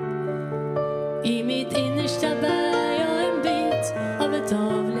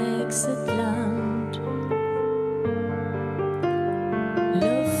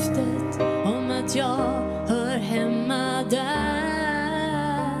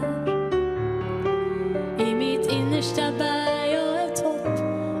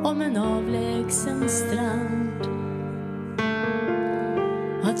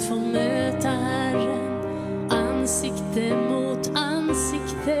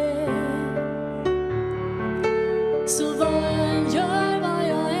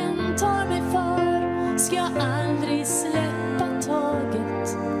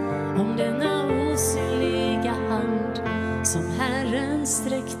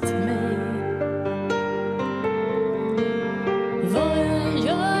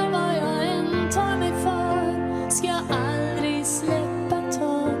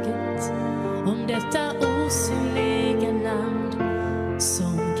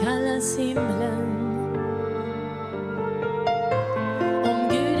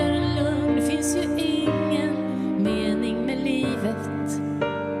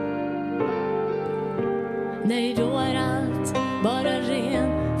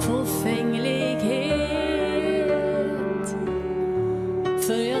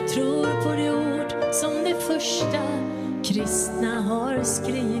För jag tror på det ord som de första kristna har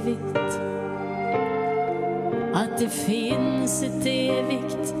skrivit. Att det finns ett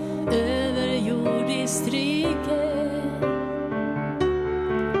evigt överjordiskt rike.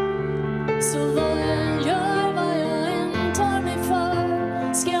 Så vad jag än gör, vad jag än tar mig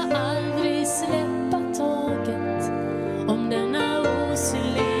för, ska jag aldrig släppa taget om denna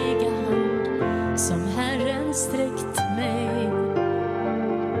osynliga hand som Herren sträckt mig.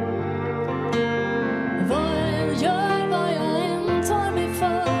 Vad jag än gör, vad jag än tar mig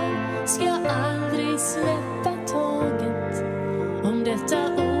för, ska jag aldrig släppa taget om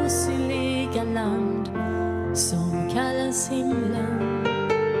detta osynliga land som kallas himlen.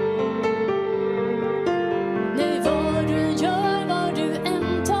 Nej, vad du än gör, vad du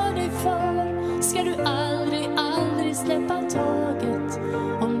än tar dig för, ska du aldrig, aldrig släppa taget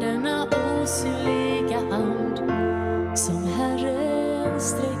om denna osynliga hand som Herren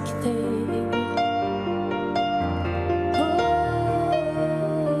sträckt dig.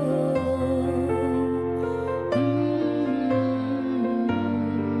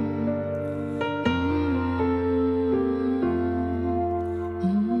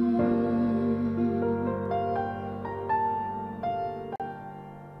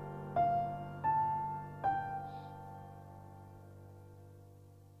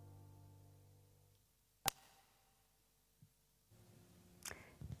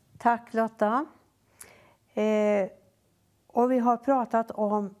 Tack Lotta. Och vi har pratat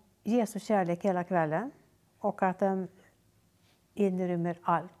om Jesu kärlek hela kvällen och att den inrymmer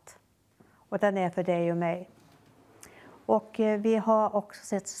allt. Och den är för dig och mig. Och vi har också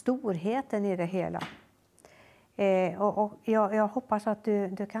sett storheten i det hela. Och jag hoppas att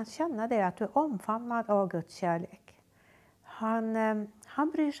du kan känna det, att du är omfamnad av Guds kärlek.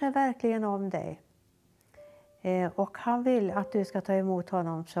 Han bryr sig verkligen om dig. Och han vill att du ska ta emot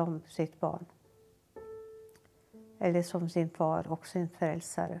honom som sitt barn. Eller som sin far och sin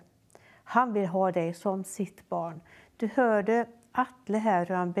frälsare. Han vill ha dig som sitt barn. Du hörde Atle här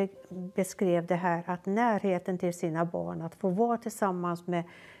hur han beskrev det här. Att närheten till sina barn, att få vara tillsammans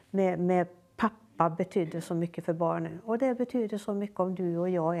med pappa betyder så mycket för barnen. Och det betyder så mycket om du och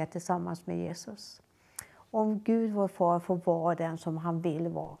jag är tillsammans med Jesus. Om Gud vår far får vara den som han vill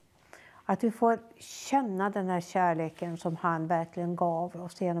vara. Att vi får känna den här kärleken som han verkligen gav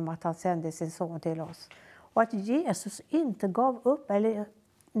oss genom att han sände sin son till oss. Och att Jesus inte gav upp eller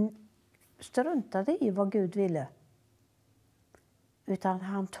struntade i vad Gud ville. Utan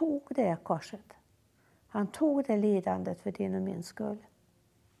han tog det korset. Han tog det lidandet för din och min skull.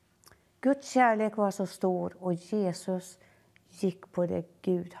 Guds kärlek var så stor och Jesus gick på det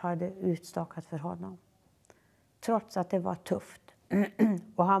Gud hade utstakat för honom. Trots att det var tufft.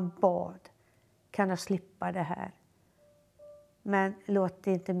 Och han bad, kan jag slippa det här? Men låt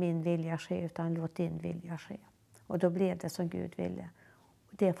inte min vilja ske, utan låt din vilja ske. Och då blev det som Gud ville.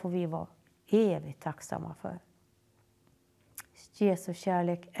 Och det får vi vara evigt tacksamma för. Jesu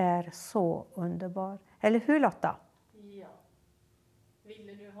kärlek är så underbar. Eller hur Lotta? Ja.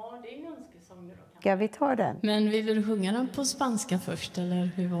 Ville du ha din önskesång då? Ja, vi tar den. Men ville du sjunga den på spanska först, eller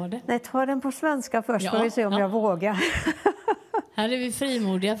hur var det? Nej, ta den på svenska först, Ja, får vi se om jag vågar. Här är vi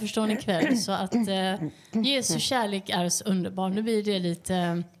frimodiga, förstår ni kväll. Så att Jesu kärlek är så underbar. Nu blir det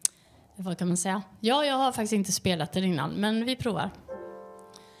lite, vad kan man säga? Ja, jag har faktiskt inte spelat det innan, men vi provar.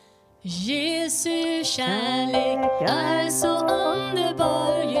 Jesu kärlek är så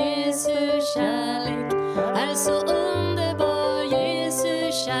underbar. Jesu kärlek är så underbar.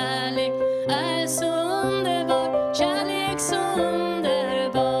 Jesu kärlek är så underbar. Kärlek så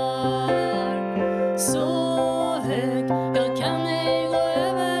underbar. Så hög, jag kan ej gå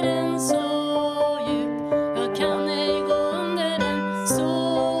över den. Så djup, jag kan ej gå under den.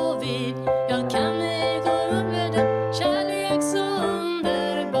 Så vid, jag kan ej gå över den. Kärlek så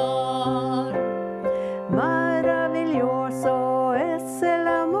underbar. Maravilloso es el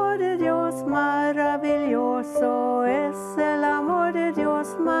amor de Dios, maravilloso es el amor de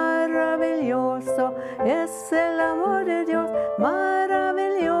Dios, maravilloso es el amor de Dios,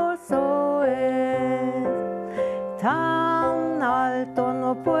 maravilloso es. Tan alto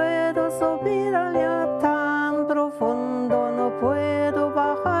no puedo subir allá, tan profundo no puedo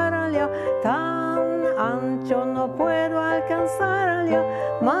bajar allá, tan ancho no puedo alcanzar allá,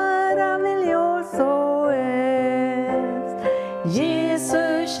 maravilloso es.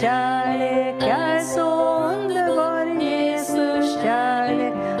 Jesus kärlek är så underbar, Jesus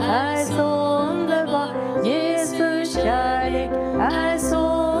kärlek är så underbar, Jesus kärlek är så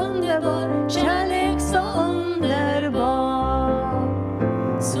underbar, kärlek så underbar.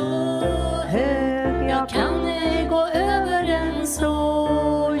 Så hög, jag kan ej gå över den, så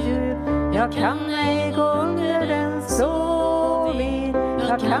Jag kan ej gå under den så vid.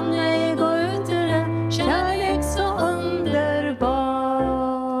 Jag kan ej gå ut ur den kärlek så underbar.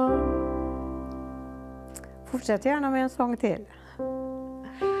 Fortsätt gärna med en sång till.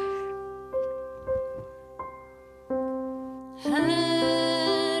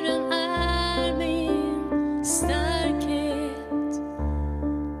 Herren är min starkhet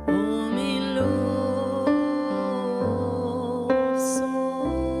och min lovsång.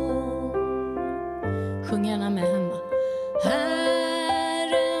 Sjung gärna med hemma.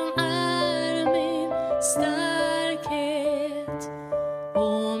 Herren är min starkhet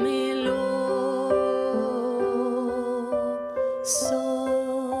och min lovsång.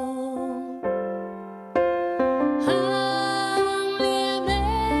 Han blev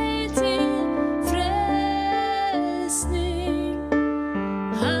mig till frälsning.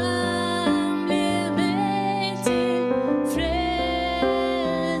 Han blev mig till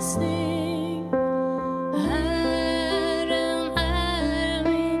frälsning. Herren är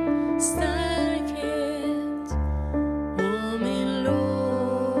min starkhet och min lovsång.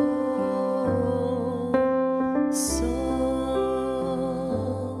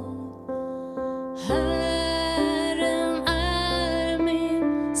 Herren är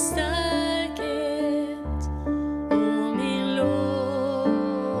min starkhet och min lovsång.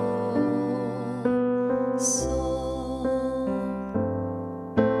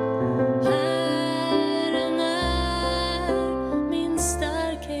 Herren är min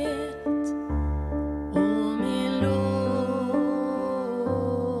starkhet och min lovsång.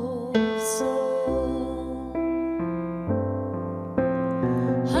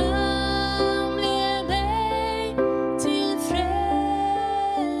 Han blev mig till frälsning.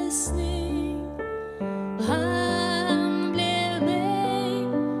 Han blev mig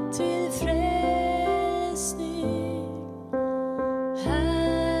till frälsning.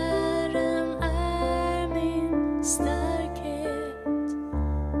 Herren är min starkhet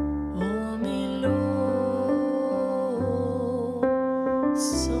och min lovsång.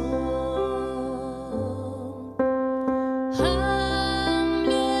 Han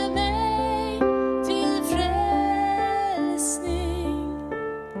blev mig till frälsning.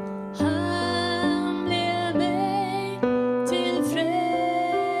 Han blev mig till frälsning.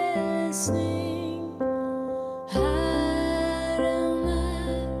 Herren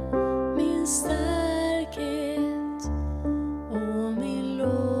är min starkhet och min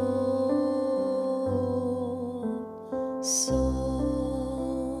lovsång.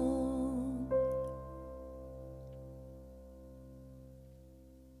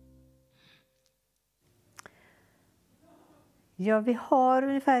 Ja, vi har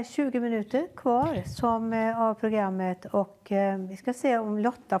ungefär 20 minuter kvar av programmet och vi ska se om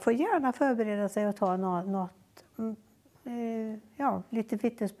Lotta får gärna förbereda sig och ta lite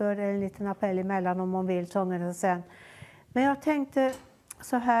vittnesbörd eller en liten appell emellan om hon vill sångerna sen. Men jag tänkte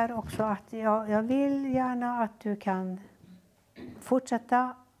så här också att jag vill gärna att du kan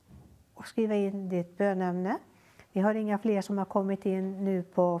fortsätta och skriva in ditt bönämne. Vi har inga fler som har kommit in nu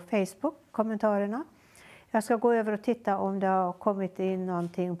på Facebook-kommentarerna. Jag ska gå över och titta om det har kommit in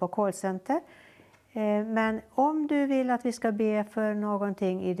någonting på callcenter. Men om du vill att vi ska be för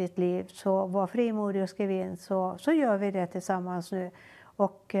någonting i ditt liv så var frimodig och skriv in så gör vi det tillsammans nu.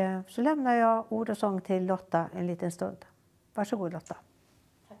 Och så lämnar jag ord och sång till Lotta en liten stund. Varsågod Lotta.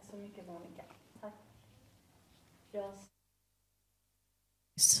 Tack så mycket Monica. Tack.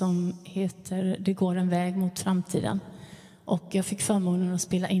 Som heter Det går en väg mot framtiden. Och jag fick förmånen att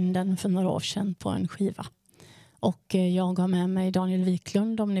spela in den för några år sedan på en skiva. Och jag har med mig Daniel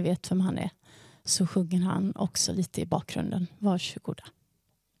Wiklund, om ni vet vem han är. Så sjunger han också lite i bakgrunden. Varsågoda.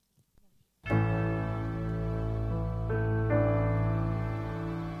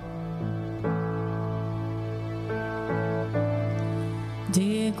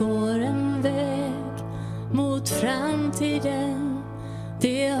 Det går en väg mot framtiden.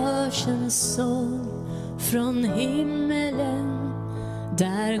 Det hörs en sång från himmelen.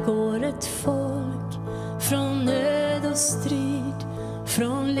 Där går ett folk från nöd och strid,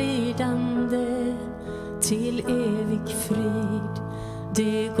 från lidande till evig frid.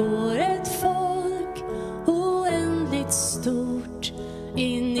 Det går ett folk oändligt stort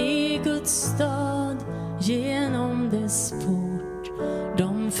in i Guds stad genom dess port.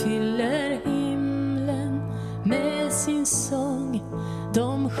 De fyller himlen med sin sång.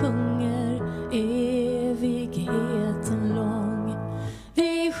 De sjunger evigheten lång.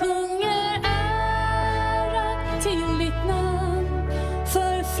 Vi sjunger ära till ditt namn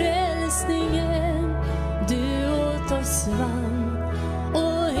för frälsningen du åt oss vann.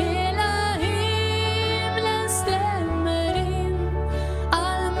 Och hela himlen stämmer in,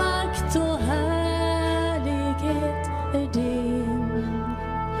 all makt och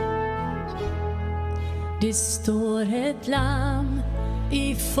Det står ett lamm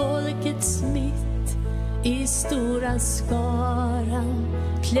i folkets mitt, i stora skaran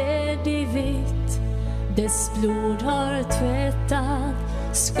klädd i vitt. Dess blod har tvättat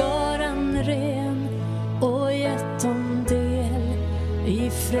skaran ren och gett dem del i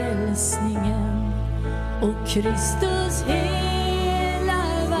frälsningen. Och Kristus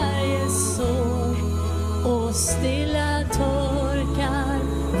helar varje sår och stilla torkar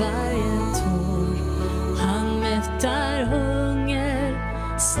varje tår. Han mättar hunger,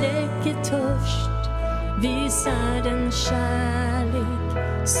 släcker törst, visar den kärlek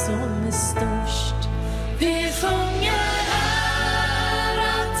som är störst. Vi sjunger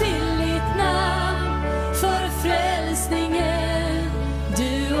ära till ditt namn, för frälsningen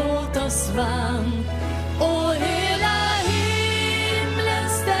du åt oss vann. Och hela himlen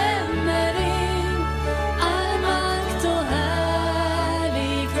stämmer in, all makt och härlighet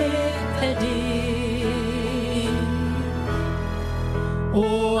är din.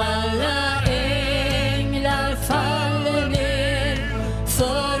 Och alla änglar faller ner,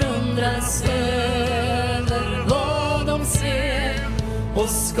 förundras över vad de ser. Och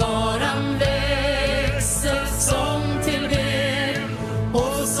skaran växer som till ber,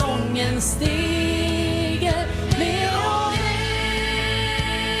 och sången stiger mer och mer,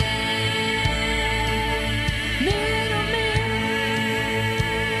 mer och mer.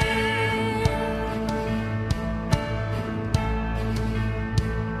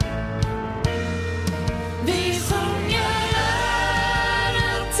 Vi sjunger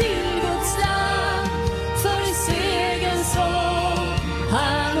ära till Guds lam, för segerns sång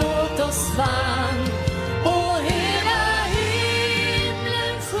han åt oss vann. Och hela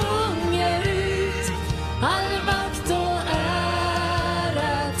himlen sjunger ut, all makt och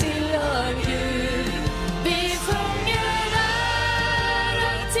ära tillhör Gud. Vi sjunger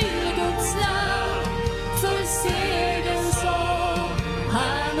ära till Guds lam, för segerns sång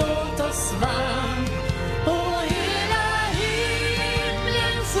han åt oss vann. Och hela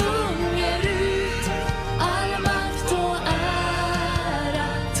himlen sjunger ut, all makt och ära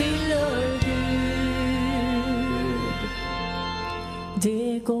tillhör Gud.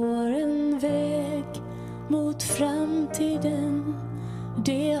 Det går en väg mot framtiden,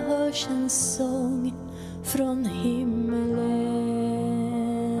 det hörs en sång från himmelen.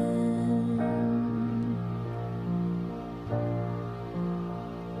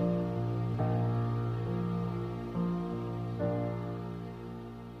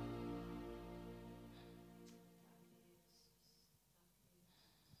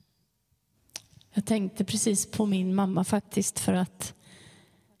 Jag tänkte precis på min mamma faktiskt, för att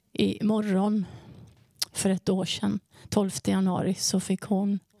i morgon för ett år sedan, 12 januari, så fick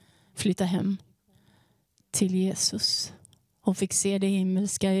hon flytta hem till Jesus. Hon fick se det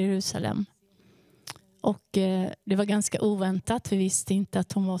himmelska Jerusalem. Och det var ganska oväntat. Vi visste inte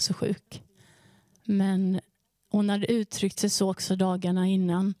att hon var så sjuk. Men hon hade uttryckt sig så också dagarna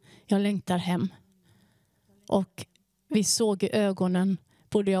innan: jag längtar hem. Och vi såg i ögonen,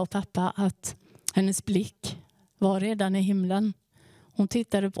 både jag och pappa, att hennes blick var redan i himlen. Hon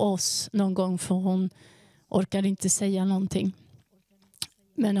tittade på oss någon gång, för hon orkade inte säga någonting.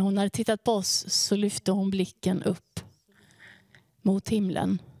 Men när hon hade tittat på oss så lyfte hon blicken upp mot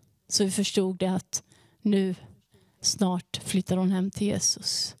himlen. Så vi förstod det, att nu snart flyttar hon hem till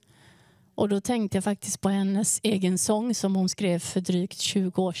Jesus. Och då tänkte jag faktiskt på hennes egen sång som hon skrev för drygt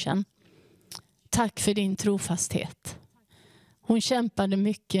 20 år sedan. Tack för din trofasthet. Hon kämpade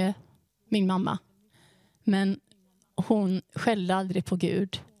mycket, min mamma. Men hon skällde aldrig på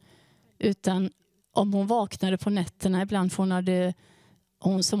Gud. Utan om hon vaknade på nätterna ibland, för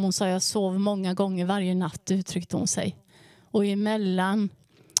hon, som hon sa, jag sov många gånger varje natt, uttryckte hon sig. Och emellan,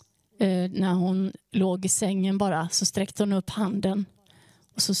 när hon låg i sängen bara, så sträckte hon upp handen.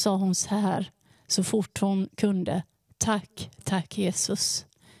 Och så sa hon så här, så fort hon kunde: tack, tack Jesus.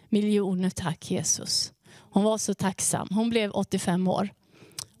 Miljoner tack Jesus. Hon var så tacksam. Hon blev 85 år.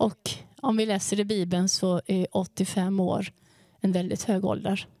 Och om vi läser i Bibeln så är 85 år en väldigt hög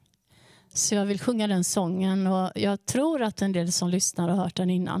ålder. Så jag vill sjunga den sången, och jag tror att en del som lyssnar har hört den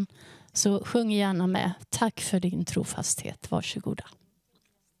innan. Så sjung gärna med. Tack för din trofasthet. Varsågoda.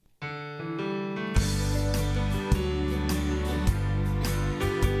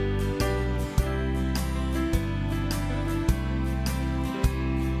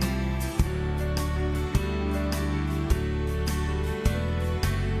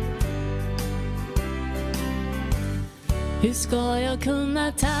 Hur ska jag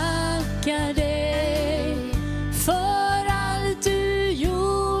kunna tacka dig för allt du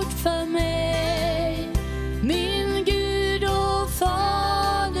gjort för mig? Min Gud och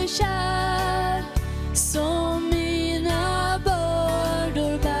Fader kär, som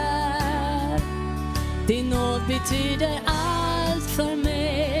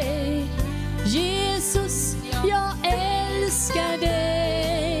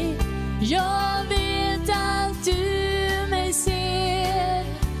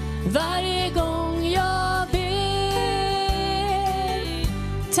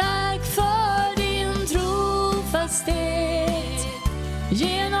trofasthet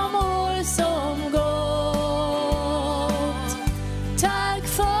genom år som gått. Tack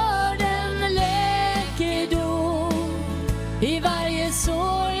för den läkedom i varje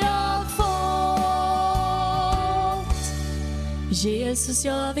sår jag fått. Jesus,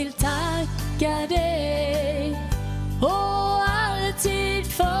 jag vill tacka dig och alltid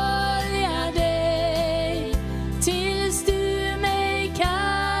följa dig tills du mig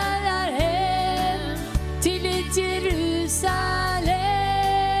kallar hem till ditt Jerusalem.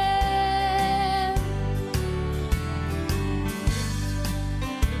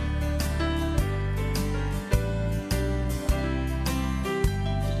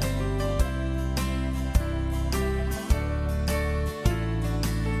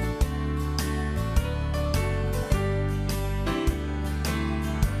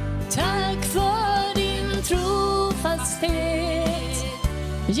 Tack för din trofasthet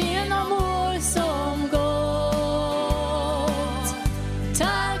genom år som gått.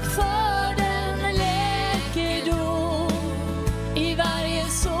 Tack för den läkedom i varje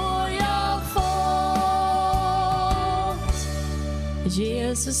sår jag fått.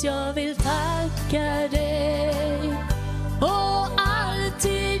 Jesus, jag vill tacka dig och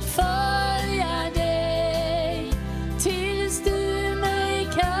alltid följa dig tills du mig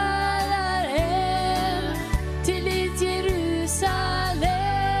kallar hem till ditt Jerusalem.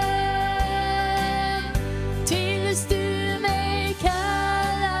 Tills du mig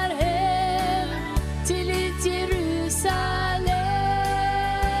kallar hem till ditt Jerusalem.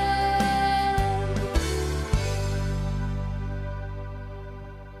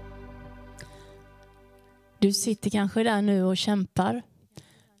 Du sitter kanske där nu och kämpar.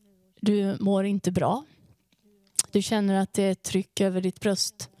 Du mår inte bra. Du känner att det är ett tryck över ditt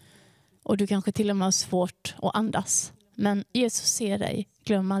bröst. Och du kanske till och med har svårt att andas. Men Jesus ser dig.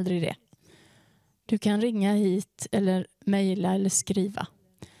 Glöm aldrig det. Du kan ringa hit eller mejla eller skriva.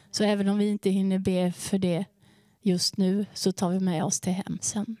 Så även om vi inte hinner be för det just nu så tar vi med oss till hem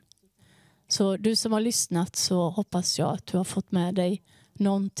sen. Så du som har lyssnat, så hoppas jag att du har fått med dig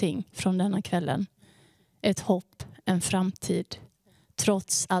någonting från denna kvällen. Ett hopp, en framtid.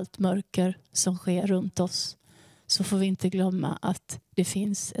 Trots allt mörker som sker runt oss så får vi inte glömma att det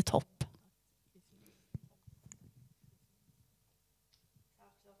finns ett hopp.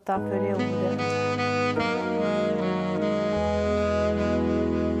 Tack för det ordet.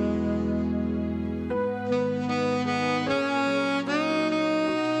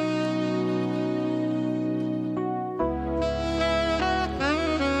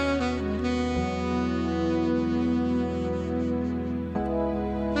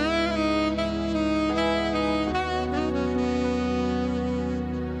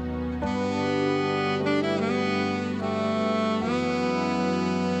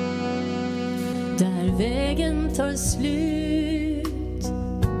 Där vägen tar slut,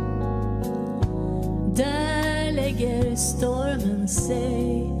 där lägger stormen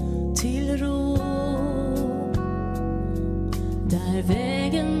sig till ro. Där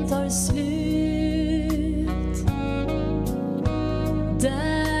vägen tar slut,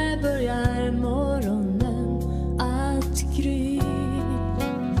 där börjar morgonen att gry.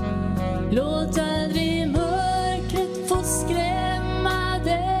 Låt aldrig mörkret få skrämma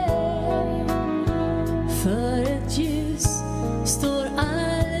dig, för ett ljus står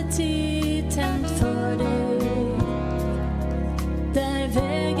alltid tänt för dig. Där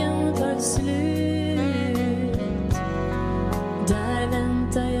vägen tar slut, där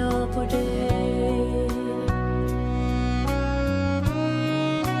väntar jag på dig.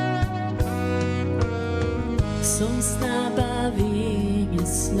 Som snabba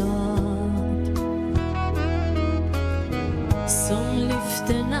vingeslag som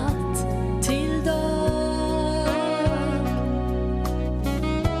lyfter natt till dag.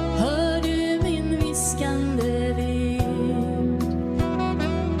 Hör du min viskande vind?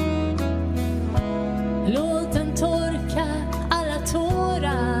 Låt den torka alla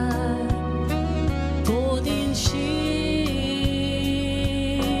tårar på din kind.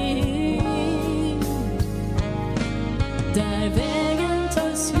 Där vägen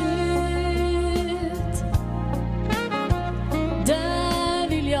tar slut, där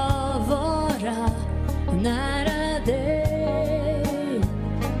vill jag vara nära dig.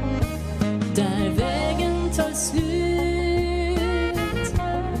 Där vägen tar slut,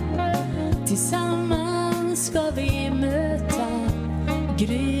 tillsammans ska vi möta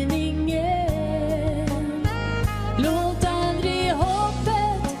gryningen. Låt aldrig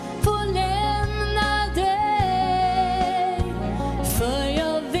hoppet få lämna dig, för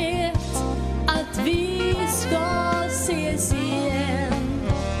jag vet att vi ska ses igen.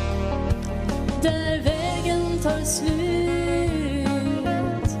 Där vägen tar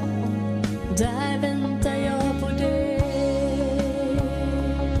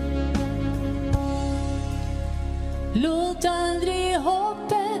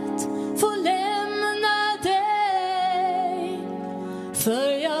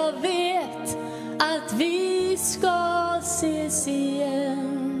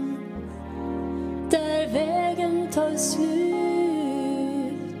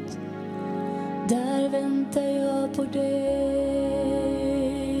väntar jag på dig.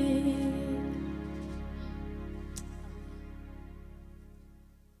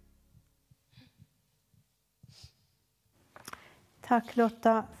 Tack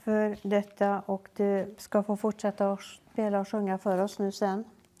Lotta för detta, och du ska få fortsätta att spela och sjunga för oss nu sen.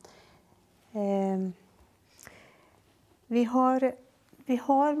 Vi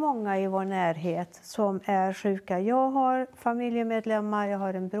har många i vår närhet som är sjuka. Jag har familjemedlemmar, jag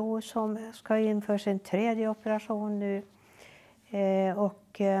har en bror som ska in för sin 3:e operation nu.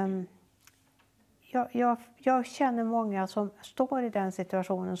 Jag känner många som står i den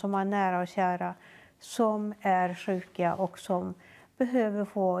situationen, som har nära och kära, som är sjuka och som behöver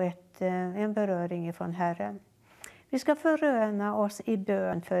få en beröring från Herren. Vi ska förröna oss i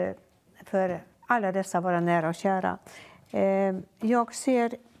bön för alla dessa våra nära och kära. Jag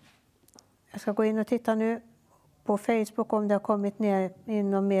ska gå in och titta nu på Facebook om det har kommit ner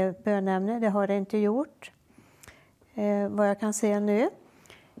in något mer bönämne. Det har det inte gjort, vad jag kan se nu.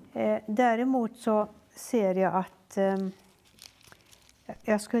 Däremot så ser jag att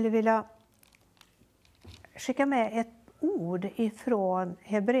jag skulle vilja skicka med ett ord ifrån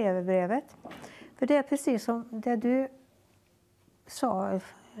Hebreerbrevet. För det är precis som det du sa,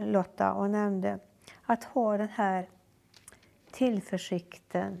 Lotta, och nämnde. Att ha den här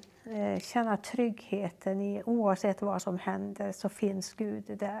tillförsikten, känna tryggheten i oavsett vad som händer, så finns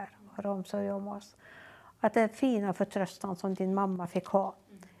Gud där och har omsorg om oss. Att det är fina förtröstan som din mamma fick ha.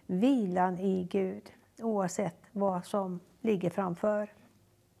 Vilan i Gud oavsett vad som ligger framför.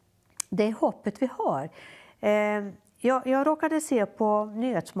 Det är hoppet vi har. Jag råkade se på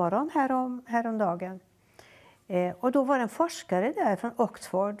Nyhetsmorgon häromdagen. Och då var en forskare där från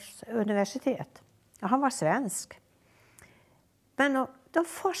Oxfords universitet. Han var svensk. Men de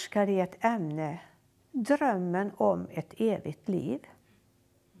forskade i ett ämne, drömmen om ett evigt liv.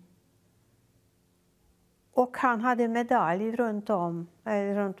 Och han hade en medalj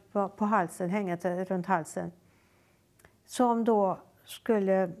på halsen, hänget runt halsen. Som då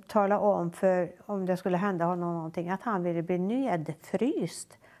skulle tala om, för om det skulle hända honom någonting, att han ville bli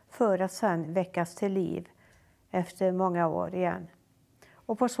nedfryst för att sedan väckas till liv efter många år igen.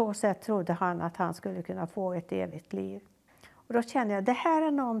 Och på så sätt trodde han att han skulle kunna få ett evigt liv. Och då känner jag att det här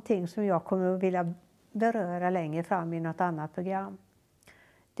är någonting som jag kommer att vilja beröra längre fram i något annat program.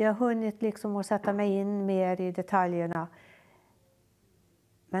 Det har hunnit liksom att sätta mig in mer i detaljerna.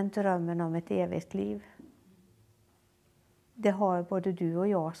 Men drömmen om ett evigt liv, det har både du och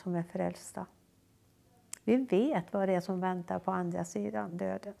jag som är frälsta. Vi vet vad det är som väntar på andra sidan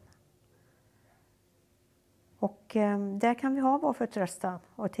döden. Och där kan vi ha vår förtröstan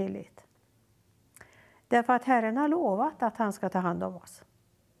och tillit. Därför att Herren har lovat att han ska ta hand om oss.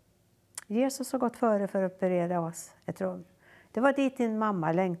 Jesus har gått före för att bereda oss ett rum. Det var dit din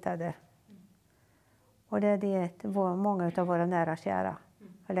mamma längtade. Och det är det många av våra nära och kära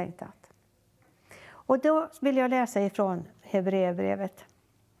har längtat. Och då vill jag läsa ifrån Hebreerbrevet.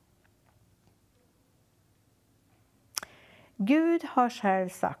 Gud har själv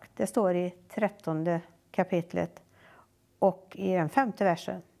sagt, det står i 13:e kapitlet och i den 5:e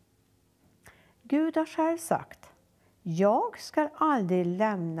versen. Gud har själv sagt, jag ska aldrig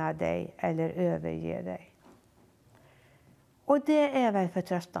lämna dig eller överge dig. Och det är väl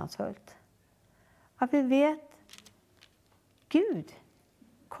förtröstansfullt. Att vi vet, Gud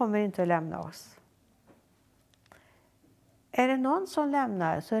kommer inte att lämna oss. Är det någon som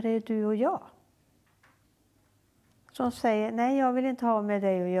lämnar så är det du och jag. Som säger, nej jag vill inte ha med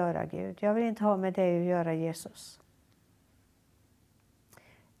dig att göra Gud. Jag vill inte ha med dig att göra Jesus.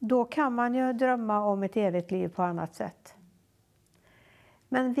 Då kan man ju drömma om ett evigt liv på annat sätt.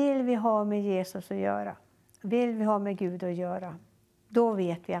 Men vill vi ha med Jesus att göra, vill vi ha med Gud att göra, då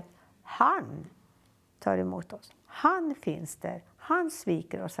vet vi att han tar emot oss. Han finns där, han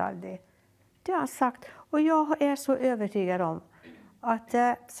sviker oss aldrig. Det har han sagt, och jag är så övertygad om att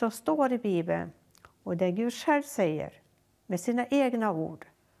det som står i Bibeln och det Gud själv säger med sina egna ord,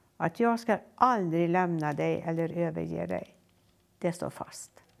 att jag ska aldrig lämna dig eller överge dig, det står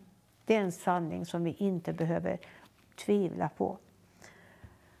fast. Det är en sanning som vi inte behöver tvivla på.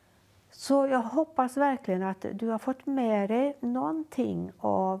 Så jag hoppas verkligen att du har fått med dig någonting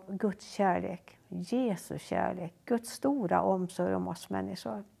av Guds kärlek, Jesus kärlek, Guds stora omsorg om oss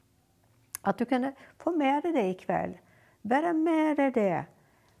människor. Att du kan få med dig det ikväll, bära med dig det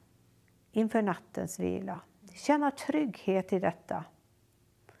inför nattens vila. Känna trygghet i detta.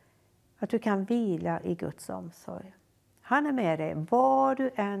 Att du kan vila i Guds omsorg. Han är med dig var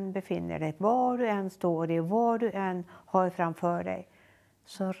du än befinner dig, var du än står i, var du än har framför dig.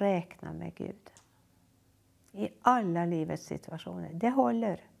 Så räkna med Gud. I alla livets situationer. Det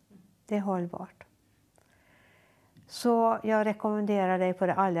håller. Det är hållbart. Så jag rekommenderar dig på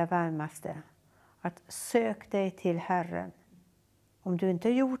det allra varmaste att sök dig till Herren. Om du inte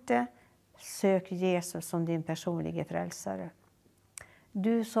gjort det, sök Jesus som din personliga frälsare.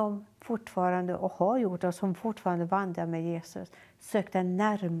 Du som fortfarande och har gjort det och som fortfarande vandrar med Jesus, sök dig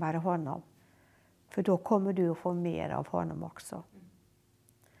närmare honom. För då kommer du att få mer av honom också.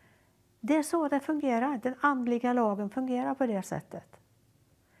 Det är så det fungerar. Den andliga lagen fungerar på det sättet.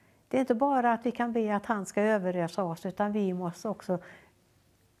 Det är inte bara att vi kan be att han ska överösa oss, utan vi måste också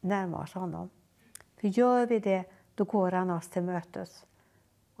närma oss honom. För gör vi det, då går han oss till mötes.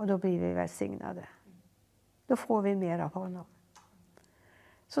 Och då blir vi välsignade. Då får vi mer av honom.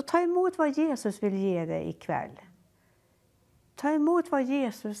 Så ta emot vad Jesus vill ge dig ikväll. Ta emot vad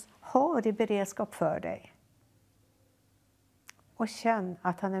Jesus har i beredskap för dig. Och känn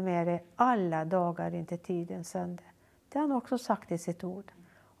att han är med dig alla dagar intill tidens ände. Det har han också sagt i sitt ord.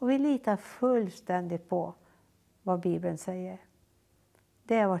 Och vi litar fullständigt på vad Bibeln säger.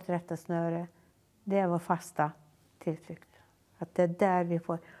 Det är vårt rättesnöre. Det är vår fasta tillflykt. Att det är där vi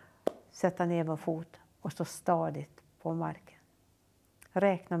får sätta ner vår fot och stå stadigt på marken.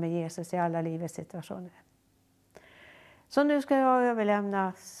 Räkna med Jesus i alla livets situationer. Så nu ska jag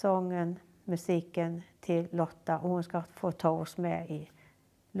överlämna sången, musiken till Lotta. Och hon ska få ta oss med i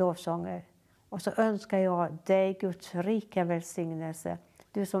lovsånger. Och så önskar jag dig Guds rika välsignelse.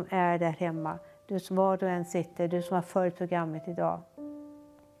 Du som är där hemma. Du som var du än sitter. Du som har följt programmet idag.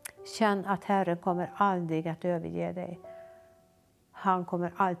 Känn att Herren kommer aldrig att överge dig. Han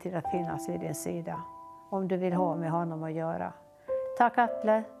kommer alltid att finnas vid din sida. Om du vill ha med honom att göra. Tack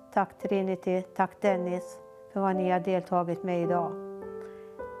Atle, tack Trinity, tack Dennis för vad ni har deltagit med idag.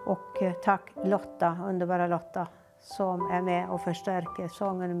 Och tack Lotta, underbara Lotta, som är med och förstärker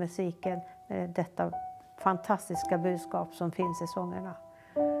sången och musiken med detta fantastiska budskap som finns i sångerna.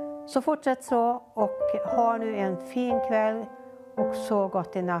 Så fortsätt så och ha nu en fin kväll och så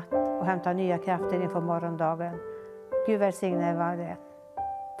gott i natt och hämta nya krafter inför morgondagen. Gud välsigne er varje.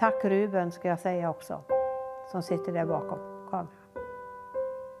 Tack Ruben ska jag säga också, som sitter där bakom kameran.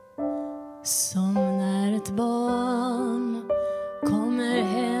 Som när ett barn kommer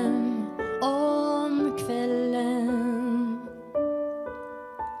hem om kvällen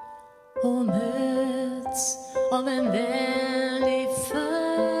och möts av en vänlig famn,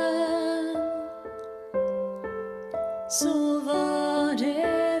 så var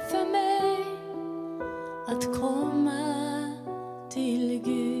det för mig att komma till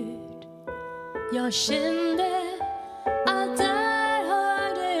Gud. Jag kände att där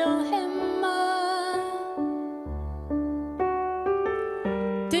hörde jag hemma.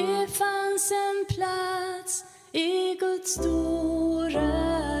 Det fanns en plats i Guds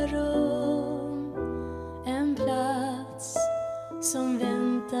stora rum, en plats som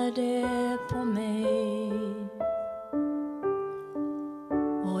väntade på mig.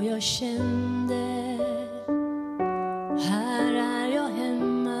 Och jag kände, här är jag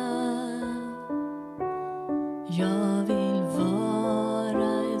hemma. Jag vill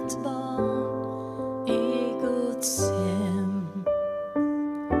vara ett barn i Guds hem.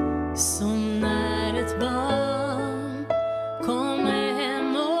 Som när ett barn kommer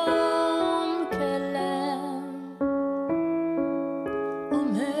hem om kvällen och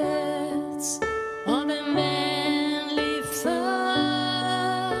möts av en vänlig famn,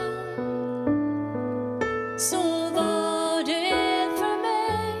 så var det för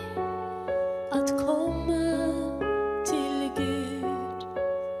mig att komma till Gud.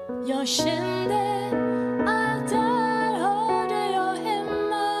 Jag kände att där hörde jag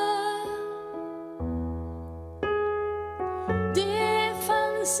hemma. Det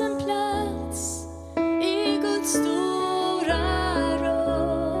fanns en plats i Guds stora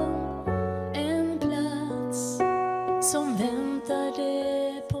rum, en plats som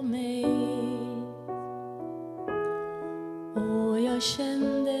väntade på mig. Och jag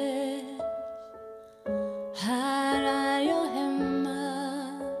kände, här är jag hemma.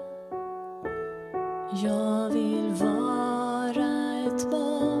 Jag vill vara ett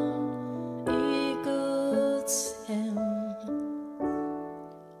barn i Guds hem.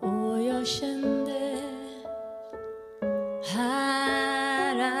 Och jag kände,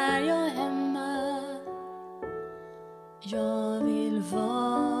 här är jag hemma. Jag vill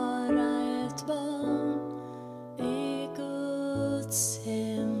vara ett barn i Guds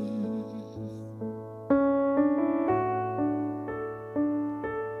hem.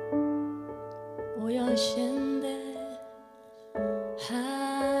 Och jag kände,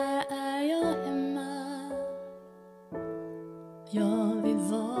 här är jag hemma. Jag vill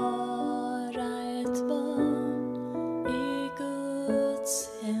vara ett barn i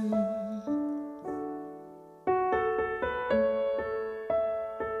Guds hem.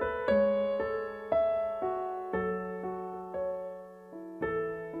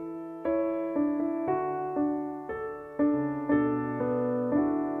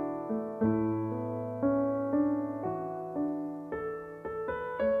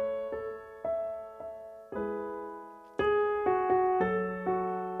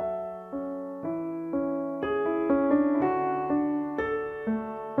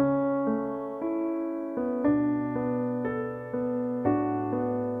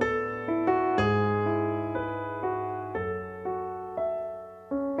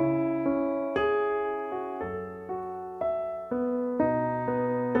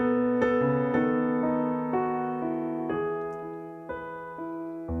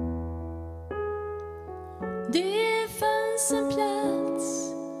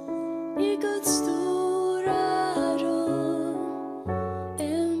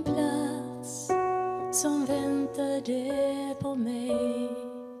 tittade på mig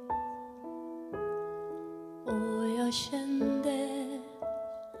och jag kände,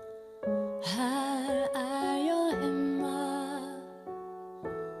 här är jag hemma.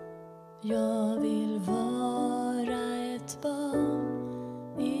 Jag vill vara ett barn